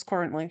canvas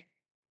currently.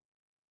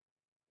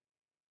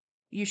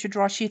 You should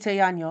draw Shite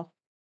Yanyo.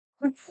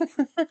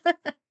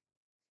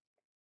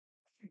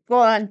 Go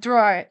on,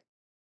 draw it.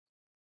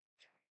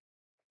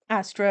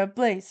 Astra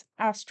Blaze,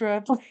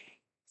 Astra Blaze.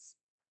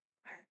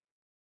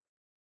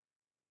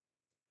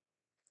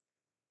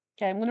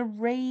 Okay, I'm gonna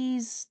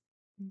raise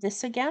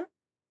this again.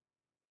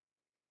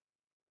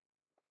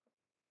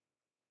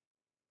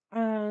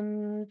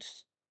 And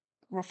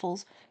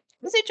ruffles.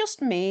 Is it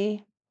just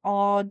me?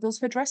 Or does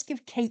her dress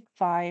give cake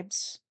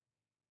vibes?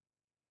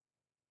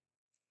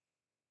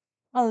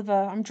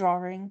 Oliver, I'm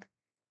drawing.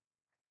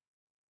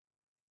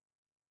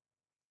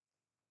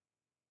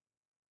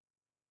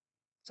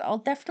 So I'll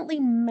definitely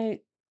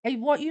make. Hey,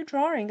 what are you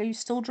drawing? Are you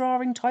still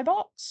drawing toy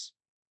box?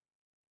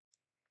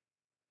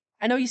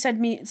 I know you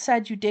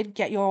said you did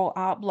get your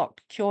art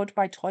block cured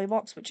by Toy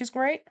Box, which is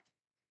great.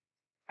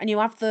 And you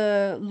have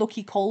the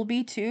Lucky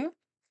Colby too.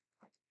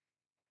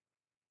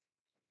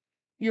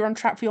 You're on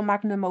track for your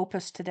magnum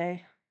opus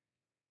today.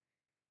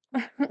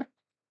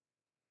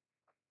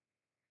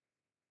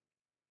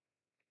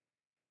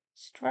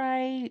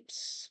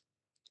 Stripes.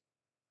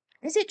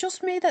 Is it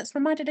just me that's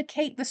reminded of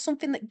Kate? There's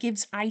something that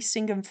gives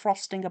icing and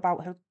frosting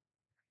about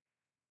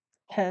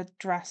her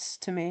dress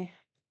to me.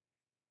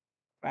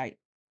 Right.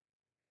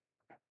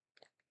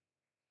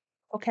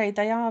 Okay,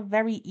 they are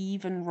very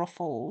even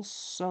ruffles,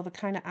 so they're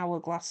kind of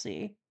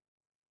hourglassy.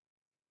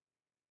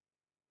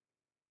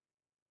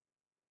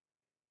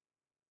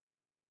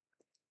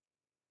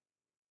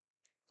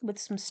 With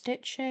some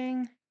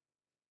stitching.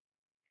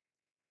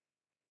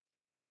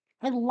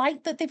 I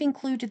like that they've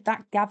included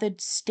that gathered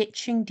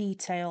stitching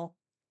detail.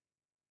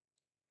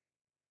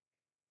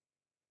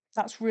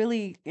 That's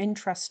really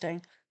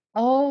interesting.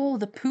 Oh,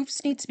 the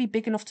poofs need to be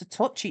big enough to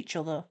touch each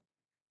other.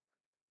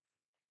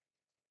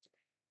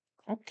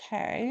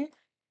 Okay.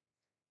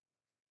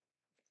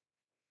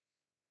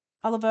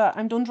 Oliver,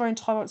 I'm done drawing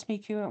toilets,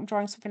 Miku. I'm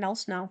drawing something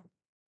else now.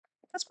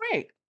 That's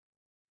great.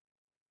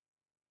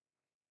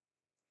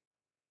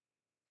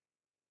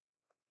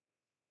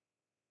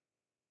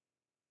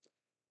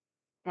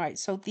 Right,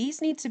 so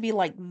these need to be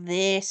like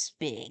this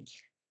big.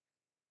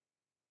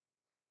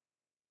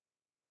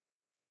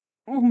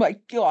 Oh my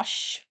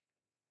gosh.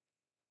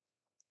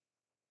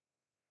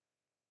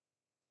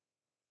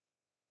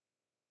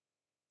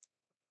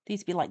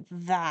 These be like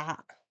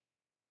that.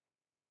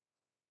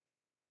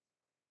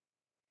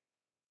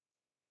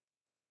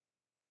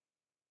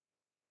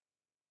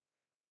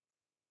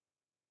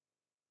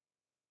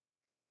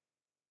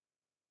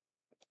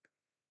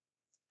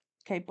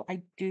 Okay, but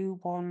I do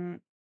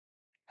want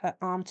her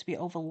arm to be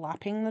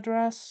overlapping the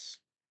dress.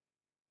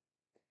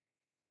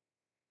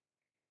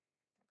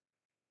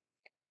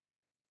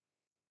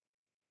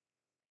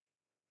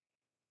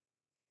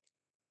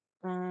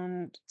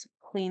 And to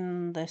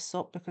clean this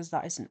up because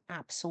that is an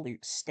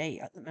absolute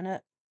state at the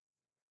minute.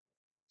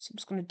 So I'm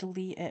just going to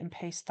delete it and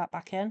paste that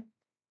back in.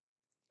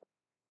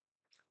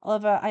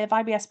 However, I have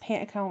IBS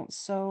Paint accounts,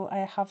 so I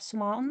have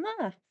some art on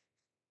there.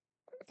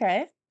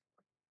 Okay.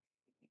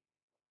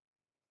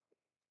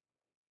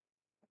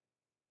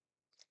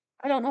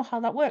 I don't know how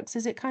that works.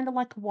 Is it kind of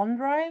like a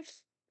OneDrive?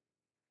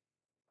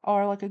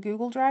 Or like a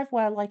Google Drive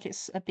where like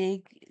it's a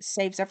big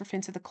saves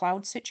everything to the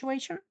cloud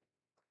situation?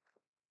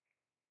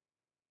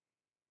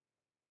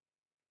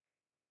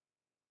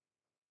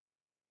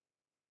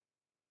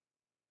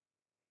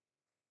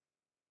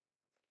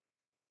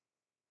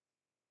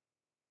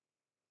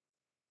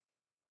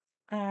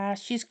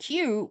 She's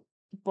cute,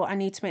 but I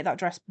need to make that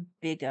dress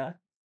bigger,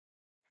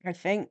 I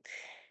think.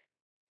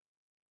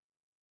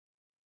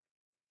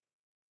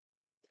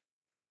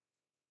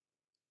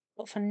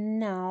 But for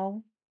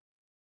now,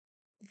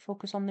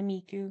 focus on the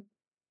Miku.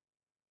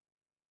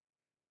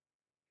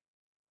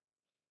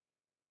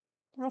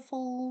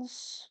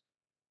 Ruffles.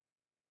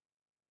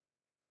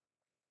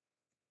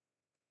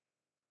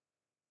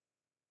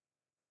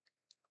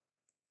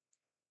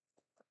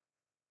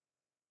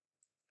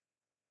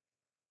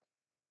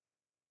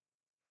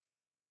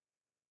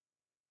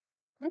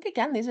 I think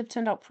again, these have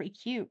turned out pretty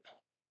cute.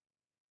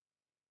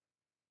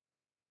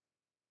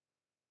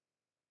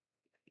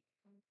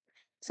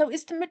 So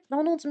is the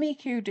McDonald's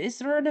Miku, is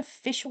there an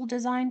official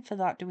design for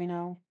that, do we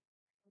know?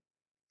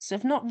 So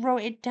I've not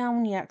wrote it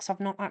down yet because I've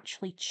not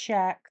actually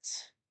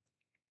checked.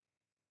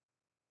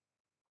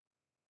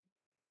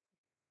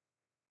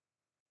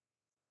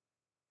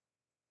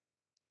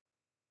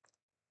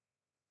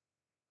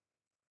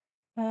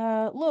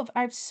 Love,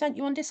 I've sent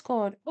you on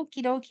Discord.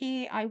 Okie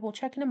dokie, I will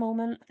check in a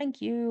moment.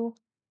 Thank you.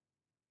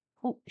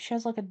 Oh, she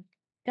has like a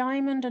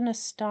diamond and a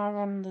star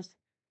on the...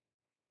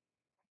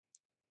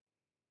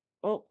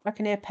 Oh, I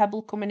can hear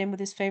Pebble coming in with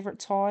his favorite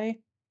toy.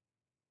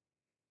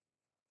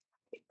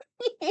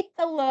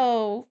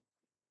 Hello.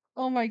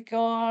 Oh my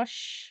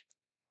gosh.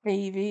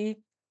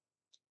 Baby.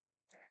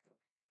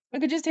 I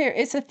could just hear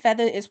it's a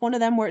feather. It's one of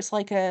them where it's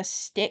like a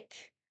stick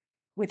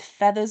with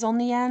feathers on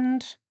the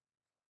end.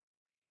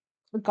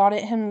 I got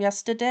it him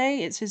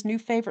yesterday. It's his new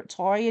favorite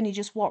toy and he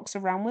just walks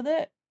around with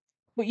it.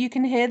 But you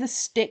can hear the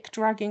stick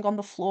dragging on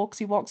the floor because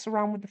he walks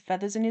around with the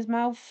feathers in his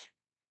mouth.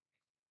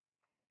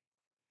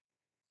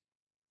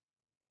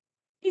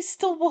 He's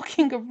still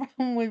walking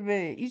around with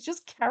it. He's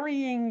just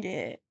carrying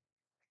it.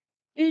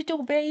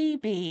 Little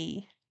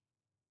baby.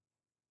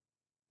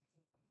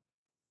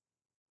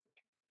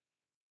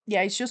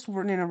 Yeah, he's just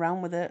running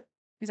around with it.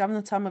 He's having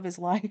the time of his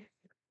life.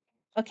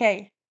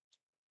 Okay,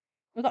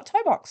 we got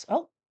toy box.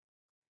 Oh,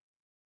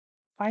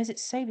 why is it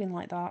saving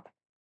like that?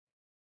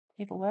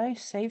 Either way,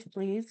 save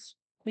please.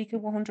 Week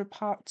of 100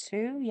 part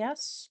 2,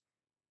 yes.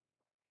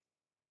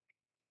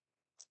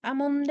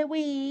 I'm on the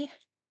way.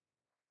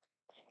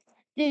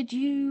 Did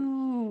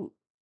you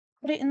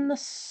put it in the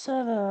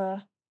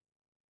server?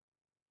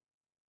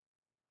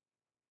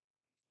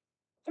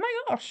 Oh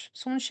my gosh,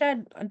 someone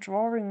shared a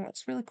drawing.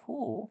 That's really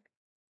cool.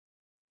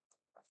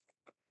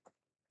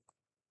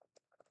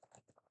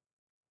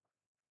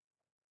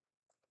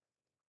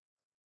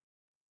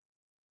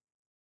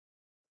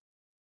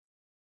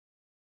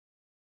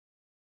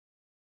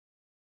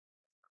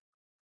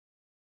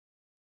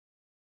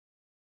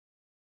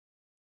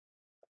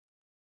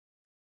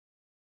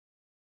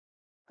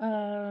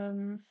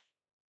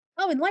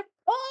 Oh, and like,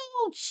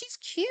 oh, she's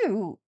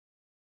cute.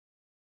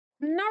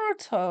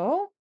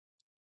 Naruto.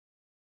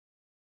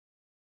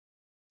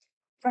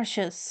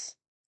 Precious.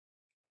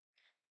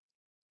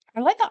 I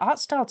like the art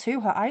style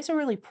too. Her eyes are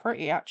really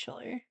pretty,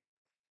 actually.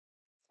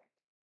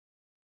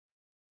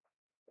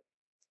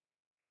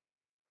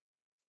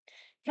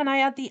 Can I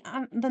add the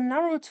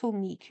Naruto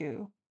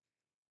Miku?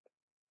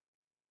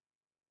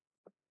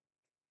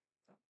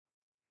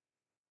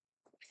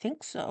 I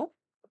think so.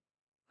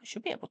 I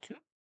should be able to.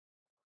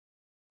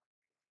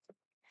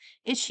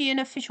 Is she an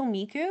official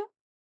Miku?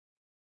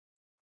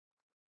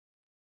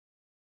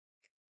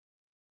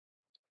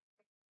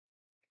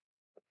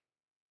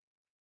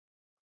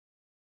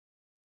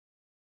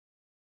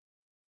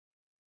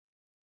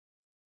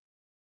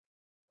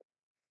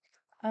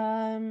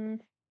 Where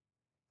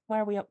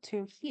are we up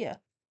to here?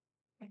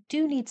 I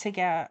do need to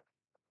get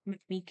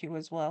Miku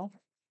as well.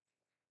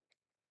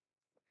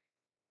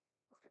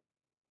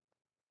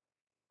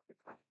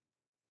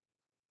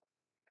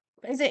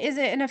 Is it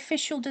an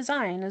official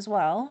design as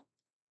well?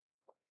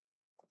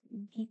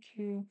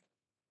 Miku.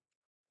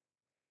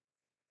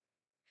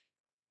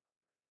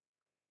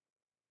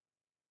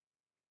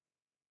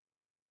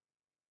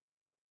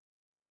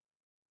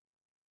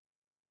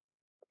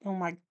 Oh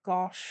my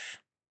gosh.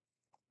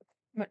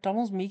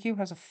 McDonald's Miku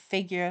has a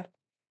figure.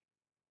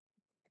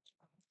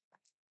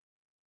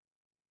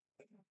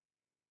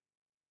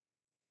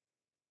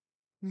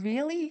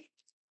 Really?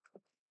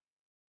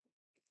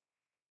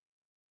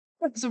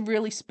 That's a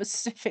really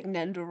specific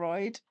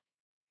Nendoroid.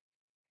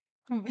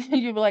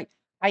 You're like,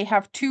 I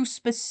have two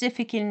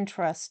specific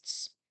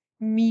interests.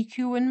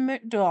 Miku and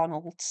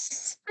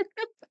McDonald's.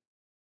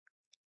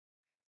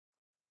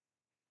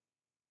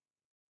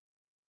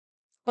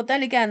 But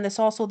then again, there's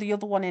also the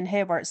other one in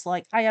here where it's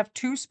like, I have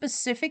two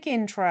specific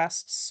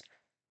interests.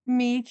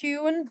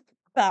 Miku and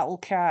Battle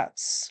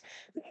Cats.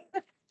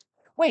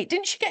 Wait,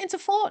 didn't she get into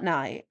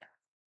Fortnite?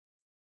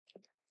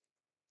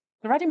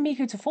 They're adding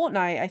Miku to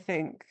Fortnite, I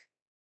think.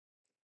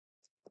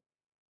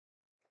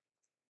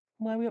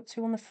 Where are we up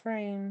to on the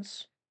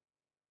frames?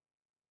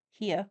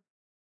 Here.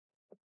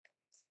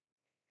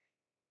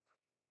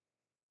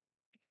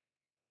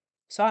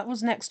 So that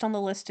was next on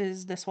the list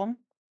is this one.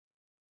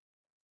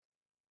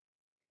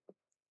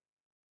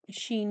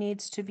 She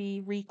needs to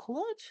be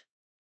recolored.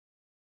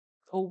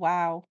 Oh,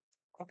 wow.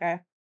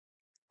 Okay.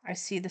 I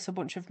see there's a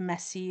bunch of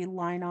messy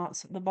line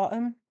arts at the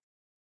bottom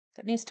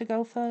that needs to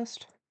go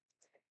first.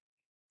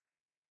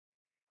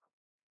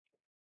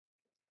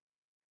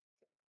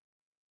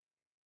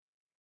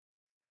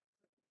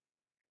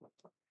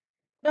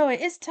 No,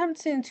 it is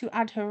tempting to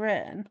add her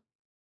in.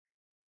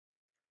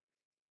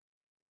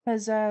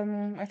 Because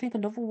I think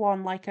another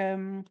one like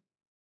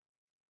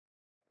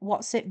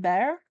What's It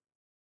Bear?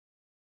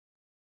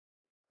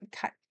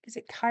 Is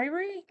it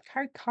Kairi?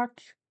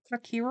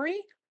 Kakiri?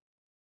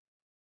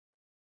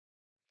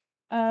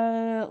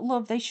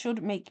 Love, they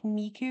should make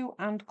Miku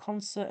and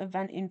concert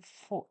event in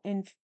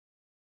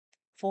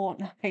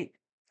Fortnite.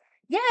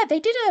 Yeah, they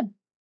did a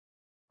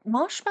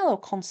Marshmallow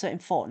concert in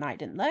Fortnite,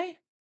 didn't they?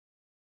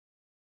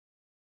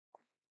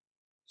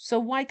 So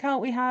why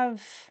can't we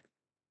have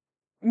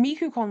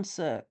Miku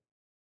concert?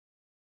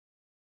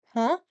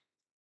 Huh?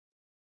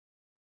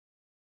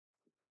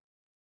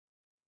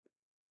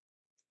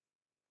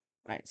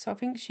 Right, so I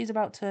think she's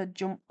about to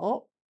jump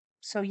up.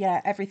 So yeah,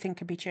 everything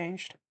could be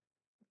changed.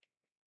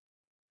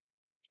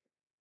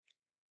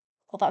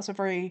 Well, that's a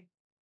very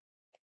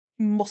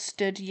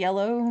mustard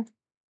yellow.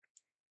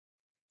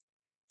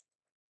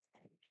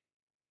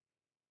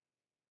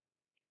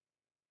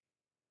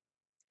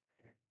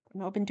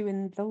 I've been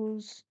doing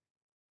those.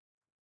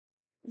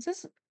 This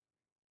is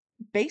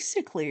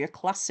basically a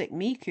classic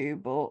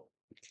Miku, but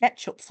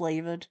ketchup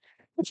flavored.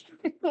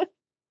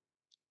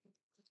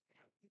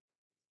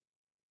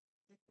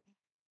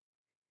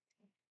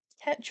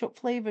 Ketchup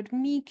flavored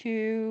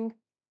Miku.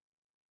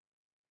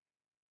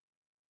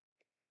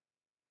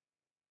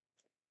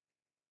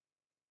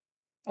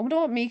 I wonder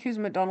what Miku's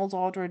McDonald's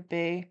order would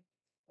be.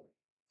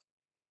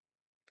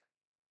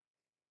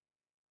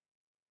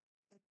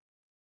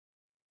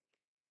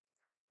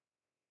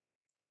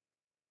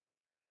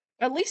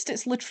 At least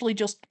it's literally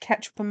just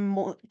ketchup and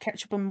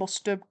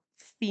mustard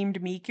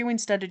themed Miku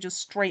instead of just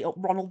straight up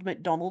Ronald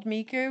McDonald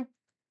Miku.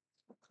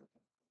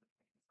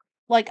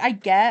 Like I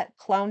get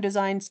clown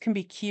designs can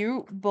be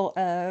cute, but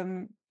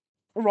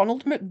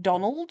Ronald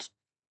McDonald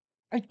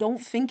I don't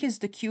think is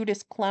the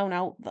cutest clown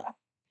out there.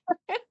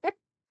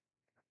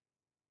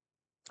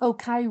 Oh,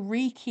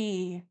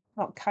 Kairiki,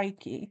 not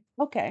Kaiki.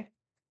 Okay.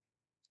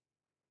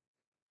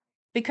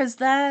 Because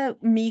they're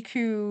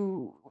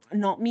Miku,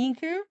 not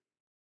Miku,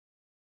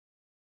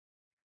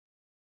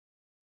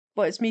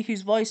 but it's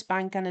Miku's voice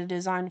bank and a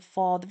design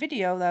for the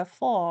video,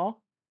 therefore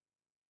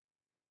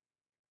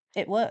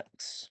it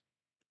works.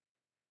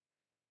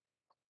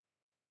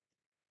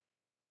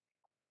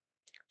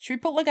 Should we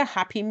put like a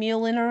Happy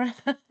Meal in her?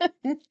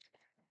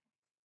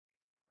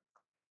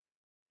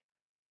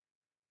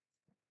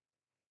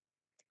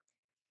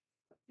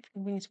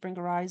 We need to bring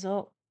her eyes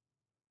up.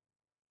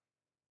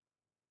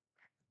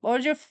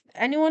 What was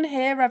anyone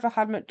here ever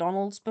had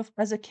McDonald's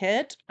as a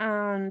kid?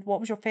 And what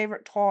was your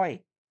favorite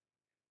toy?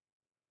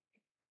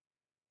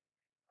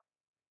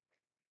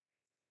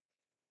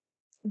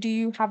 Do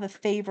you have a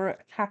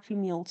favorite Happy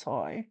Meal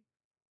toy?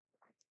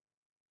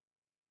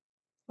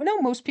 I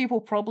know most people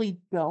probably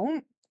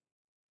don't,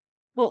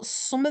 but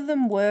some of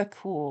them were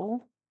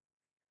cool.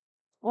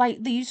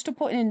 Like, they used to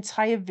put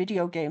entire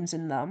video games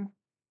in them.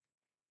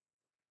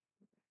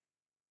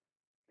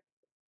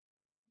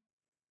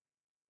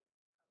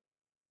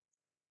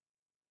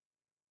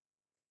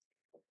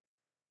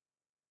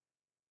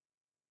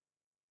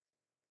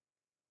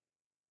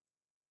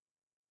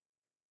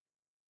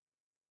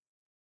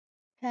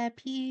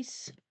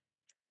 Peace.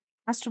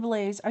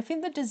 Astroblaze. I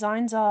think the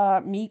designs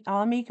are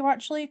Miku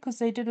actually, because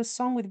they did a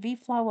song with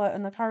V-Flower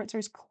and the character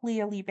is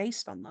clearly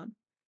based on them.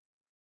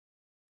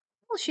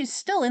 Well, she's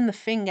still in the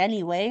thing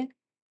anyway.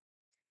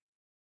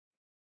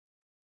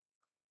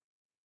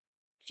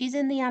 She's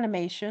in the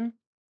animation.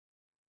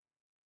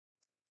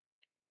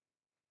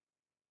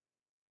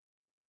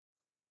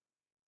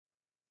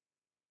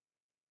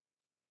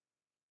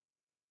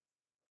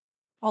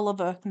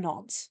 Oliver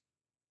nods.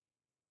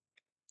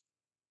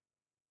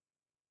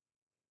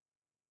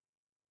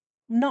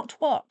 Not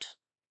what?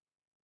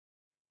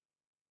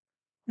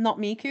 Not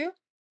Miku?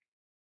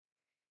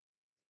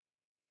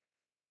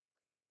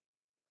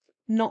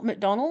 Not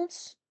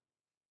McDonald's?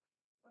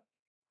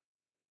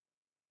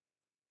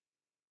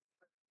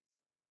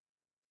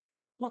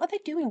 What are they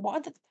doing?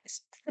 What are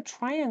it's a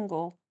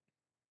triangle.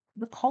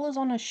 The collar's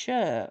on a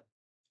shirt.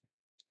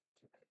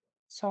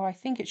 So I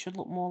think it should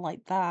look more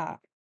like that.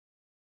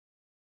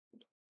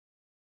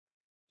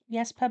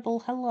 Yes,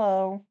 Pebble,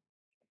 hello.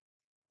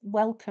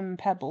 Welcome,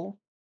 Pebble.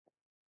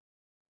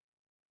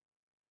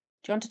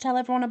 Do you want to tell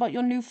everyone about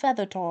your new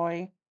feather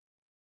toy?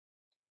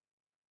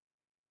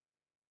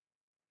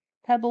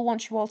 Pebble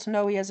wants you all to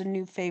know he has a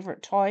new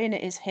favourite toy and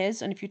it is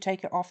his, and if you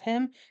take it off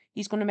him,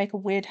 he's going to make a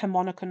weird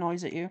harmonica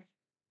noise at you.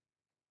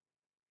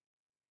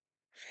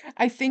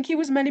 I think he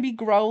was meant to be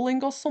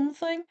growling or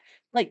something.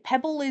 Like,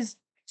 Pebble is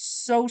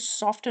so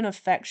soft and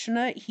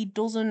affectionate,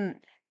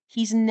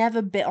 he's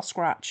never bit or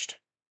scratched.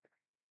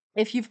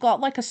 If you've got,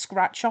 like, a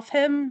scratch off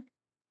him,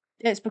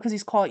 it's because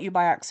he's caught you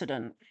by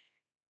accident.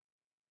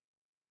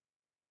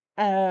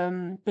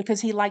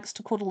 Because he likes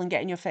to cuddle and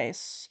get in your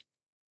face.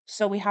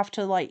 So we have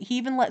to, like, he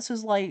even lets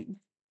us, like,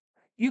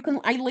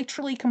 I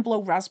literally can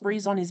blow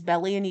raspberries on his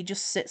belly and he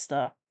just sits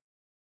there.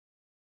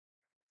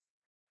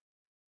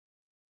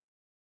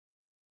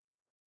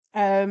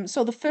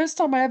 So the first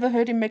time I ever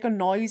heard him make a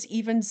noise,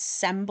 even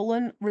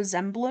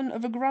resemblant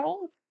of a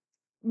growl,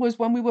 was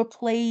when we were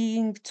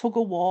playing tug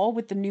of war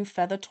with the new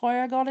feather toy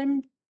I got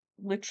him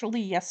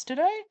literally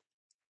yesterday.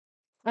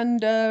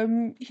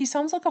 And he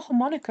sounds like a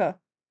harmonica.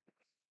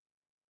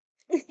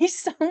 He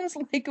sounds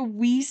like a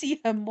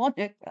wheezy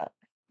harmonica.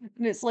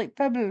 And it's like,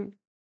 Pebu,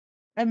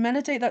 I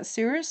meditate that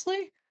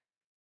seriously?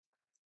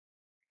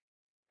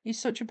 He's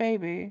such a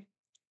baby.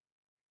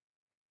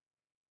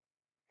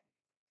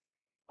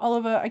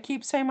 Oliver, I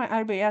keep saying my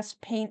IBS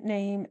paint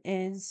name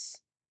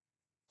is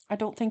I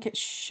don't think it's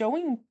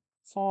showing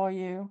for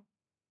you.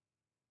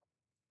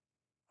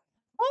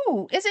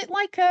 Oh, is it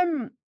like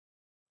a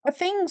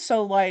thing?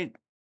 So like,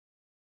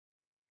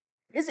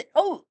 is it?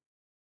 Oh,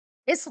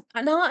 it's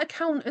an art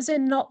account, as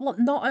in not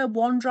a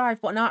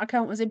OneDrive, but an art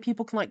account, as in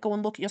people can like go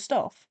and look at your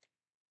stuff.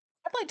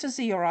 I'd like to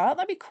see your art.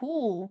 That'd be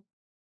cool.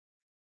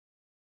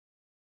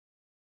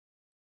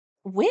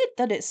 Weird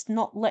that it's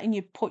not letting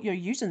you put your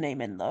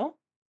username in though.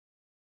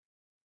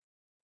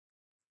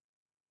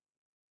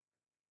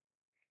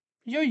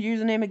 Your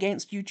username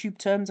against YouTube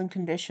terms and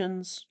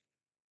conditions.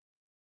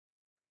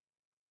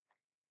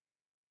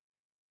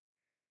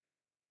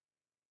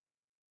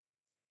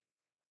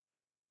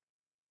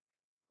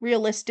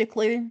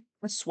 Realistically,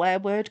 a swear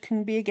word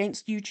can be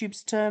against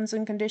YouTube's terms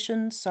and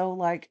conditions, so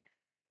like,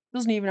 it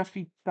doesn't even have to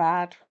be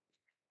bad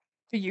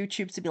for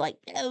YouTube to be like,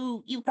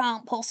 no, you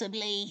can't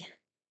possibly.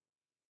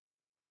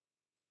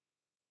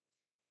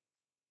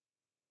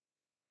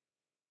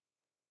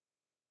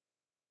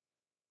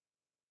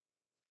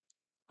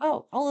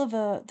 Oh,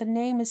 Oliver, the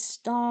name is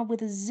Star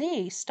with a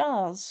Z.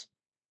 Stars.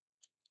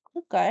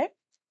 Okay.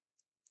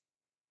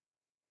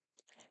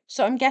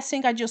 So I'm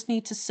guessing I just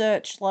need to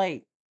search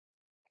like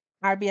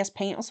RBS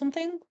Paint or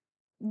something?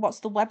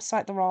 What's the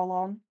website they're all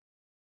on?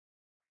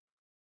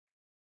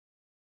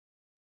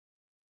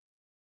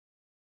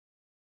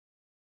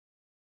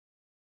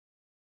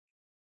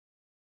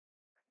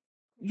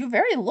 You're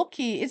very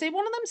lucky. Is it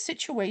one of them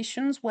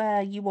situations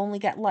where you only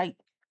get like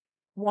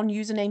one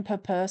username per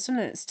person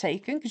and it's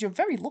taken? Because you're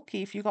very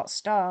lucky if you got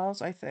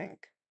stars, I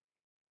think.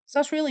 So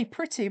that's really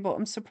pretty, but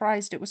I'm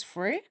surprised it was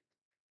free.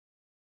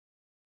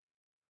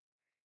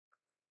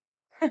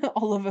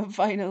 Oliver,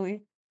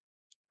 finally.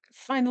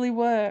 Finally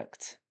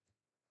worked.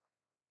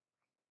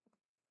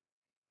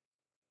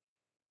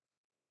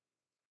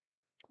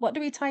 What do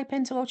we type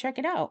in to go check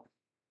it out?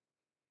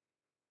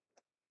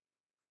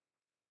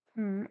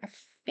 I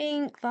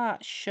think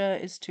that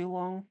shirt is too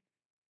long.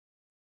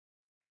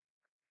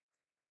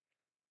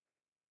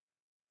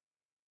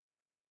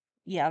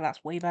 Yeah,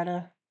 that's way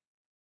better.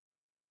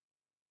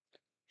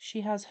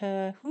 She has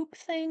her hoop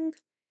thing.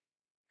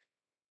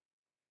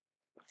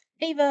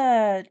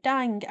 Ava,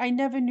 dang, I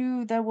never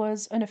knew there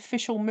was an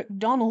official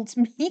McDonald's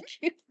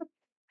Miku.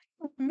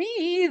 Me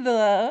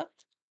either.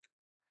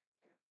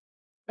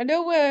 I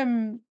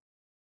know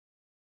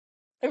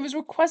it was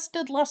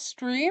requested last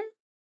stream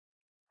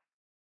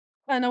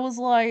and I was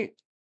like,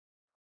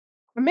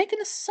 I'm making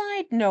a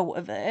side note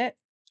of it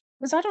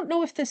because I don't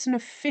know if this is an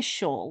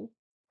official.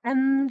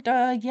 And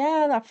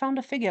yeah, I found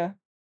a figure.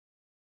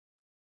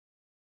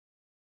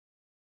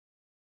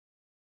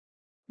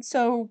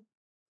 So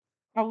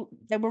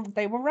they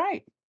were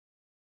right.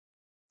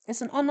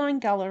 It's an online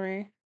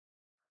gallery.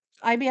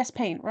 IBS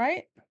Paint,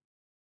 right?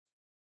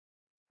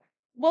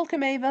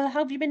 Welcome, Ava. How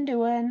have you been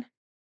doing?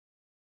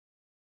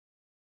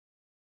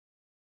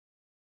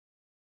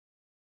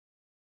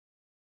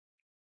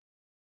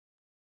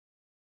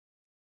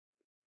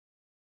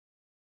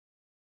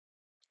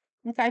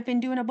 Okay, I've been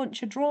doing a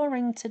bunch of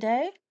drawing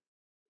today.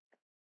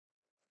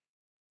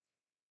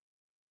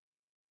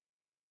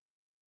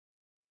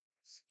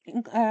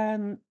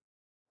 Um,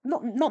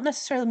 not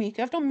necessarily Miku.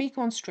 I've done Miku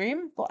on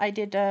stream, but I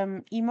did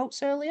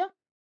emotes earlier.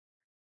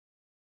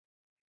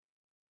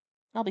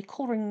 I'll be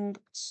colouring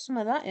some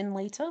of that in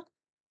later.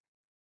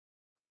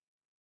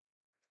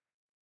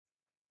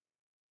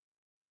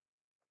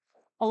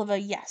 Oliver,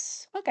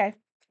 yes. Okay.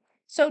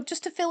 So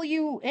just to fill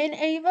you in,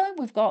 Ava,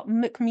 we've got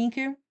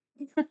Miku.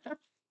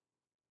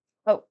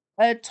 Oh,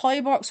 a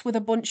toy box with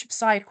a bunch of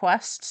side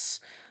quests.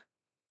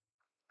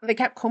 They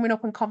kept coming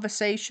up in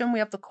conversation. We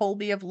have the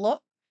Colby of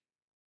Luck.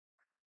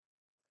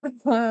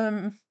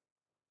 Um,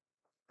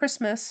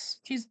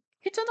 Christmas. He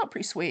turned out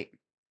pretty sweet.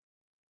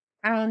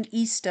 And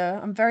Easter.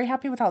 I'm very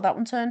happy with how that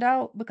one turned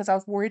out because I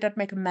was worried I'd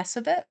make a mess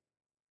of it.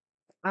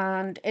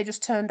 And it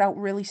just turned out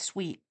really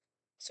sweet.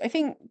 So I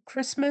think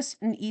Christmas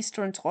and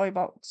Easter and Toy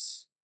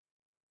Box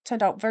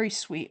turned out very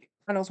sweet,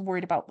 and I was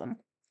worried about them.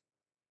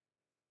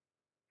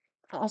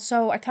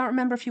 Also, I can't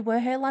remember if you were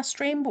here last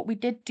stream, but we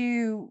did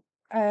do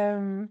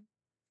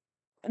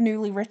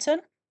Newly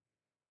Written.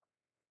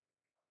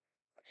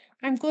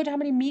 I'm good. How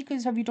many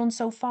Mikus have you done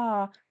so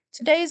far?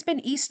 Today's been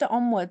Easter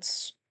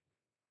onwards.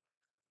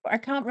 But I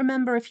can't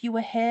remember if you were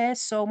here,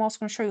 so I'm also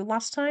going to show you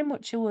last time,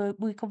 which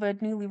we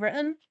covered Newly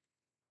Written.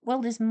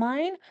 World is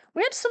Mine.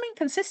 We had some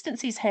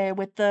inconsistencies here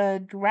with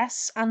the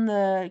dress and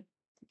the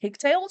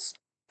pigtails.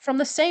 From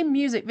the same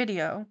music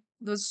video,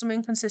 there was some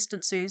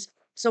inconsistencies.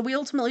 So we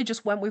ultimately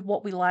just went with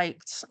what we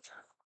liked.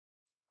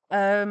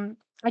 I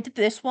did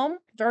this one.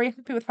 Very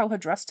happy with how her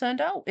dress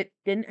turned out. It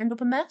didn't end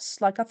up a mess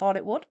like I thought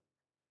it would.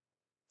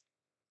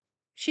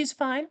 She's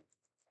fine.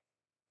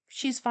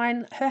 She's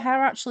fine. Her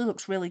hair actually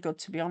looks really good,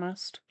 to be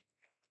honest.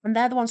 And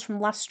they're the ones from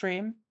last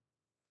stream.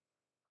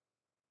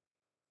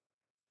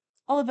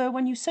 Oliver,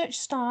 when you search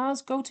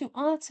stars, go to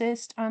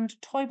artist and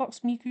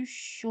Toybox Miku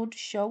should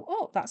show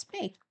up. That's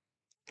me.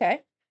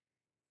 Okay.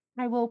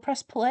 I will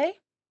press play.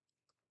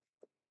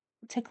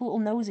 Take a little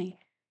nosy.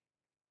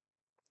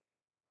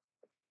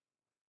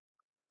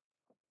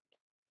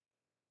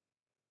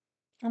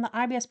 On the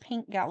IBS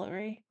Paint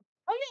Gallery.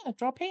 Oh yeah,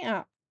 draw paint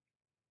app.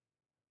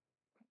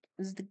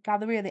 This is the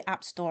gallery or the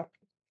App Store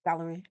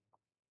gallery.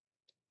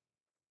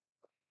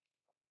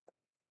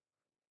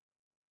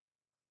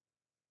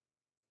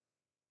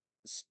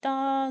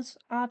 Stars,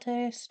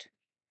 artist.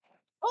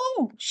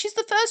 Oh, she's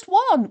the first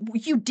one.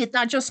 You did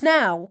that just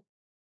now.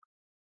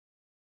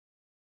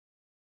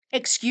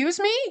 Excuse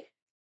me?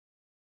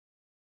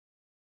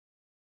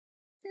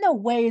 No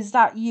way, is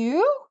that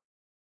you?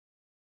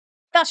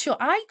 That's your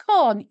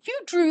icon. You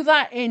drew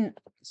that in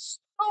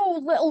so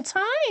little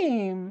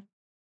time.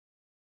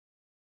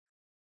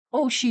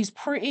 Oh, she's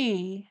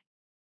pretty.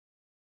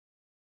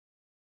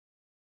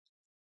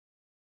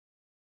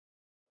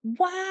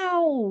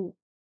 Wow.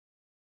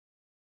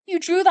 You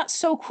drew that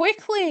so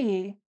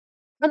quickly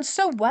and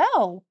so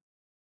well.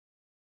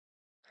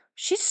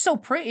 She's so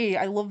pretty.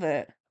 I love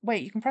it.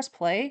 Wait, you can press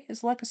play?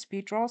 Is it like a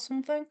speed draw or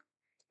something?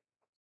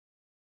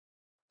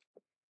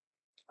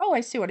 Oh,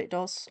 I see what it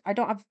does. I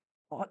don't have...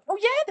 Oh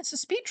yeah, that's a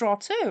speed draw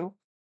too.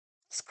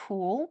 That's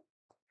cool.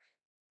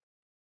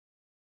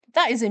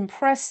 That is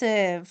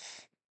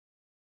impressive.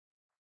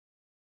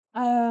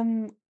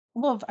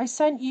 Love, I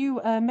sent you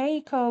a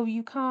Mako.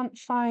 You can't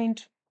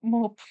find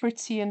more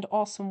pretty and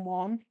awesome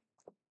one.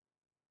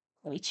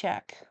 Let me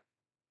check.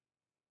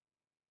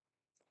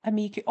 A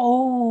Miku.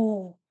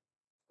 Oh,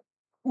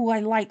 oh, I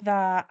like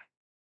that.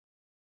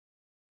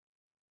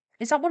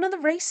 Is that one of the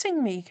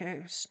racing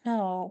Mikus?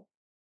 No.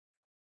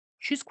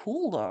 She's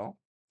cool though.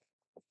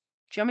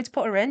 Do you want me to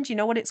put her in? Do you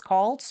know what it's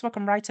called so I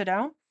can write her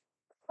down?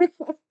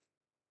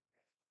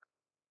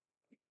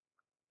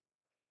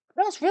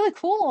 That's really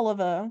cool,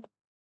 Oliver.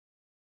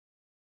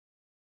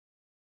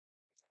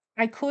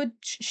 I could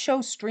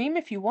show stream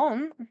if you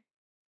want.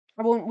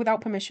 I won't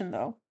without permission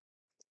though.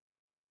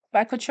 But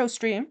I could show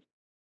stream.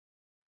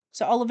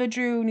 So Oliver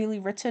drew Newly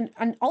Written,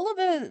 and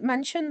Oliver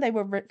mentioned they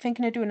were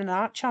thinking of doing an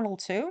art channel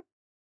too.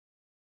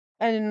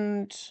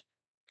 And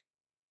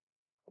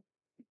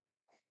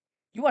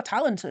you are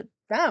talented.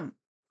 Damn.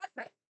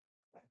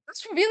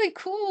 That's really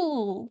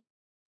cool.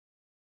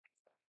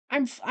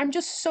 I'm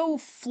just so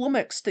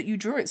flummoxed that you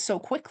drew it so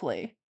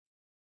quickly.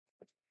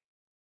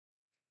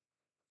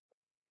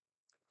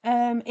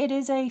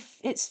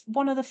 It's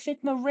one of the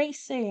Figma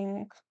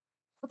Racing.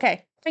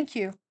 Okay, thank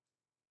you.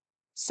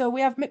 So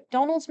we have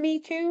McDonald's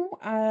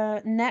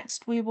Miku.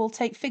 Next we will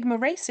take Figma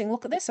Racing.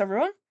 Look at this,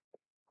 everyone.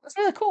 That's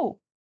really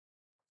cool.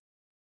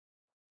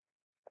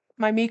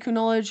 My Miku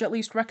knowledge at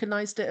least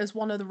recognized it as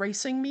one of the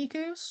racing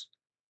Mikus.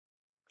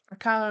 I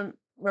can't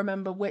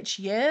remember which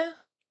year.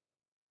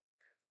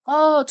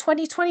 Oh,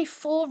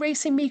 2024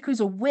 Racing Miku's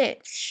a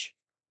witch.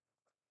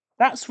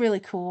 That's really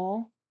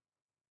cool.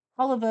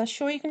 Oliver,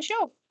 sure you can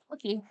show.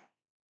 Okay.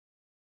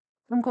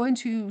 I'm going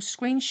to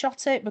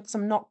screenshot it because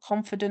I'm not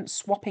confident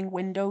swapping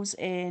windows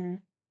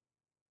in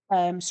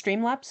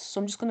Streamlabs,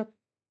 so I'm just gonna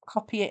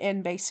copy it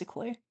in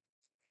basically.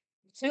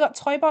 So we got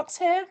Toy Box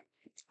here.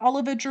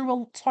 Oliver drew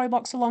a toy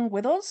box along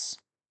with us.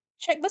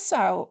 Check this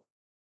out.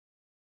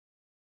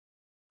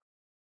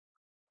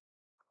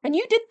 And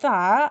you did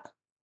that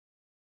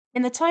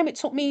in the time it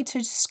took me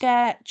to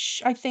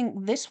sketch, I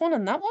think, this one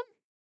and that one.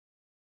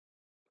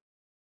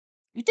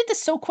 You did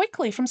this so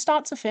quickly from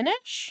start to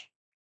finish.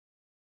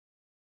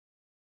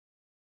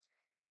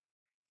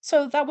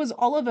 So that was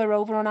Oliver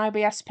over on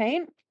IBS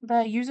Paint.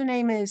 Their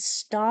username is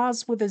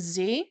stars with a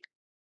Z.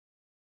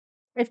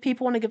 If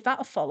people want to give that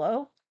a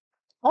follow.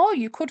 Or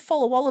you could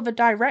follow Oliver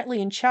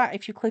directly in chat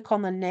if you click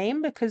on the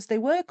name, because they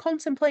were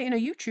contemplating a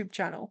YouTube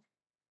channel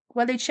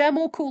where they'd share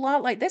more cool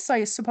art like this,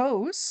 I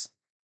suppose.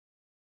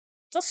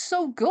 That's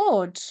so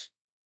good.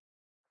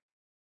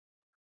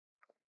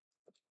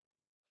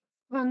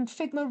 And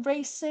Figma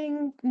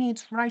Racing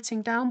needs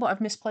writing down, but I've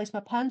misplaced my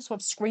pen, so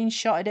I've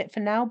screenshotted it for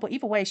now. But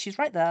either way, she's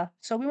right there,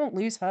 so we won't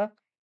lose her.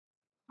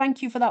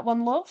 Thank you for that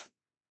one, love.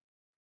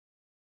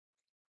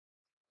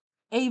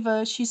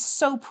 Ava, she's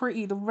so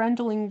pretty. The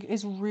rendering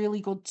is really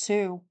good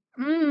too.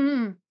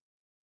 I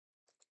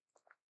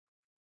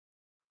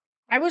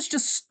was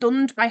just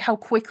stunned by how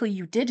quickly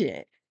you did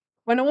it.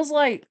 When I was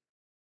like,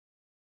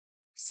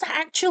 is that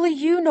actually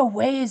you? No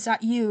way, is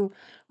that you?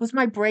 Was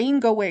my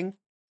brain going,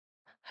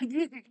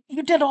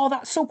 you did all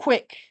that so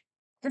quick.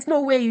 There's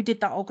no way you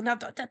did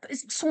that.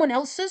 Is it someone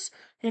else's?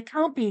 It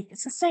can't be.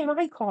 It's the same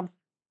icon.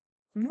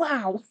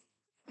 Wow.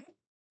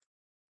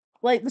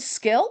 Like the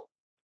skill?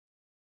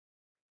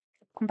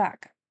 Come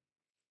back.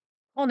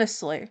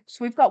 Honestly.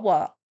 So we've got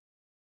what?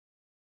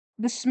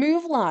 The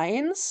smooth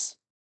lines.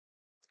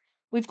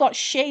 We've got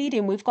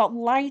shading. We've got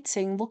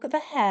lighting. Look at the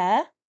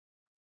hair.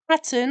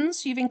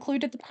 Patterns. You've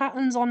included the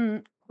patterns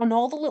on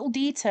all the little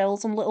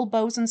details and little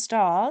bows and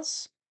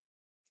stars.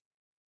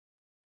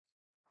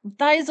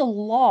 That is a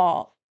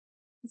lot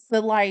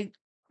for like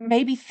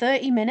maybe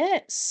 30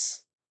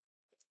 minutes.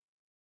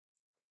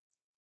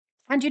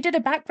 And you did a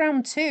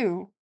background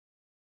too.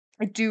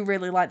 I do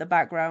really like the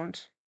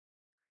background.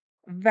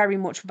 Very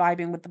much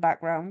vibing with the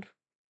background.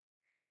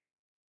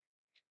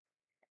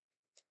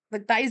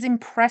 Like, that is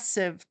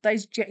impressive. That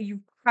is you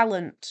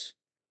talent.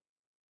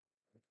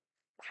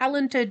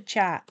 Talented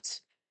chat.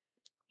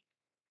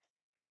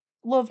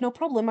 Love, no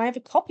problem. I have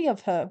a copy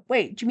of her.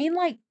 Wait, do you mean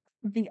like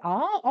the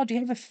art, or do you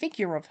have a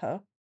figure of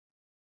her?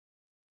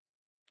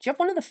 Do you have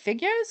one of the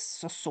figures?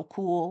 That's so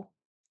cool.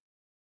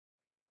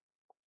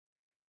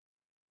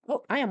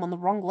 Oh, I am on the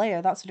wrong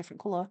layer. That's a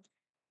different colour.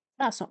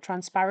 That's not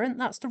transparent.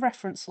 That's the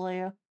reference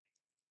layer.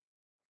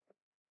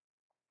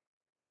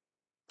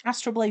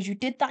 Astral Blaze, you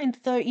did that in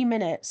 30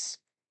 minutes.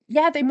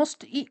 Yeah, they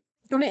must eat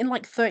done it in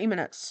like 30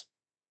 minutes.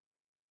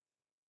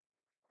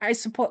 I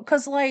support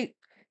because like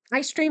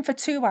I streamed for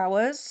 2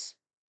 hours.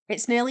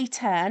 It's nearly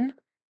 10,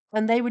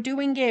 and they were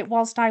doing it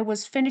whilst I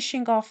was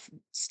finishing off.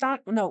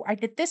 No, I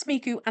did this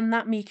Miku and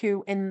that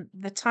Miku in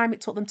the time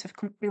it took them to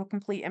do a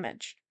complete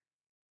image.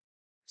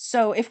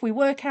 So if we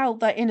work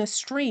out that in a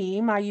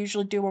stream I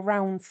usually do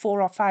around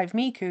 4 or 5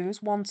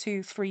 Mikus, 1,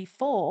 2, 3,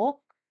 4,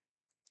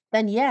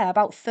 then yeah,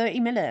 about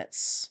 30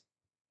 minutes,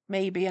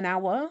 maybe an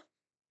hour,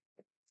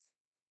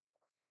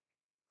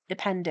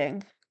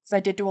 depending. Because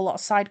I did do a lot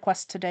of side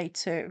quests today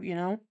too, you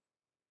know?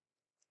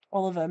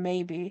 Oliver,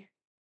 maybe.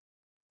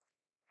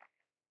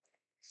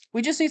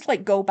 We just need to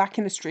like go back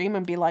in the stream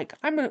and be like,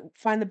 I'm gonna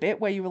find the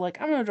bit where you were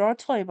like, I'm gonna draw a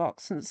toy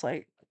box, and it's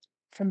like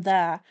from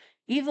there.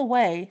 Either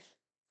way,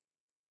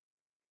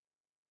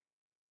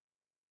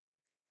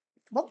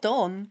 well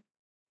done.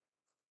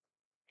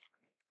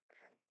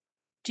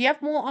 Do you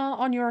have more art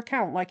on your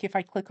account? Like if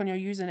I click on your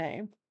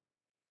username?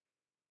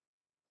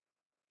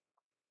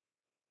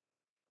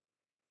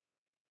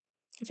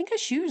 I think her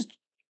shoes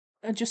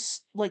are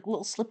just like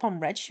little slip-on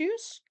red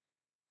shoes.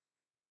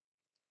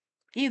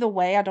 Either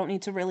way, I don't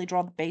need to really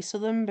draw the base of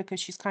them because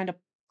she's kind of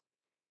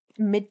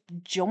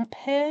mid-jump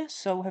here,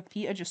 so her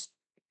feet are just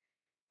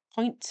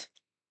point.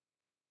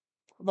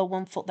 Although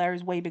one foot there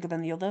is way bigger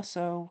than the other,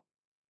 so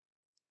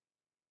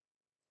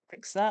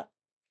fix that.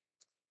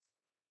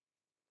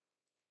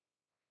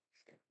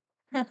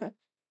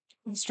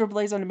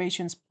 Strubblaze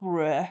animations,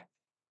 bruh.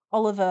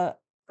 Oliver,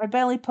 I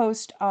barely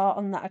post art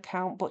on that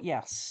account, but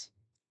yes.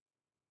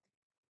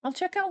 I'll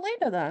check out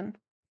later then.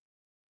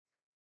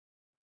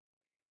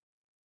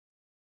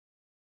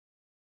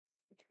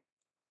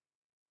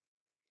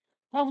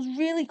 That was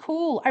really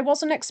cool. I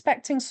wasn't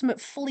expecting something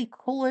fully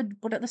coloured,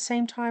 but at the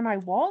same time I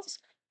was.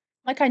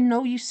 Like, I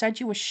know you said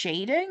you were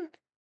shading.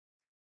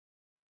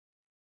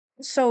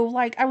 So,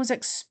 like, I was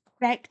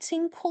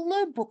expecting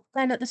colour, but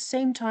then at the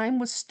same time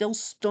was still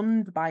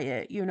stunned by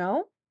it, you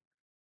know?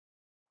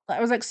 Like,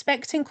 I was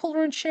expecting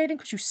colour and shading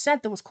because you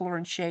said there was colour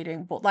and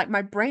shading, but like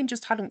my brain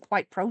just hadn't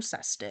quite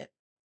processed it.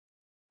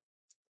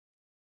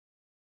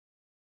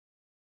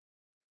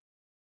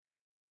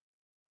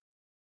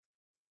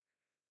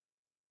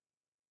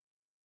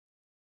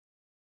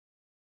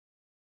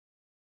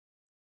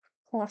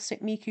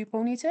 Classic Miku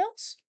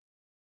ponytails.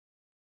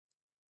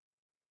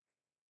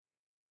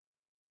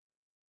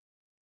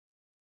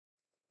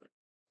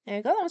 There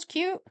you go, that was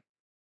cute.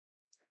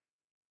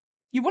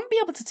 You wouldn't be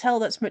able to tell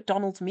that's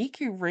McDonald's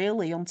Miku,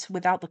 really,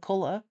 without the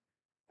colour.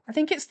 I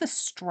think it's the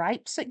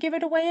stripes that give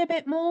it away a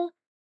bit more.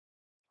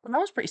 But that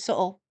was pretty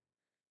subtle.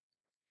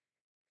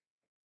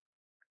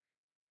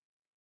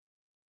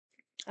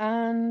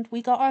 And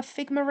we got our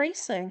Figma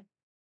Racing.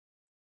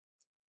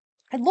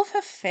 I love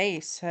her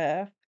face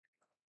here.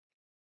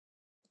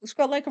 It's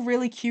got like a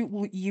really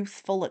cute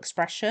youthful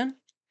expression.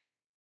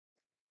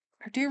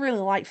 I do really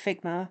like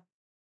Figma.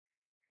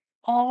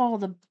 Oh,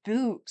 the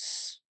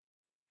boots.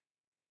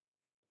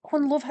 Oh,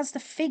 and Love has the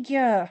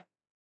figure.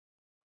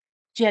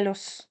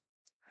 Jealous.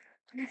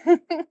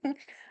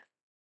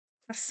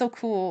 That's so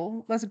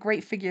cool. That's a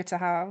great figure to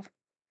have.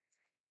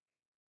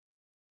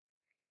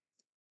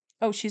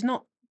 Oh, she's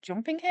not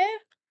jumping here?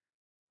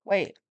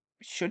 Wait,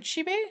 should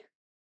she be?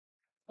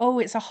 Oh,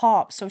 it's a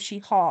hop, so she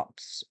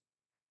hops.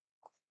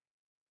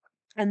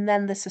 And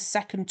then there's a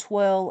second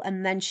twirl,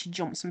 and then she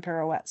jumps and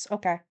pirouettes.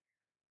 Okay.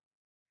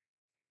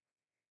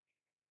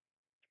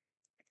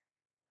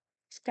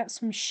 Let's get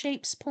some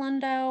shapes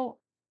planned out.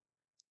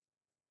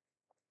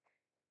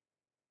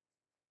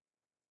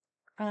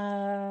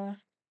 Uh,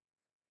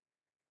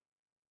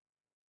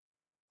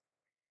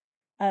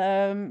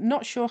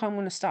 not sure how I'm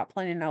gonna start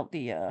planning out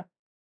the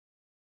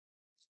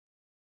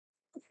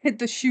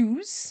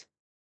shoes,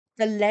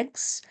 the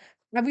legs.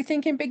 Are we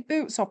thinking big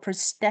boots or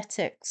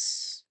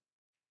prosthetics?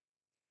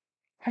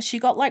 Has she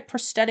got like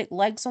prosthetic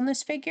legs on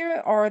this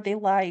figure, or are they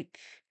like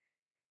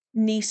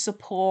knee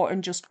support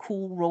and just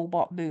cool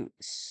robot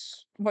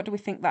boots? What do we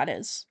think that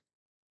is?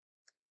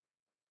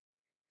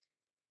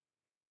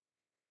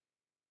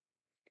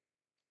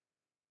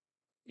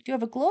 Do you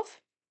have a glove?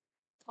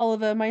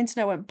 Oliver, my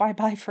internet went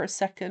bye-bye for a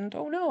second.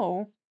 Oh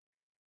no.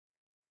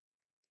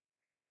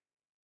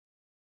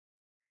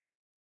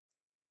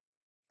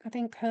 I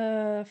think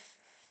her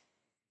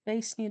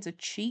face needs a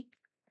cheek.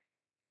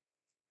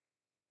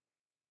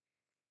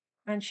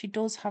 And she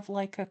does have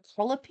like a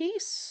collar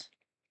piece.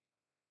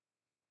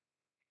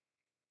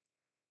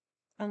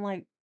 And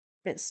like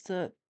bits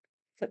that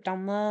flip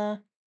down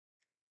there.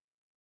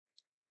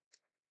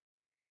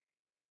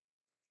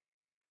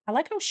 I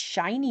like how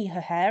shiny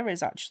her hair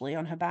is actually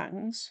on her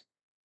bangs.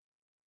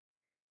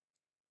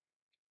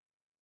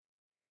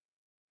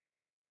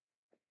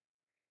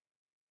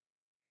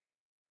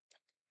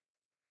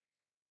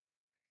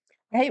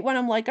 I hate when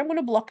I'm like, I'm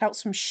gonna block out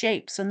some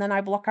shapes, and then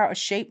I block out a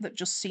shape that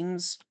just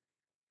seems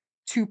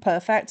too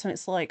perfect, and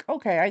it's like,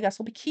 okay, I guess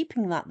I'll be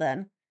keeping that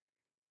then.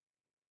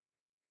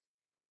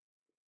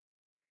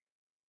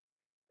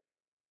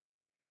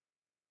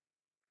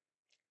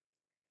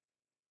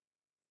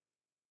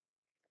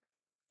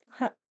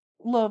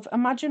 Love,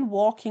 imagine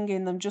walking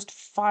in them just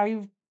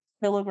 5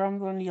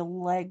 kilograms on your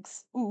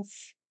legs.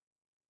 Oof.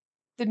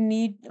 The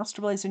knee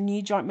osteoblast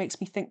knee joint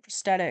makes me think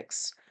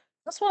prosthetics.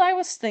 That's what I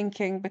was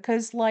thinking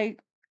because,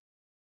 like,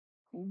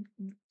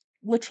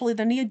 literally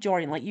the knee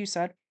joint, like you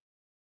said.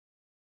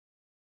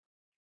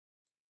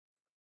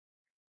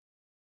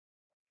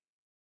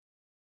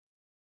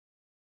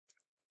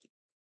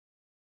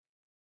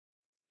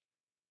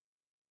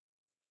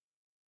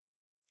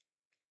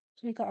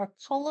 So we got our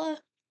collar.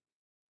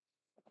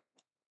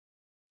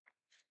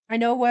 I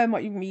know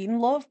what you mean,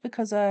 love,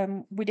 because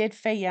we did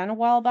Fei Yan a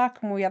while back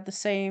and we had the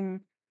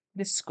same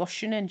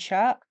discussion in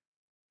chat.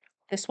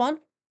 This one,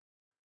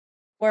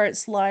 where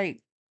it's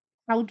like,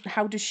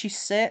 how does she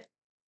sit?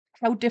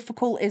 How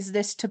difficult is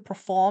this to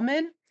perform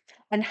in?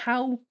 And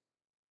how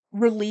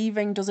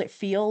relieving does it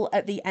feel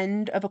at the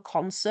end of a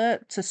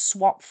concert to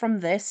swap from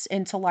this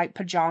into like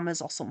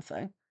pajamas or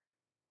something?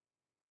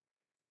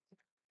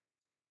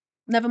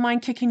 Never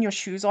mind kicking your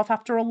shoes off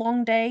after a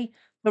long day,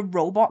 the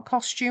robot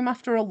costume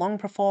after a long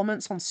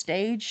performance on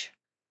stage.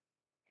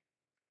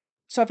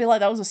 So I feel like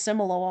that was a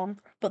similar one.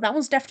 But that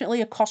one's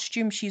definitely a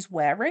costume she's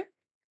wearing.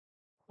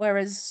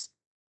 Whereas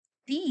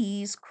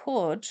these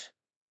could.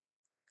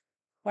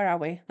 Where are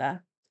we?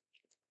 There.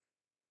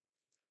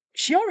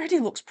 She already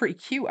looks pretty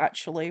cute,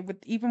 actually,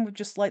 with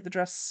just like the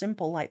dress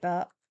simple like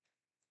that.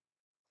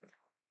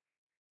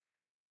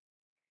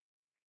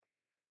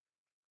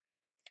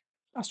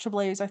 Astro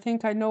Blaze, I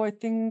think I know a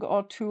thing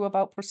or two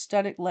about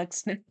prosthetic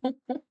legs now.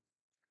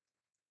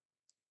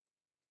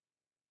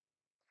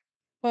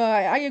 Well,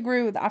 I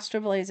agree with Astro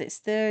Blaze. It's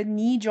the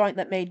knee joint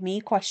that made me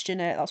question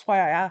it. That's why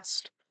I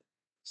asked.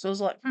 So I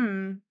was like,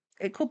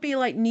 it could be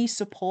like knee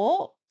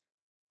support.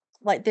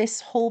 Like this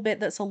whole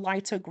bit that's a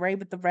lighter grey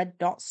with the red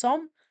dots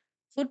on.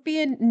 Could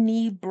be a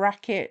knee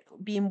bracket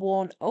being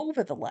worn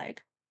over the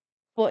leg.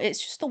 But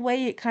it's just the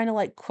way it kind of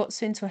like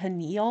cuts into her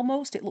knee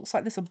almost. It looks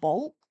like there's a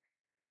bolt.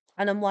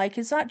 And I'm like,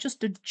 is that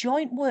just a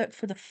joint work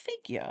for the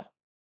figure?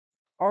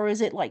 Or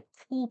is it like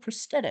cool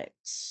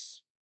prosthetics?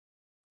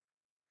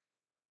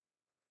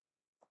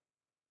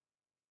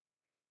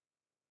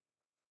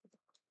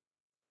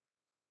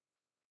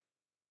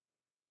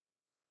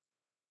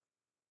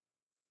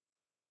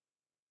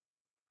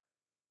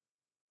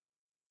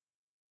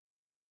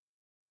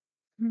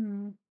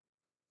 Hmm.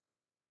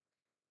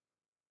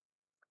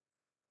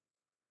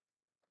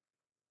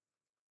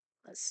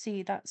 Let's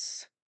see,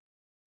 that's...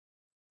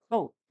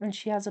 Oh, and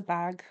she has a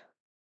bag.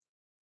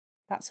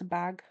 That's a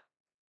bag.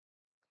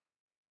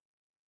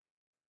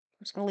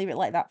 I'm just gonna leave it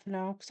like that for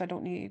now, because I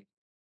don't need...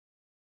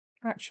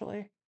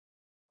 Actually,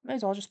 may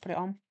as well just put it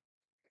on.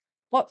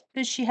 What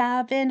does she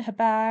have in her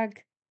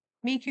bag?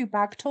 Miku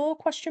bag tour,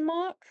 question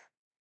mark?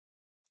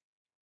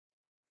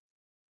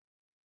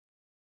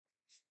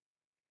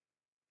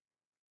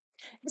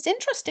 It's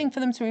interesting for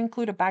them to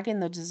include a bag in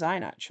the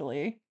design,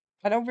 actually.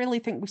 I don't really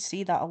think we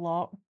see that a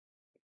lot.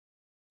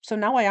 So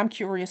now I am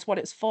curious what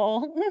it's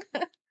for.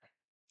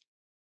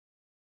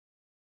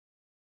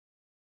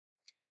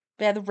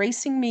 Yeah, the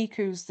racing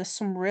Mikus, there's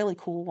some really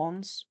cool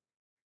ones.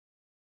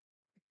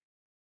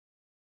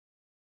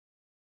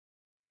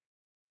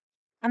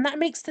 And that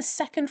makes the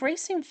second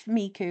racing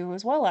Miku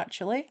as well,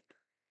 actually.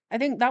 I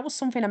think that was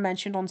something I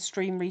mentioned on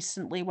stream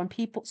recently when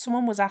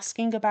someone was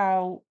asking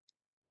about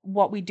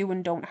what we do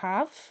and don't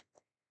have.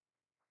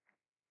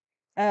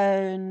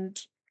 And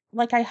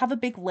like I have a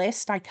big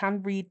list. I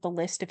can read the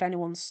list if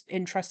anyone's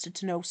interested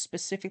to know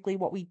specifically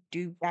what we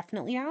do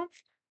definitely have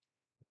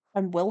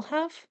and will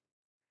have.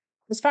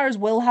 As far as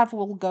will have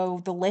will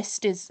go, the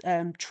list is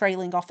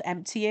trailing off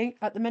empty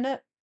at the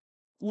minute.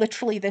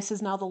 Literally, this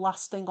is now the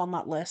last thing on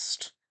that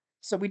list.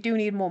 So we do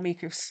need more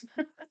Mikus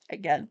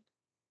again.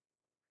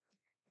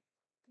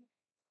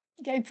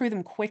 Getting through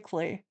them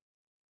quickly.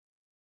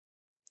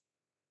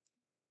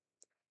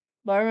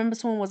 But I remember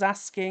someone was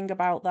asking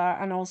about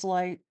that, and I was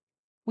like,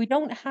 we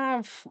don't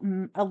have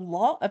a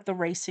lot of the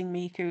racing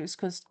Mikus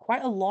because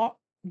quite a lot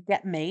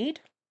get made.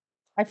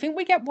 I think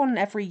we get one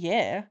every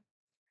year.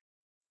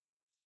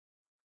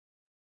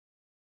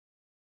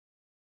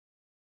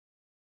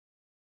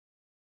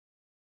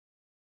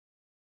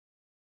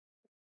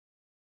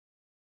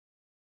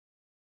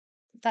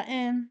 Put that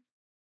in.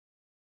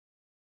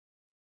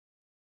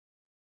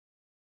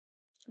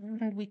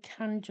 And we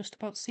can just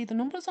about see the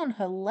numbers on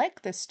her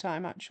leg this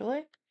time,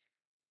 actually.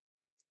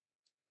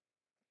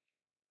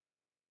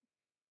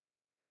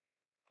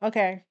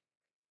 Okay.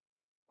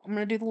 I'm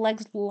gonna do the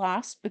legs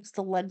last because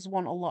the legs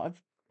want a lot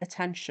of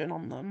attention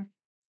on them.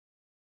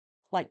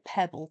 Like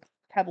Pebble.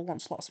 Pebble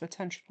wants lots of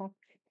attention on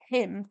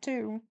him,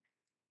 too.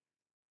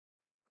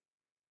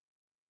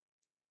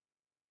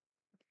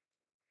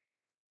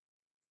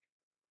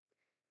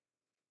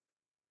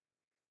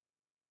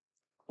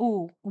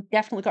 Ooh, we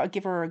definitely got to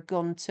give her a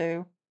gun,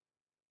 too.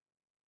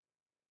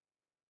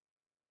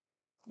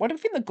 What do you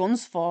think the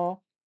gun's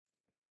for?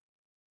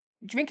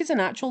 Do you think it's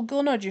an actual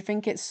gun, or do you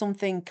think it's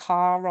something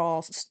car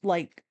or,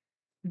 like,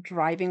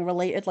 driving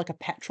related, like a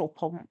petrol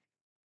pump?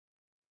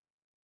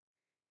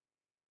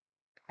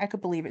 I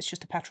could believe it's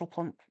just a petrol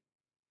pump.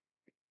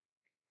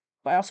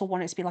 But I also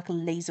want it to be like a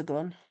laser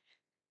gun.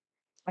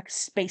 Like a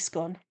space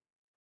gun.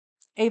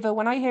 Ava,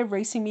 when I hear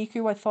Racing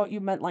Miku, I thought you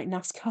meant like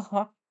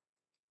NASCAR.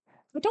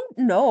 I don't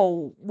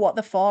know what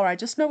they're for. I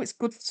just know it's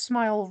Good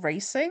Smile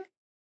Racing.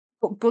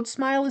 But Good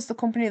Smile is the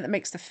company that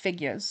makes the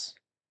figures.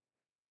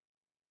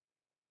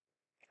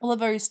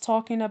 Oliver is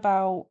talking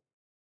about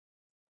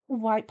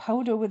white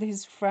powder with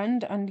his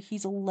friend, and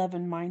he's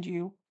 11, mind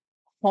you.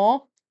 Huh?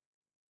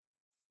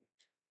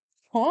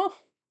 Huh?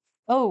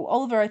 Oh,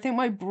 Oliver, I think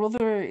my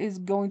brother is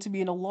going to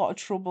be in a lot of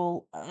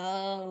trouble.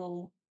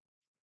 Oh.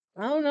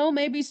 I don't know,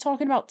 maybe he's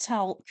talking about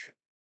talc.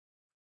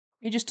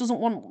 He just doesn't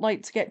want,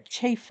 like, to get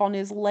chafe on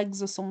his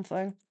legs or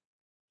something.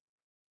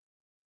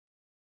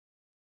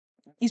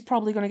 He's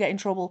probably gonna get in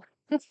trouble.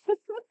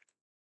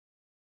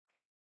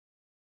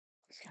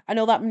 I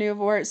know that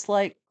maneuver where it's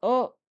like,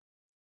 oh,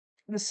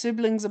 the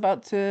sibling's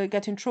about to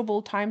get in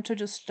trouble, time to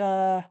just,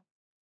 head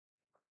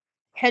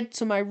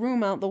to my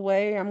room out the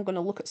way, I'm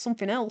gonna look at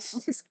something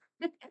else.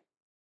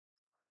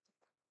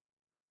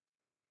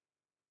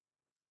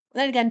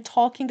 Then again,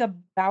 talking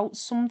about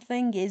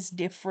something is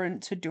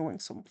different to doing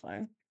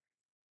something.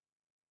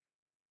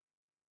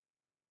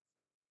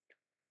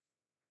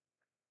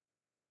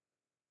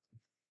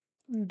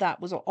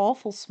 That was an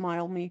awful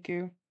smile,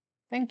 Miku.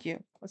 Thank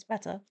you. That's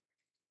better.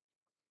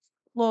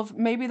 Love,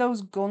 maybe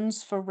those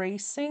guns for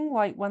racing,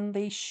 like when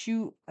they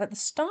shoot at the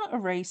start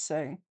of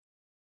racing.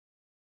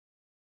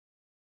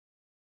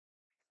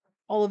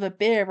 Oliver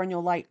Beer when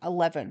you're like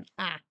 11.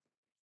 Ah.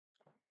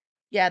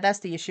 Yeah, that's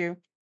the issue.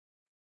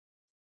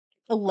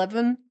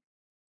 11?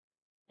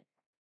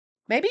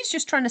 Maybe he's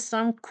just trying to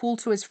sound cool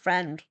to his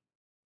friend.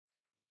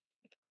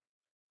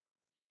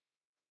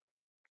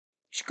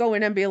 Should go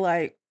in and be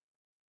like,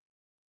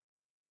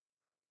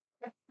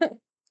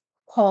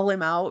 call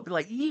him out, be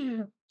like,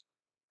 you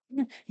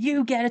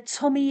get a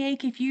tummy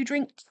ache if you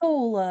drink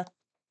cola.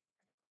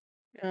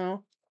 You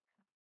know?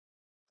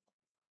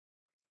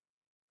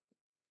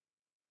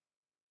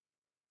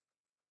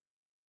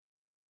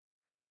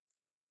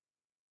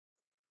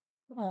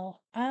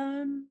 Well,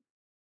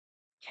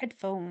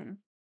 headphone.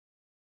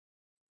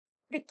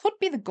 It could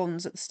be the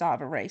guns at the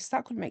start of a race.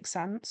 That could make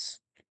sense.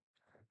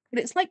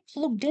 But it's like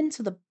plugged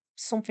into the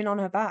something on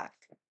her back.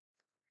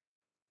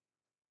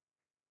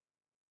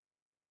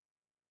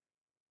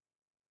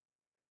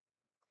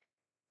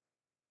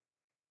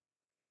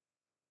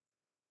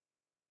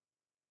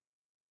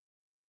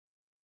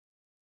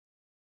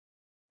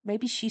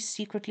 Maybe she's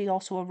secretly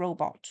also a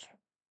robot.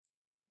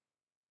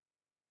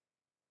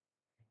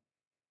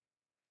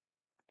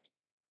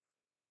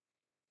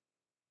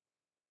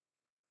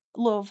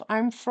 Love,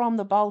 I'm from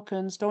the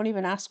Balkans. Don't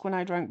even ask when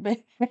I drank beer.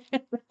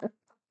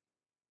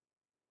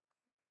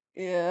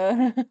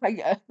 Yeah.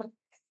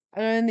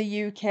 In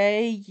the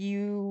UK,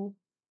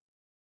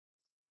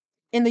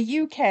 in the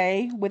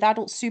UK, with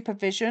adult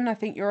supervision, I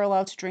think you're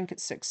allowed to drink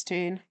at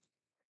 16.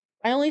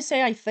 I only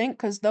say I think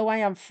because though I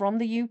am from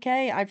the UK,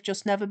 I've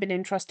just never been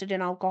interested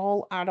in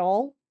alcohol at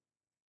all.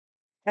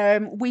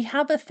 We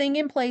have a thing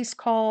in place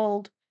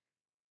called,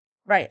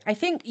 right, I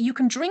think you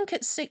can drink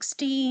at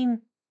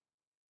 16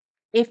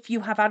 if you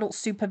have adult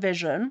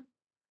supervision.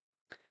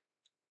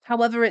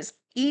 However, it's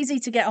easy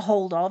to get a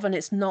hold of and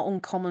it's not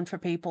uncommon for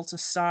people to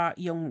start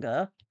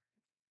younger.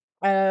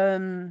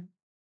 Um,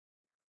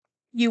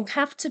 you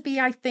have to be,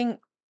 I think,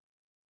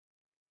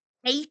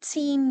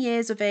 18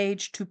 years of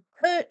age to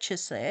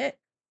purchase it,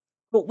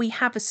 but we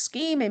have a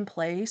scheme in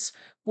place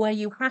where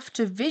you have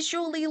to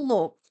visually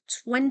look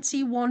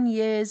 21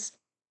 years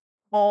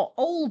or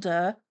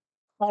older,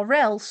 or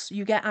else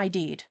you get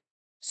ID'd.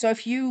 So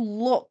if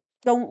you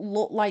don't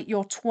look like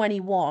you're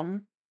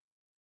 21,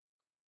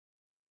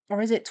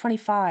 or is it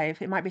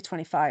 25? It might be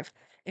 25.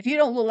 If you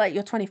don't look like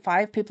you're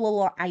 25, people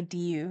will ID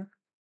you.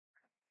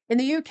 In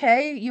the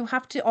UK, you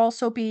have to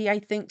also be, I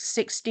think,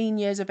 16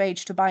 years of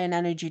age to buy an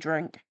energy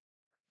drink.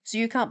 So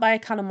you can't buy a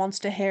can of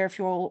Monster here if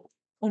you're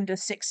under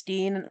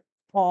 16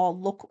 or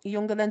look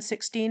younger than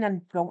 16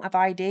 and don't have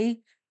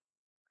ID.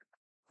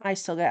 I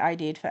still get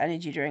ID'd for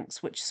energy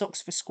drinks, which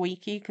sucks for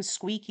Squeaky because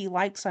Squeaky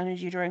likes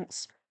energy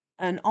drinks.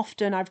 And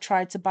often I've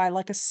tried to buy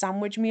like a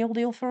sandwich meal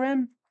deal for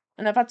him,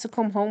 and I've had to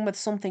come home with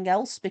something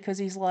else because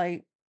he's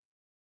like,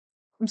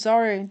 I'm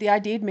sorry, they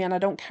ID'd me and I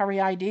don't carry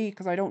ID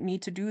because I don't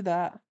need to do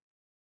that.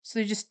 So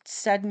they just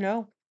said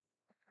no.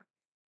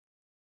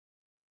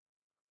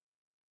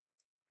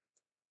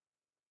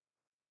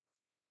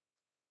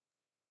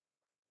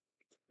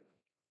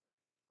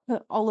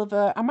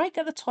 Oliver, I might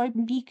get the toy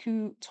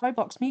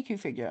box Miku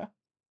figure.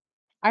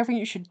 I think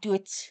you should do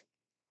it.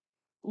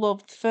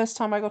 Love, the first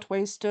time I got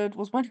wasted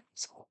was when I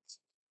was old.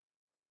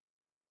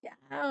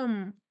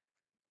 Damn.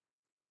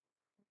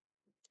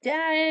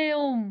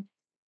 Damn.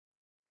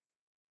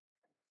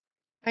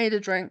 I need a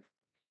drink.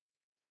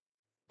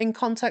 In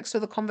context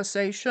of the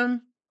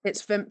conversation,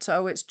 it's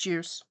Vimto, it's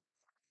juice.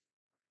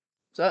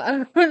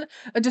 So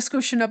a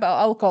discussion about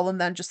alcohol and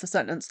then just a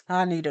sentence,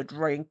 I need a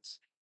drink.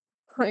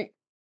 Like,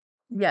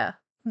 yeah,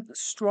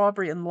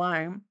 strawberry and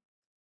lime.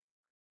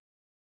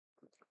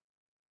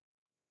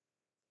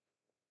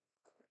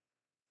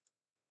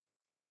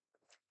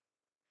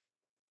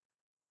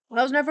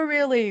 I was never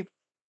really.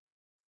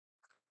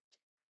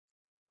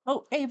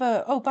 Oh,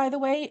 Ava. Oh, by the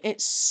way,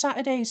 it's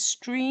Saturday's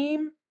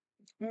stream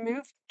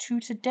moved to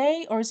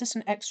today, or is this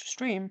an extra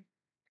stream?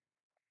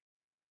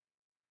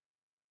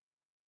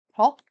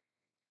 Huh?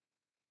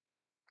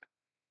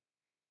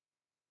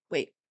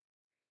 Wait.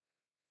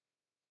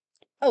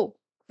 Oh,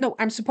 no,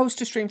 I'm supposed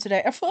to stream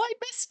today. I thought I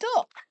messed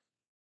up.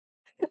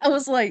 I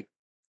was like,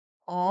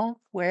 oh,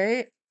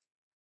 wait,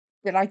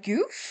 did I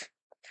goof?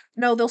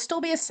 No, there'll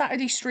still be a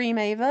Saturday stream,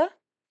 Ava.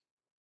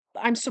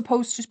 But I'm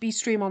supposed to be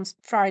stream on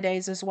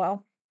Fridays as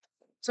well.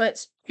 So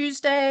it's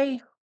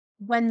Tuesday,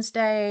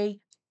 Wednesday,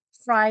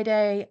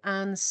 Friday,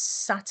 and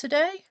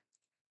Saturday.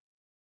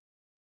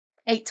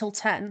 8 till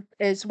 10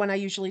 is when I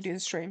usually do the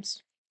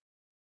streams.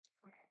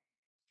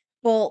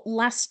 But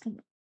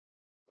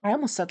I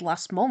almost said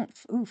last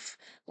month. Oof.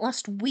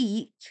 Last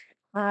week,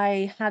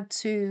 I had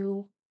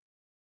to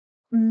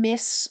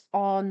miss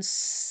on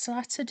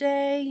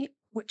Saturday,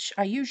 which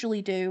I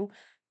usually do,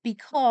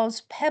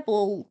 because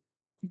Pebble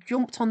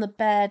jumped on the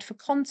bed. For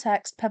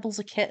context, Pebble's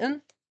a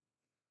kitten.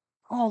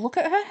 Oh, look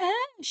at her hair.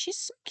 She's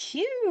so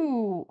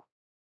cute.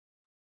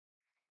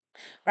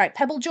 Right,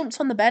 Pebble jumped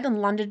on the bed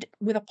and landed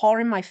with a paw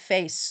in my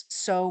face,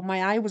 so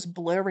my eye was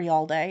blurry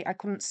all day. I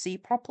couldn't see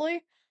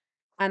properly,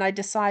 and I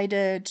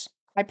decided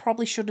I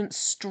probably shouldn't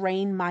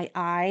strain my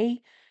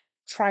eye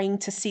trying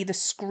to see the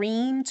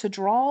screen to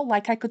draw.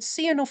 Like, I could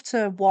see enough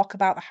to walk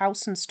about the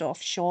house and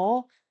stuff,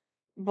 sure,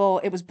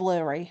 but it was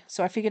blurry,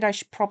 so I figured I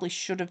probably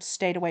should have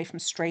stayed away from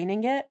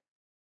straining it,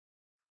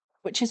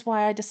 which is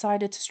why I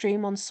decided to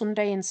stream on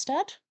Sunday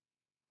instead.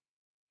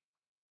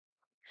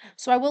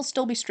 So I will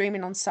still be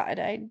streaming on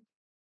Saturday.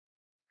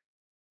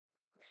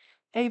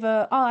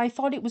 Ava, I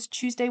thought it was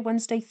Tuesday,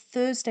 Wednesday,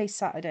 Thursday,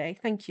 Saturday.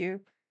 Thank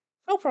you.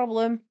 No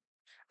problem.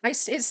 It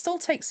still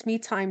takes me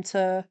time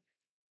to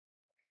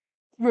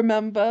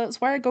remember.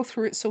 That's why I go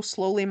through it so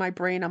slowly in my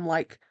brain. I'm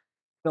like,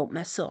 don't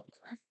mess up.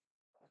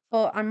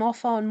 But I'm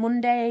off on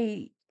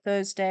Monday,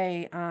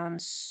 Thursday, and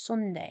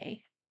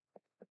Sunday.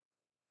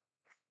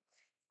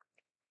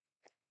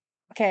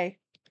 Okay,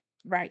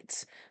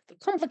 right. The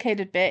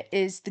complicated bit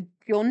is the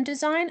gun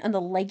design and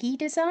the leggy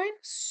design.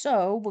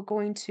 So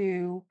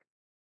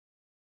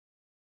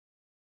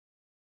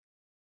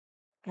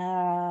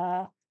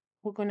uh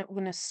we're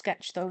gonna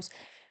sketch those.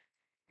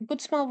 Good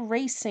Smell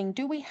Racing.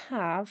 Do we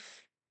have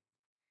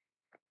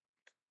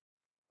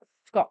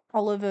Got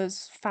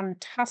Oliver's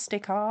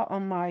fantastic art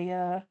on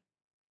my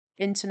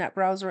internet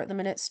browser at the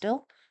minute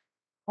still.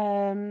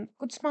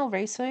 Good Smile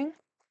Racing.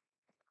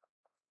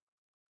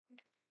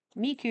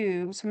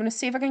 Miku. So I'm gonna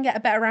see if I can get a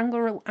better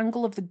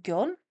angle of the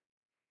gun.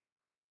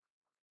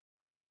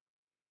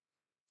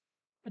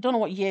 I don't know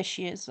what year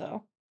she is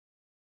though.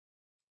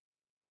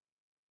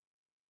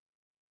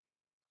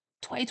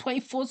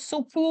 2024 is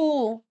so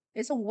cool.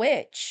 It's a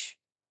witch.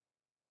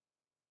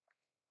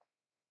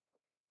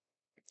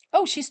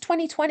 Oh, she's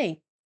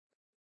 2020,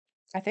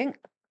 I think.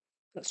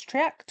 Let's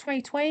check.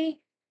 2020.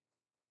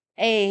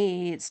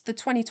 Hey, it's the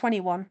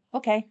 2021.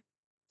 Okay.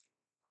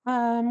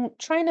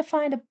 Trying to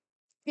find a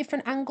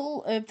different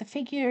angle of the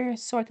figure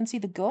so I can see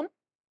the gun.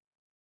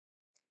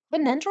 The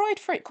Nendoroid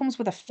for it comes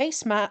with a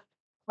face mask.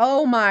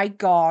 Oh my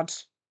god.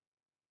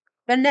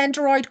 The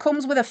Nendoroid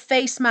comes with a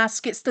face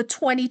mask. It's the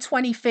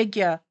 2020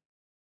 figure.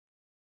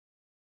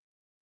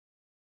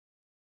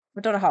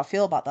 I don't know how I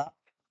feel about that.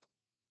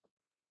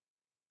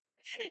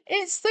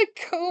 It's the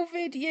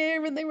COVID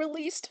year and they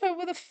released her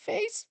with a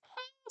face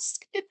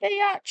mask. Did they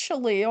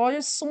actually? Or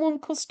has someone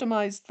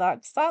customized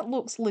that? 'Cause that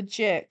looks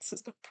legit. 'Cause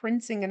it's got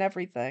printing and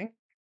everything.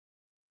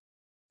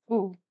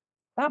 Ooh,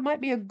 that might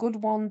be a good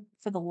one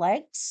for the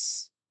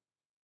legs.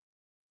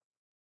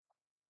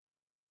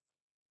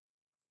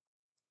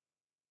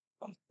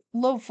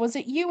 Love, was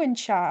it you in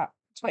chat?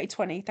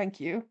 2020, thank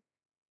you.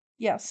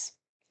 Yes.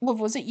 Love,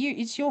 was it you?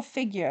 It's your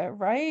figure,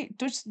 right?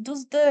 Does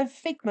the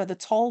Figma, the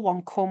tall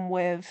one, come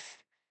with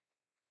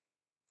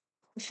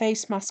a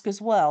face mask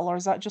as well, or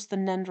is that just the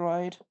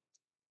Nendroid?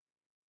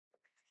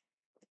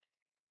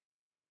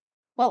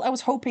 Well, I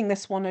was hoping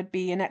this one would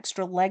be an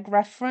extra leg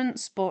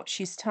reference, but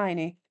she's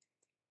tiny.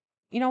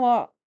 You know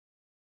what?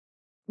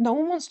 No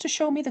one wants to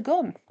show me the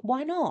gun.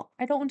 Why not?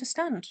 I don't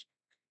understand.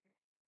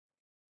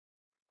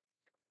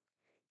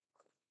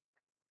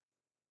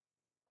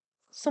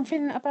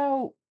 Something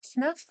about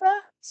FNAF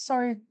there?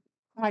 Sorry,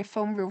 my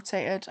phone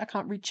rotated. I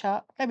can't read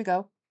chat. There we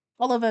go.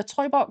 Oliver,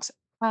 toy box,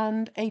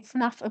 and a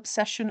FNAF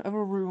obsession of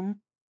a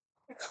room.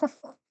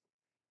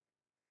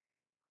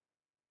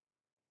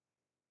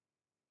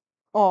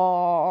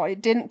 Oh, it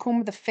didn't come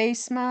with a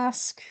face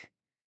mask.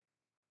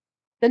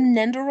 The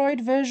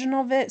Nendoroid version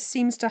of it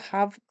seems to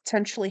have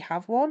potentially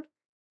have one.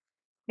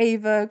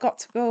 Ava, got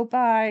to go.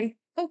 Bye.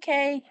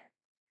 Okay.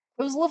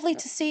 It was lovely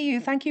to see you.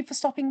 Thank you for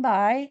stopping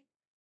by.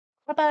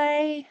 Bye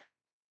bye.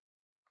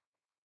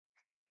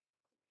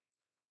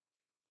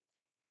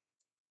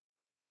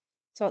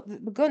 So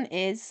the gun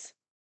is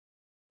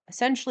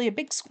essentially a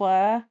big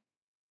square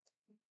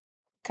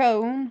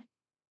cone.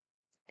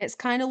 It's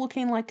kind of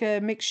looking like a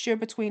mixture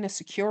between a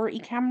security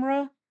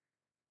camera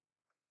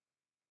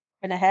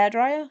and a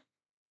hairdryer.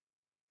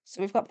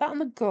 So we've got that on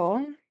the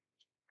gun.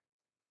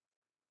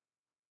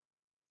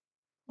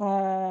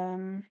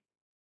 Um,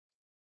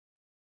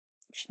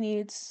 which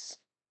needs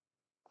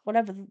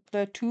whatever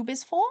the tube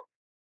is for.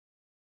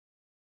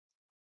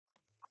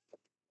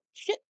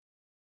 Shit,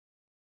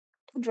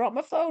 I dropped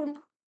my phone.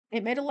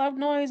 It made a loud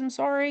noise. I'm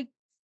sorry.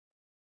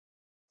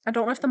 I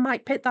don't know if the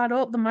mic picked that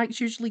up. The mic's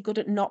usually good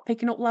at not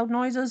picking up loud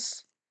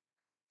noises.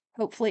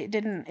 Hopefully it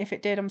didn't. If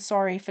it did, I'm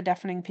sorry for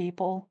deafening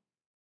people.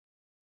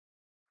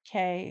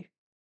 Okay.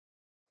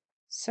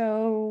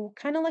 So,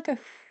 kind of like a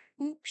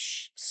hoop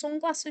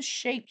sunglasses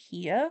shape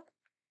here.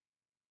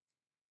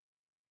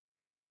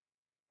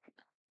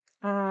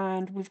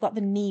 And we've got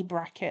the knee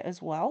bracket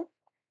as well,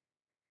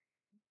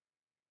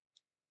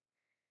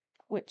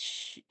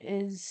 which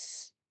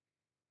is,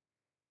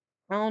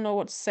 I don't know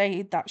what to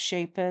say that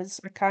shape is.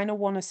 I kind of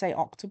want to say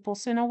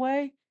octopus in a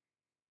way.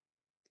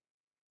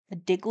 A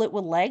Diglett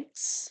with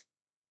legs.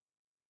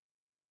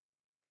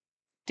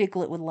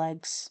 Diglett with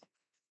legs.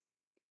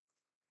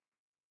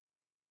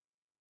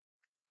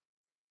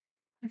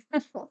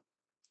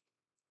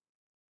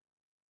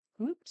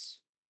 Oops.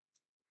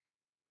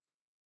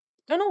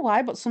 Don't know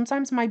why, but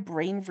sometimes my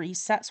brain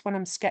resets when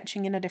I'm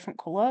sketching in a different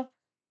color.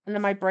 And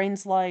then my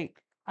brain's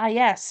like, ah,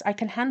 yes, I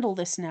can handle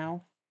this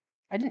now.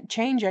 I didn't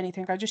change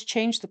anything, I just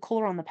changed the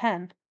color on the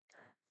pen.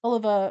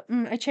 Oliver,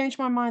 I changed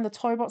my mind. The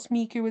Toybox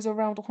Miku is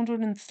around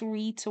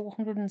 103 to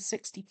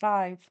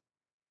 165.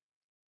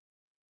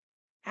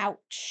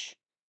 Ouch.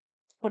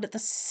 But at the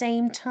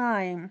same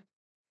time,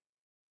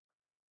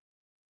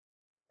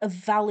 a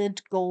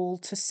valid goal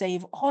to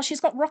save. Oh, she's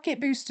got rocket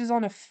boosters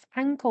on her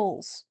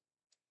ankles.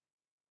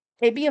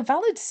 It'd be a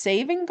valid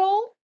saving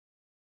goal.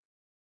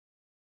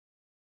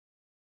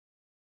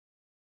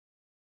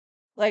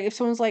 Like if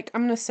someone's like,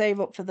 "I'm gonna save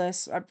up for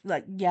this," I'm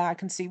like, yeah, I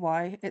can see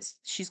why.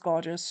 She's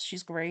gorgeous.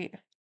 She's great.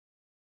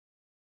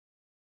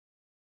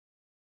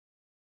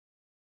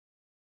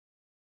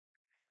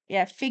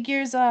 Yeah,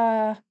 figures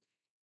are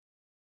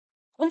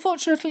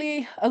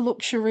unfortunately a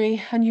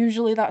luxury, and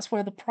usually that's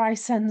where the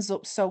price ends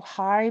up so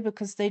high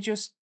because they're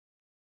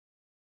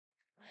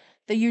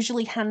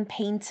usually hand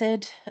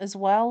painted as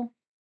well.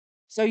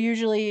 So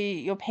usually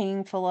you're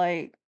paying for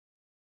like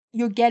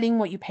you're getting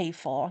what you pay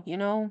for, you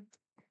know?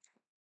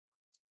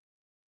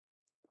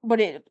 But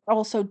it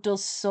also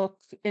does suck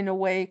in a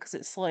way because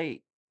it's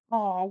like,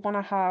 oh, I want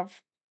to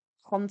have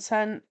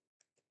content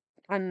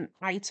and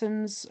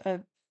items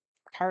are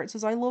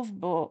characters I love,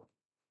 but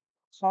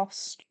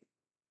cost.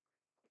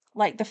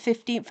 Like the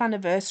 15th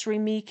anniversary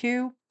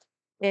Miku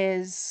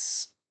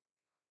is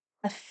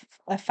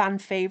a fan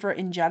favorite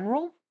in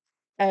general,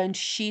 and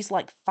she's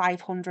like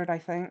 500, I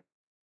think.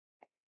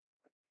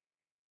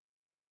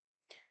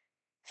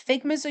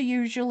 Figmas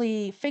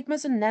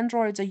and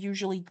Nendroids are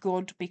usually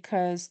good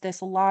because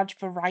there's a large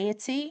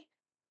variety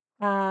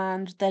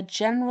and they're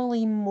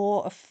generally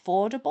more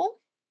affordable.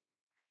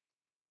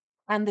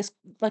 And there's,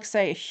 like I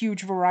say, a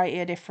huge variety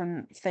of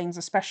different things,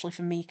 especially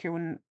for Miku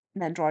and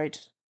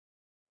Nendroid.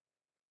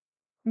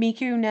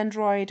 Miku,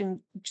 Nendroid,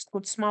 and just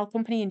Good Smile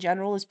Company in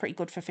general is pretty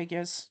good for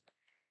figures.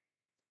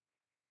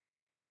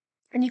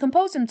 And you can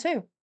pose them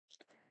too.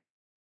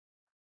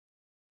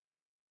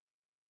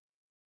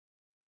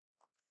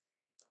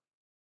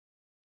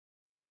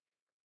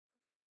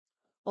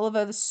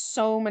 Oliver, there's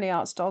so many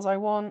art styles I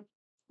want.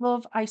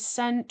 Love, I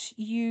sent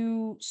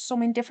you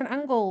some in different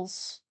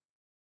angles.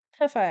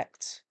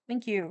 Perfect.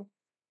 Thank you.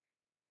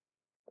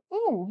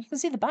 Ooh, you can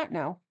see the back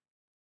now.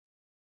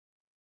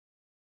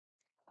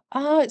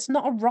 Ah, it's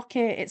not a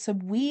rocket, it's a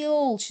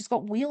wheel. She's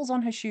got wheels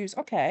on her shoes.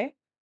 Okay.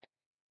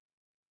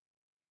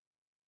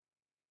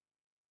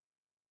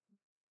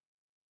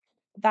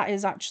 That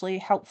is actually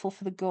helpful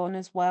for the gun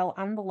as well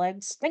and the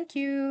legs. Thank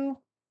you.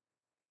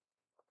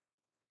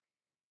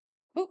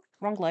 Ooh,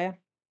 wrong layer.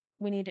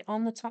 We need it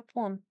on the top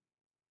one.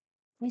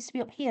 It needs to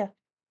be up here.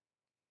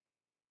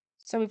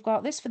 So we've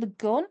got this for the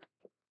gun.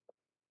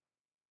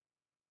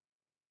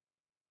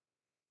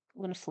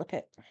 We're going to flip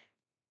it.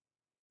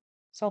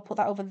 So I'll put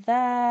that over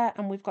there,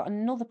 and we've got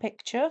another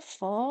picture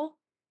for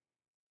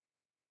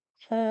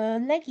her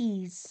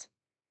leggies.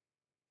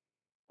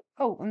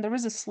 Oh, and there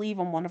is a sleeve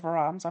on one of her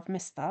arms. I've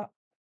missed that.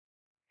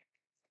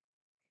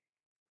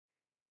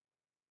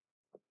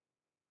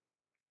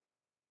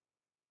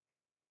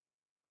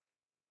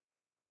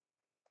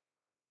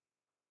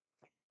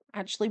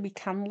 Actually, we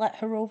can let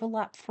her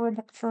overlap for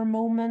a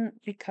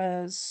moment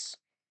because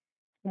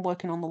I'm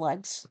working on the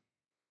legs.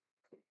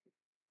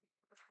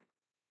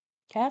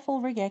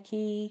 Careful,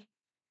 Rigeki.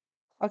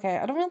 Okay,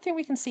 I don't really think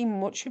we can see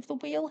much of the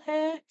wheel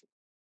here.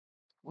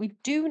 We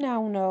do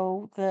now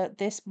know that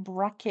this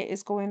bracket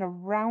is going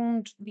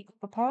around the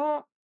upper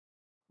part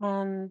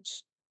and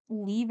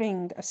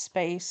leaving a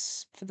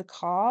space for the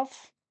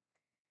carve.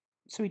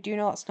 So we do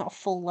know that's not a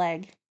full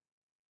leg.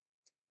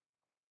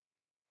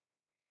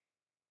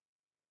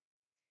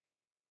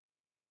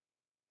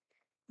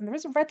 And there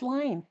is a red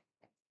line.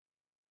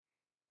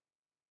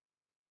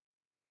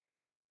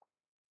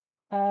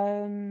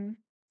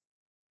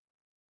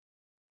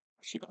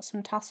 She got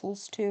some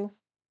tassels too.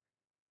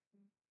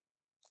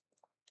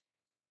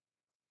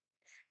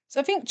 So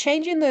I think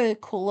changing the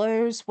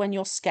colours when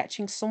you're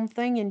sketching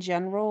something in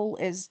general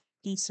is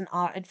decent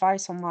art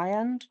advice on my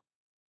end.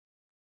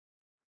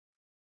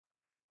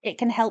 It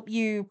can help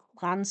you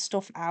plan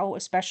stuff out,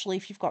 especially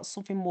if you've got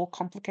something more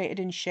complicated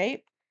in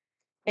shape.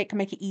 It can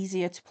make it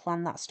easier to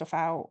plan that stuff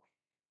out.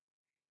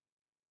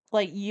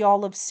 Like,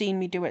 y'all have seen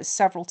me do it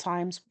several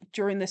times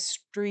during the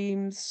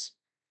streams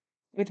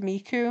with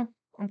Miku.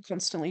 I'm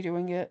constantly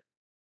doing it.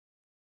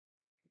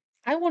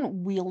 I want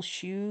wheel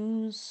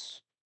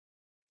shoes.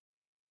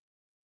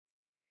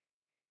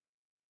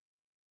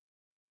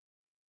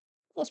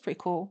 That's pretty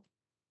cool.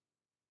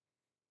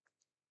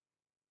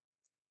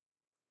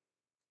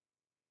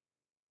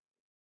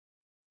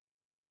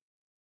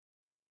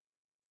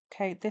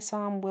 Okay, this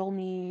arm will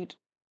need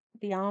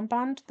the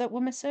armband that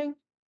we're missing,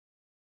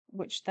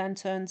 which then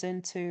turns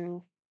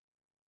into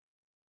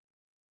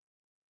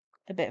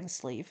a bit of a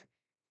sleeve.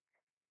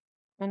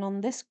 And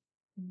on this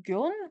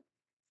gun,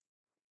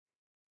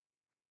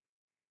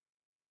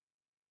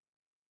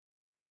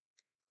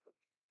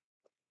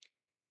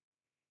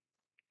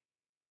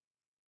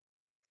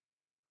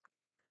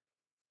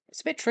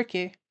 it's a bit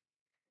tricky.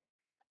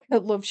 I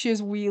love she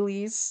has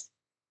wheelies.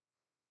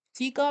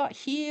 She got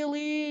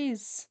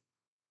heelies.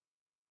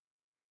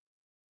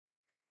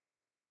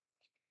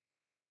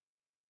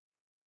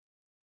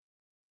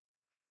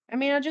 I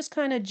mean, I just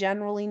kind of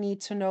generally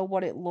need to know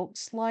what it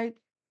looks like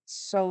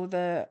so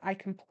that I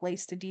can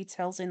place the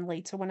details in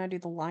later when I do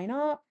the line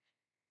art.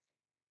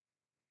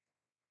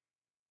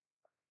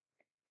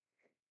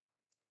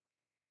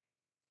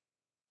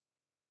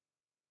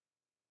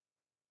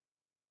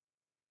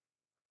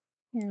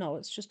 No,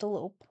 it's just a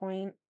little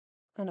point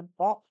and a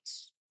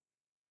box.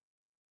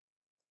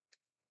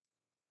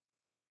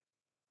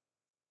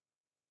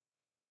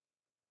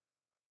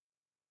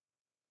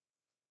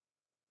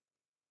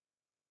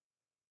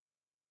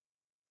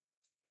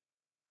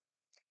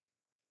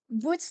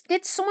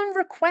 Did someone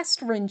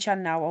request Rinchan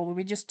now, or were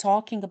we just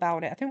talking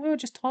about it? I think we were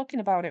just talking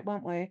about it,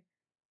 weren't we?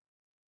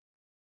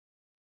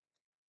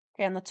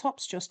 Okay, and the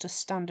top's just a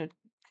standard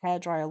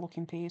hairdryer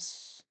looking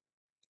piece.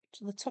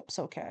 So the top's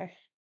okay.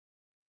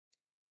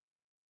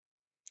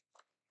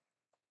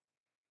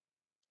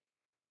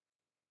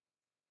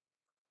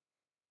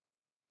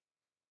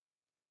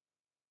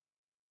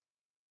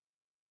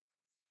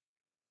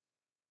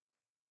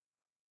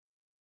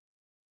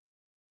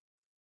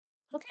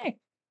 Okay,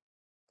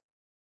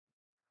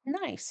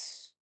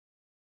 nice.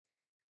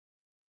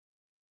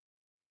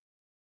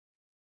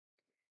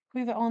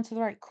 Move it on to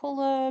the right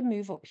color,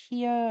 move up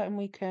here, and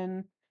we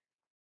can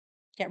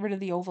get rid of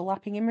the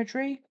overlapping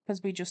imagery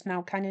because we just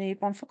now kind of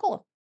need one for color.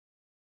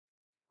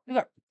 We've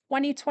got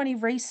 2020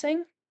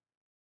 Racing,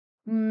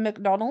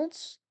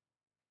 McDonald's,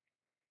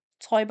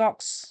 Toy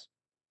Box,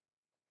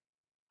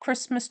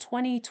 Christmas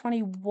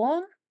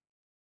 2021,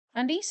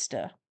 and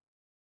Easter.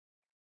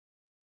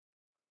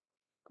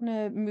 I'm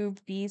gonna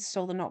move these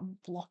so they're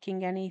not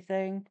blocking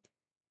anything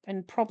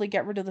and probably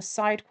get rid of the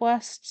side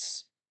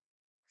quests.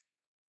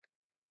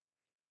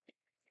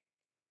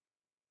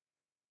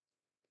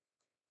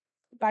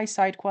 Buy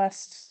side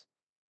quests.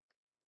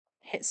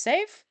 Hit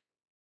save.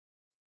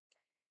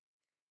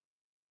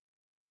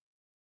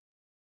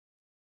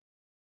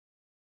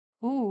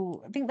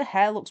 Ooh, I think the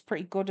hair looks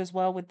pretty good as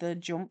well with the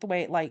jump, the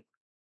way it like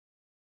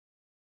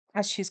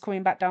as she's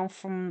coming back down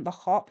from the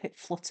hop, it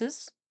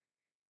flutters.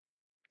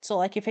 So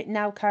like if it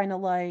now kind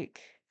of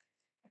like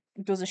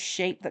does a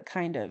shape that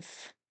kind of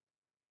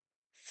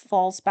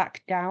falls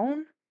back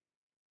down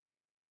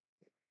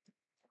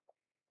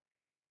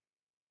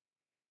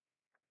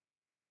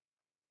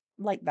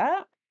like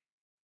that.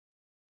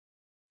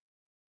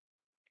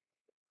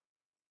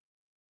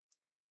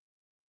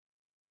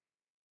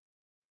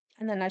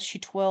 And then as she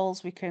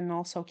twirls, we can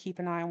also keep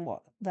an eye on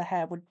what the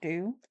hair would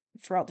do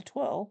throughout the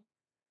twirl.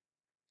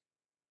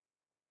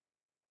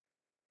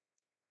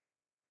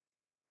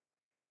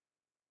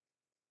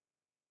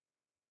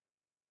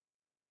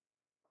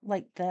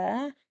 Like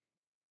there.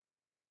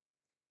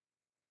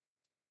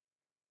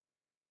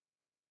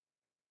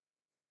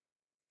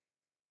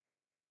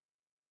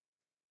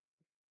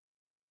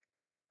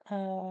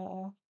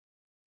 Uh,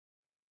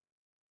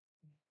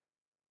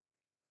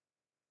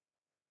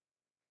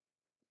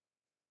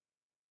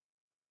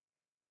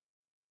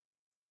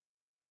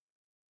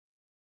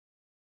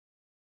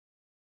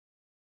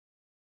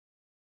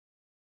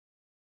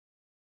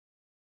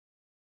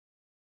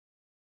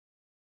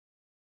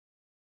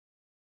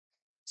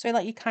 so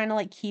like you kind of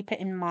like keep it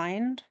in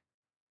mind.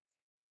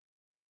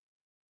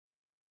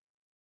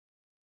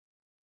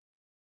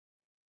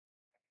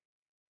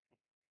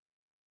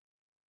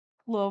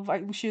 Love, I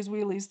wish his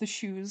wheelies, the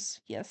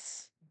shoes.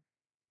 Yes.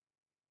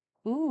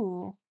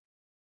 Ooh.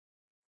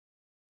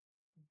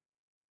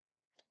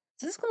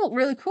 So this is gonna look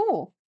really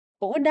cool.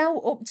 But we're now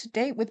up to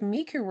date with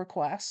Miku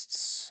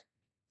requests.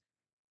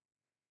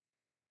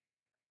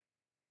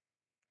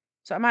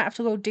 So I might have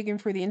to go digging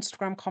through the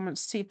Instagram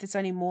comments to see if there's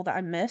any more that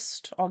I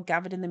missed or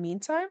gathered in the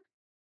meantime.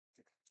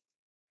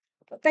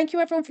 But thank you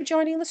everyone for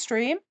joining the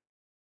stream.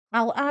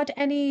 I'll add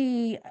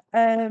any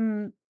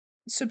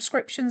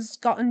subscriptions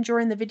gotten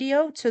during the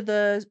video to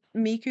the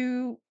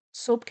Miku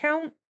sub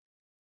count.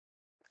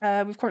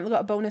 We've currently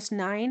got a bonus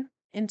 9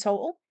 in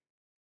total.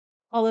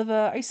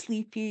 Oliver, are you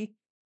sleepy?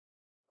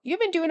 You've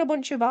been doing a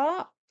bunch of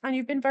art and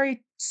you've been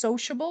very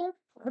sociable.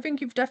 I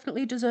think you've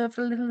definitely deserved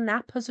a little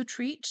nap as a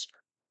treat.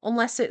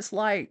 Unless it's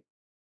like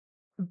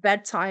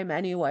bedtime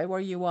anyway, where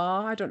you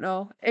are. I don't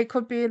know. It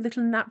could be a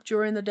little nap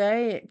during the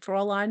day. For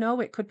all I know,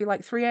 it could be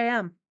like 3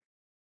 a.m.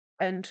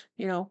 and,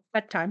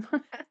 bedtime.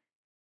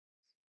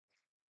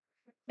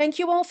 Thank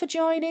you all for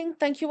joining.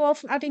 Thank you all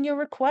for adding your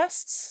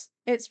requests.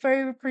 It's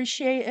very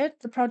appreciated.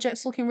 The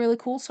project's looking really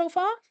cool so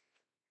far.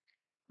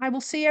 I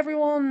will see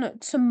everyone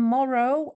tomorrow